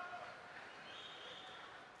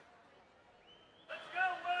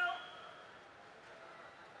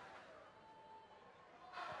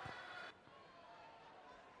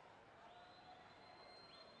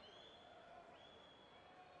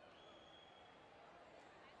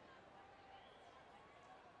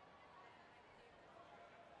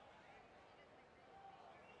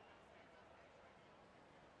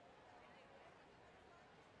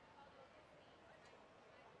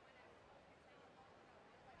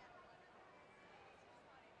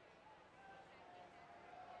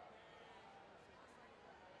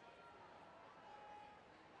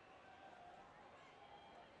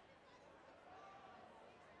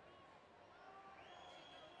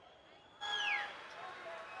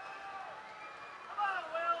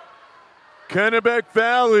 Kennebec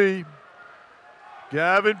Valley,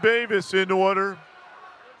 Gavin Bavis in the water.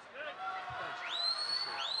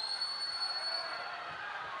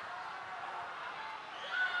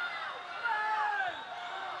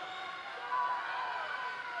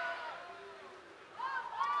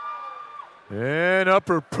 And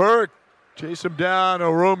Upper Perk, chase him down,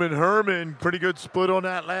 a Roman Herman. Pretty good split on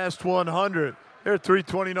that last 100. They're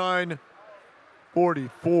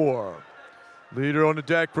 3:29.44. Leader on the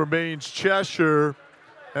deck remains Cheshire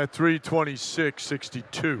at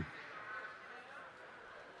 3:26.62.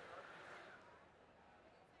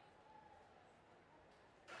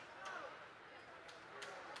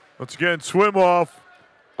 Once again, swim off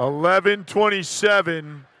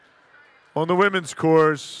 11:27 on the women's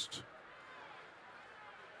course.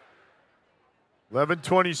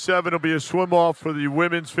 11:27 will be a swim off for the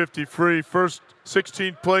women's 50 free, first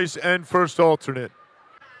 16th place and first alternate.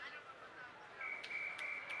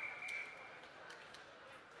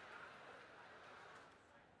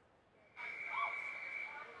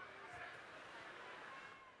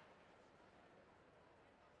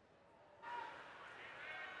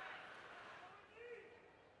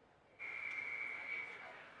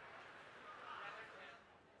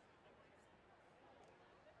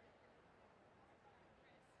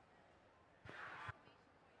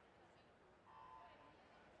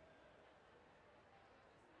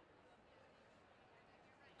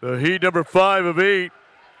 The heat number 5 of 8.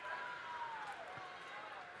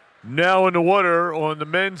 Now in the water on the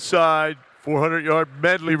men's side, 400-yard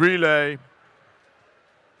medley relay.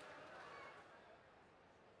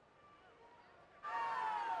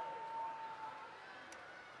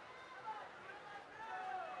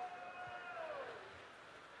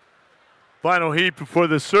 Final heat before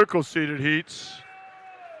the circle-seated heats.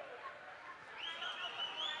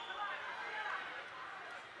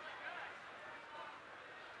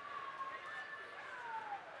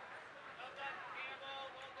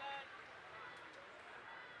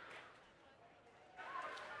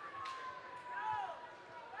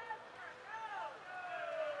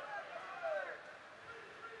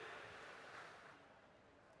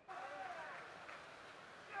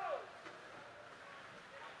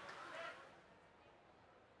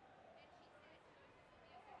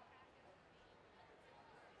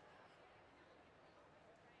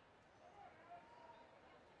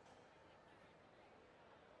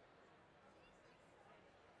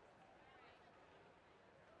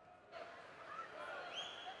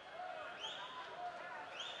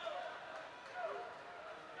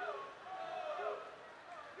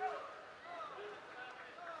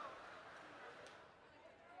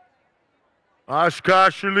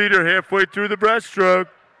 Oshkosh, your leader, halfway through the breaststroke,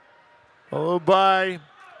 followed by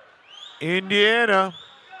Indiana.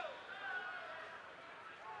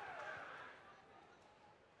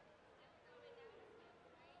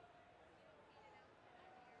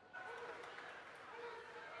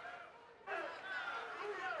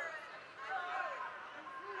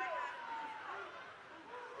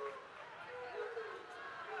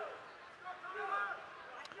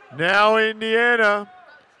 Now Indiana,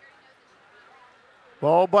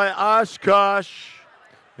 followed by Oshkosh,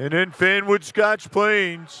 and then Fanwood Scotch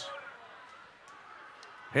Plains.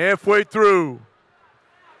 Halfway through.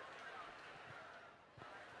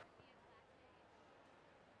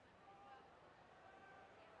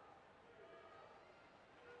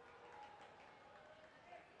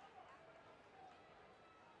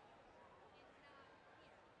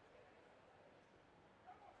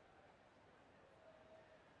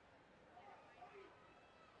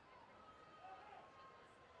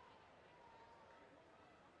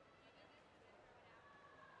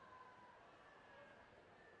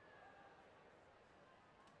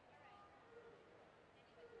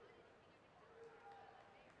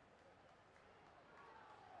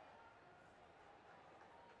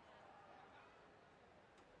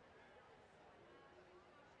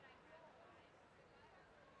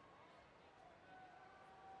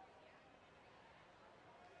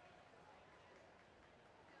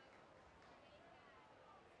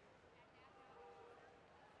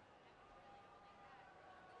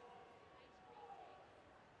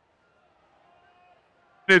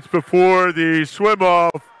 Minutes before the swim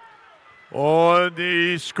off on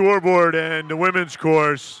the scoreboard and the women's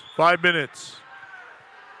course. 5 minutes.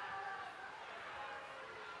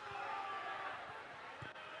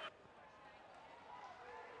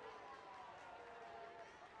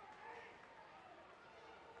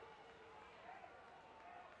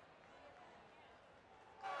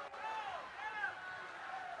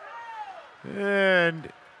 And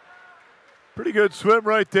pretty good swim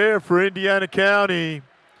right there for Indiana County.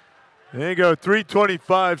 They go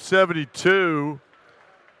 3:25.72.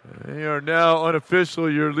 They are now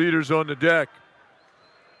unofficially your leaders on the deck.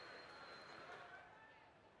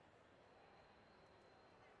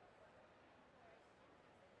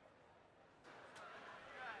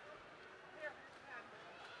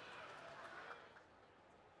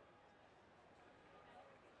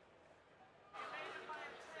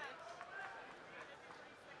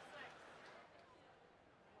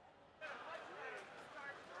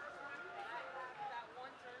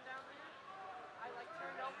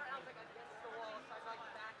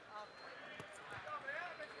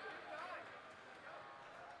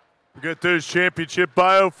 We got those championship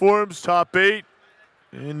bioforms, top 8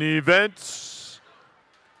 in the events.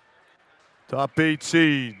 Top 8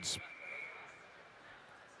 seeds.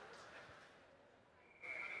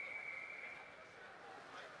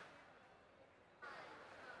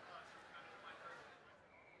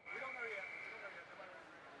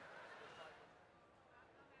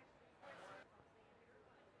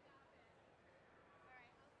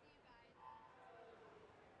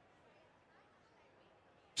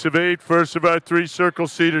 Of 8, first of our 3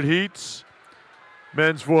 circle-seated heats.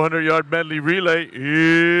 Men's 400-yard medley relay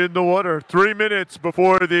in the water. 3 minutes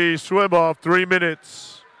before the swim-off, 3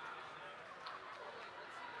 minutes.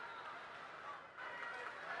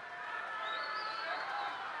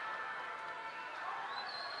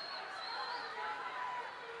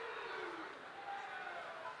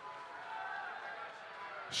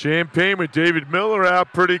 Champaign with David Miller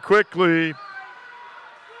out pretty quickly.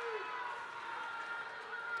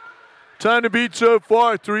 Time to beat so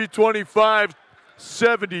far,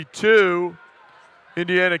 3:25.72.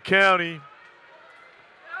 Indiana County,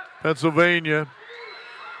 Pennsylvania.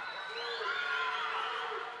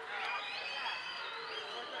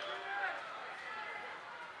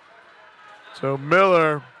 So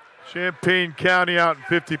Miller, Champaign County out in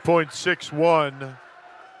 50.61.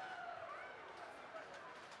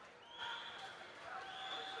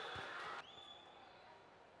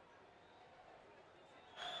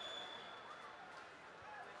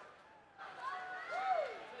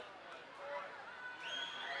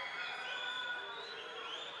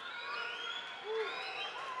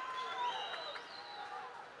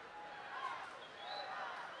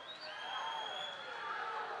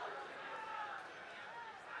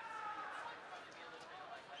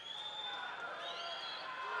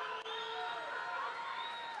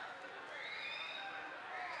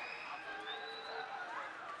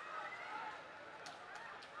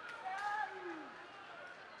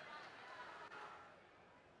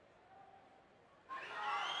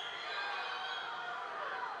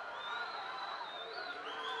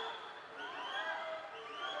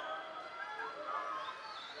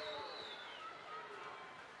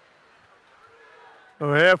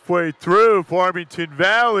 So halfway through Farmington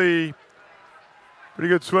Valley. Pretty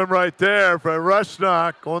good swim right there for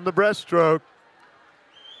Rushnock on the breaststroke.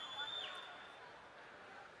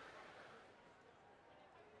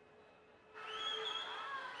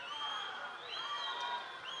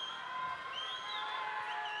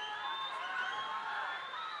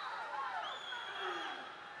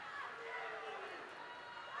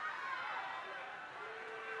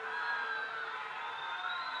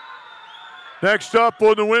 Next up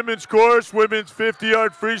on the women's course, women's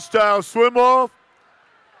 50-yard freestyle swim-off.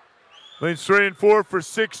 Lanes 3 and 4 for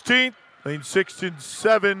 16th. Lane 6 and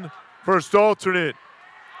 7, first alternate.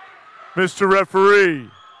 Mr.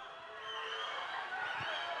 Referee.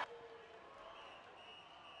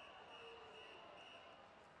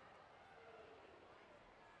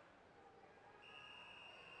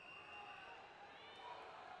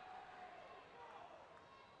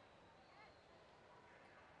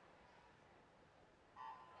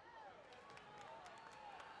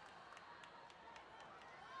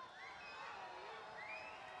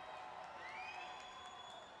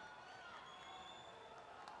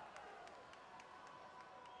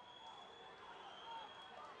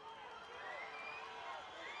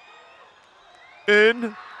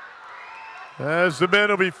 In, as the men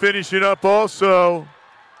will be finishing up also.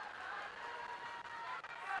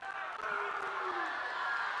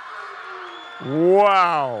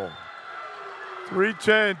 Wow.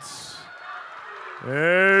 3/10.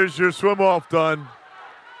 There's your swim-off done.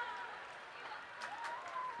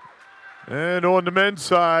 And on the men's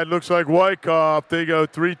side, looks like Wyckoff, they go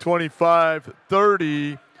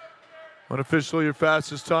 3:25.30. Unofficially your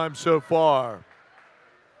fastest time so far.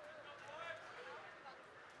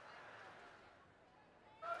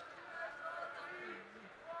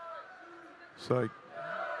 It's like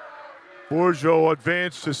Borjo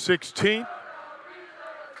advanced to 16th.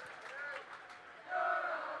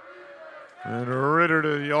 And Ritter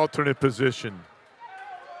to the alternate position.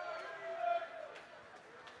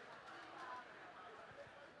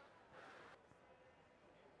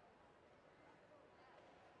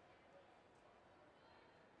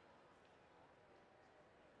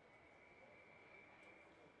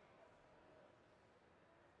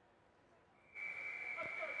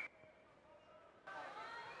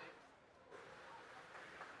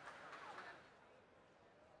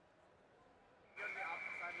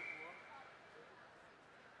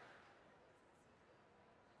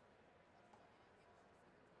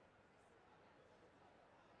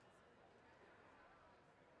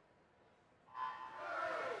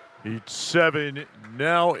 Heat 7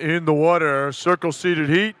 now in the water. Circle seated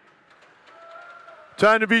heat.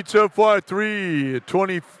 Time to beat so far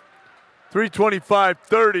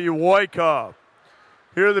 3:25.30 Wyckoff.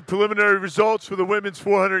 Here are the preliminary results for the women's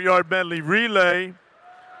 400-yard medley relay.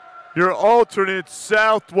 Your alternates,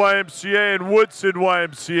 South YMCA and Woodson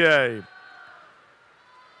YMCA.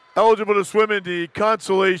 Eligible to swim in the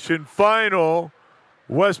consolation final,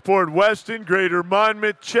 Westport Weston, Greater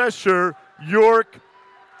Monmouth, Cheshire, York,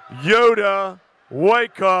 Yoda,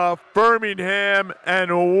 Wyckoff, Birmingham,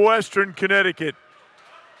 and Western Connecticut.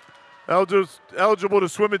 Eligible to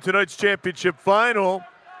swim in tonight's championship final,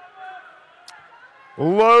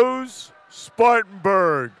 Lowe's,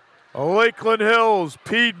 Spartanburg, Lakeland Hills,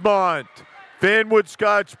 Piedmont, Vanwood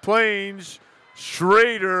Scotch Plains,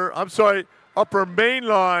 Upper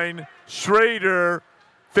Mainline, Schrader,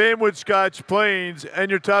 Vanwood Scotch Plains,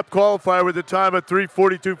 and your top qualifier with a time of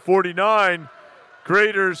 3:42.49.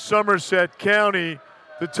 Greater Somerset County.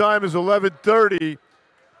 The time is 11:30.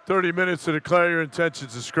 30 minutes to declare your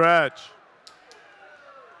intentions to scratch.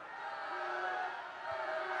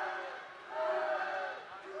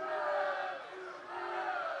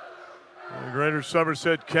 Greater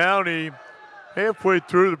Somerset County halfway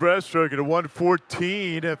through the breaststroke at a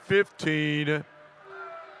 1:14.15.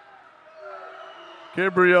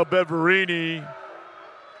 Gabrielle Beverini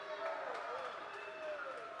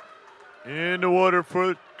in the water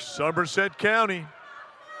for Somerset County.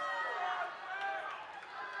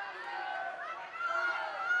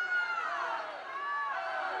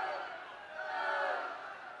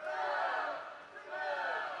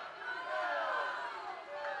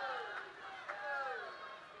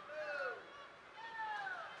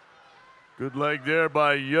 Good leg there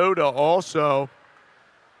by Yoda also.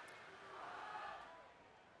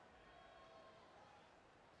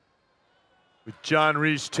 With John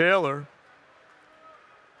Reese Taylor.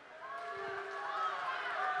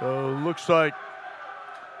 So looks like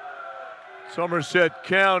Somerset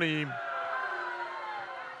County,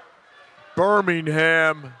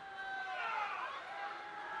 Birmingham,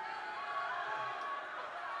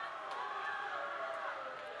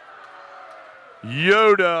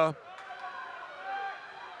 Yoda.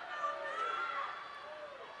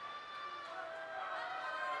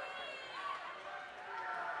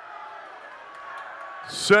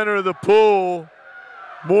 Center of the pool,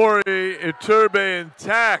 Mori, Iturbe, and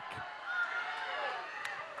Tack.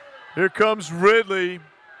 Here comes Ridley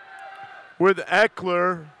with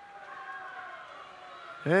Eckler.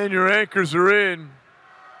 And your anchors are in.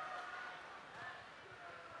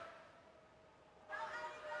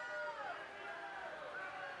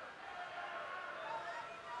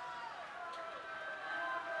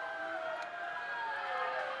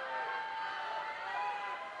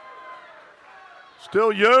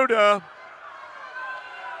 Still Yoda.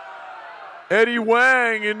 Eddie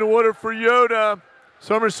Wang in the water for Yoda.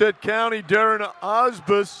 Somerset County, Darren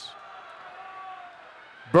Osbus.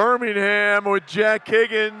 Birmingham with Jack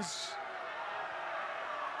Higgins.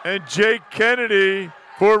 And Jake Kennedy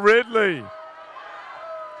for Ridley.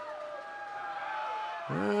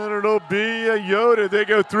 And it'll be a Yoda. They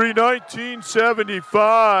go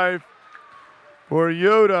 3:19.75 for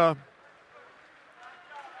Yoda.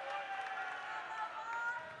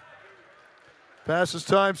 Fastest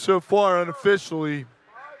time so far unofficially.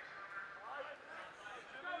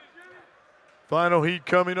 Final heat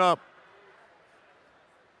coming up.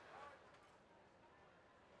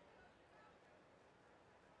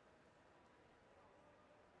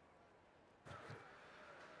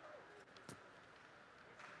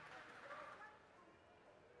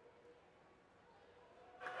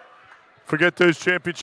 Forget those championship